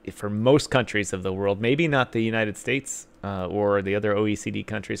 for most countries of the world, maybe not the United States or the other OECD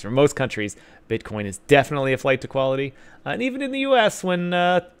countries, for most countries, Bitcoin is definitely a flight to quality. And even in the U.S., when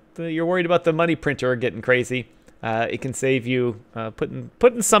you're worried about the money printer getting crazy, it can save you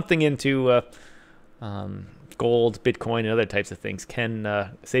putting something into gold, Bitcoin, and other types of things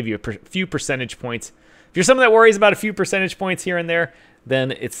can save you a few percentage points. If you're someone that worries about a few percentage points here and there,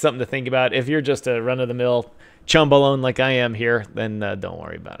 then it's something to think about. If you're just a run-of-the-mill chumbalone like I am here, then don't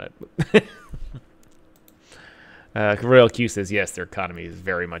worry about it. Royal Q says, yes, their economy is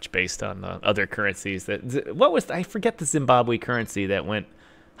very much based on other currencies. I forget the Zimbabwe currency that went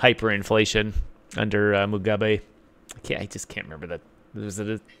hyperinflation under Mugabe. I just can't remember that. Was it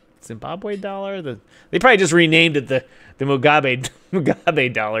a Zimbabwe dollar? They probably just renamed it the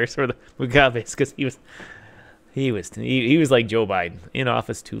Mugabe dollars, or the Mugabes, because he was like Joe Biden, in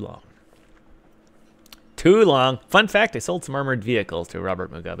office too long. Too long. Fun fact, I sold some armored vehicles to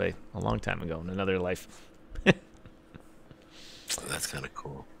Robert Mugabe a long time ago in another life. That's kind of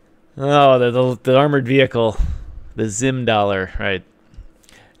cool. Oh, the armored vehicle, the Zim dollar, right?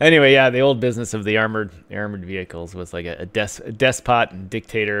 Anyway, yeah, the old business of the armored vehicles was like a despot and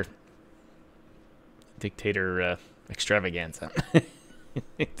dictator extravaganza.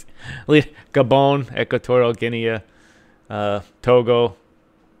 Gabon, Equatorial Guinea, Togo,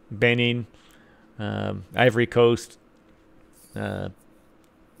 Benin, Ivory Coast,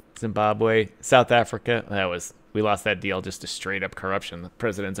 Zimbabwe, South Africa. We lost that deal just to straight up corruption. The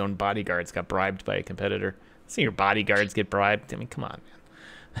president's own bodyguards got bribed by a competitor. See your bodyguards get bribed? I mean, come on,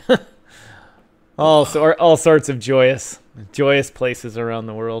 man. all sorts of joyous places around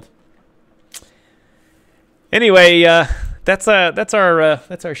the world. Anyway, that's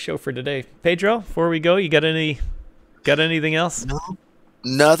our show for today. Pedro, before we go, you got anything else? No,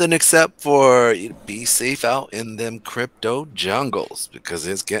 nothing except for be safe out in them crypto jungles, because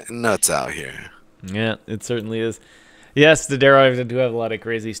it's getting nuts out here. Yeah, it certainly is. Yes, the Daryl do have a lot of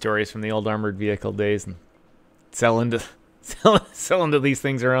crazy stories from the old armored vehicle days, and selling to these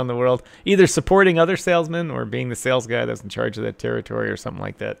things around the world, either supporting other salesmen or being the sales guy that's in charge of that territory or something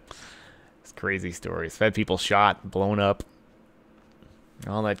like that. It's crazy stories. I've had people shot, blown up,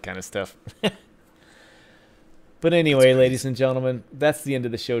 all that kind of stuff. But anyway, ladies and gentlemen, that's the end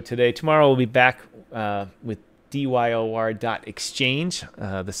of the show today. Tomorrow we'll be back with DYOR.exchange,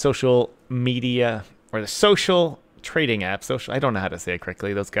 the social media or the social trading app. I don't know how to say it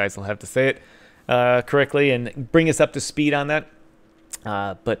correctly. Those guys will have to say it correctly and bring us up to speed on that.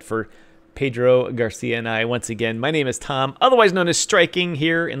 But for Pedro, Garcia, and I, once again, my name is Tom, otherwise known as Striking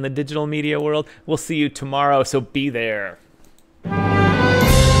here in the digital media world. We'll see you tomorrow, so be there.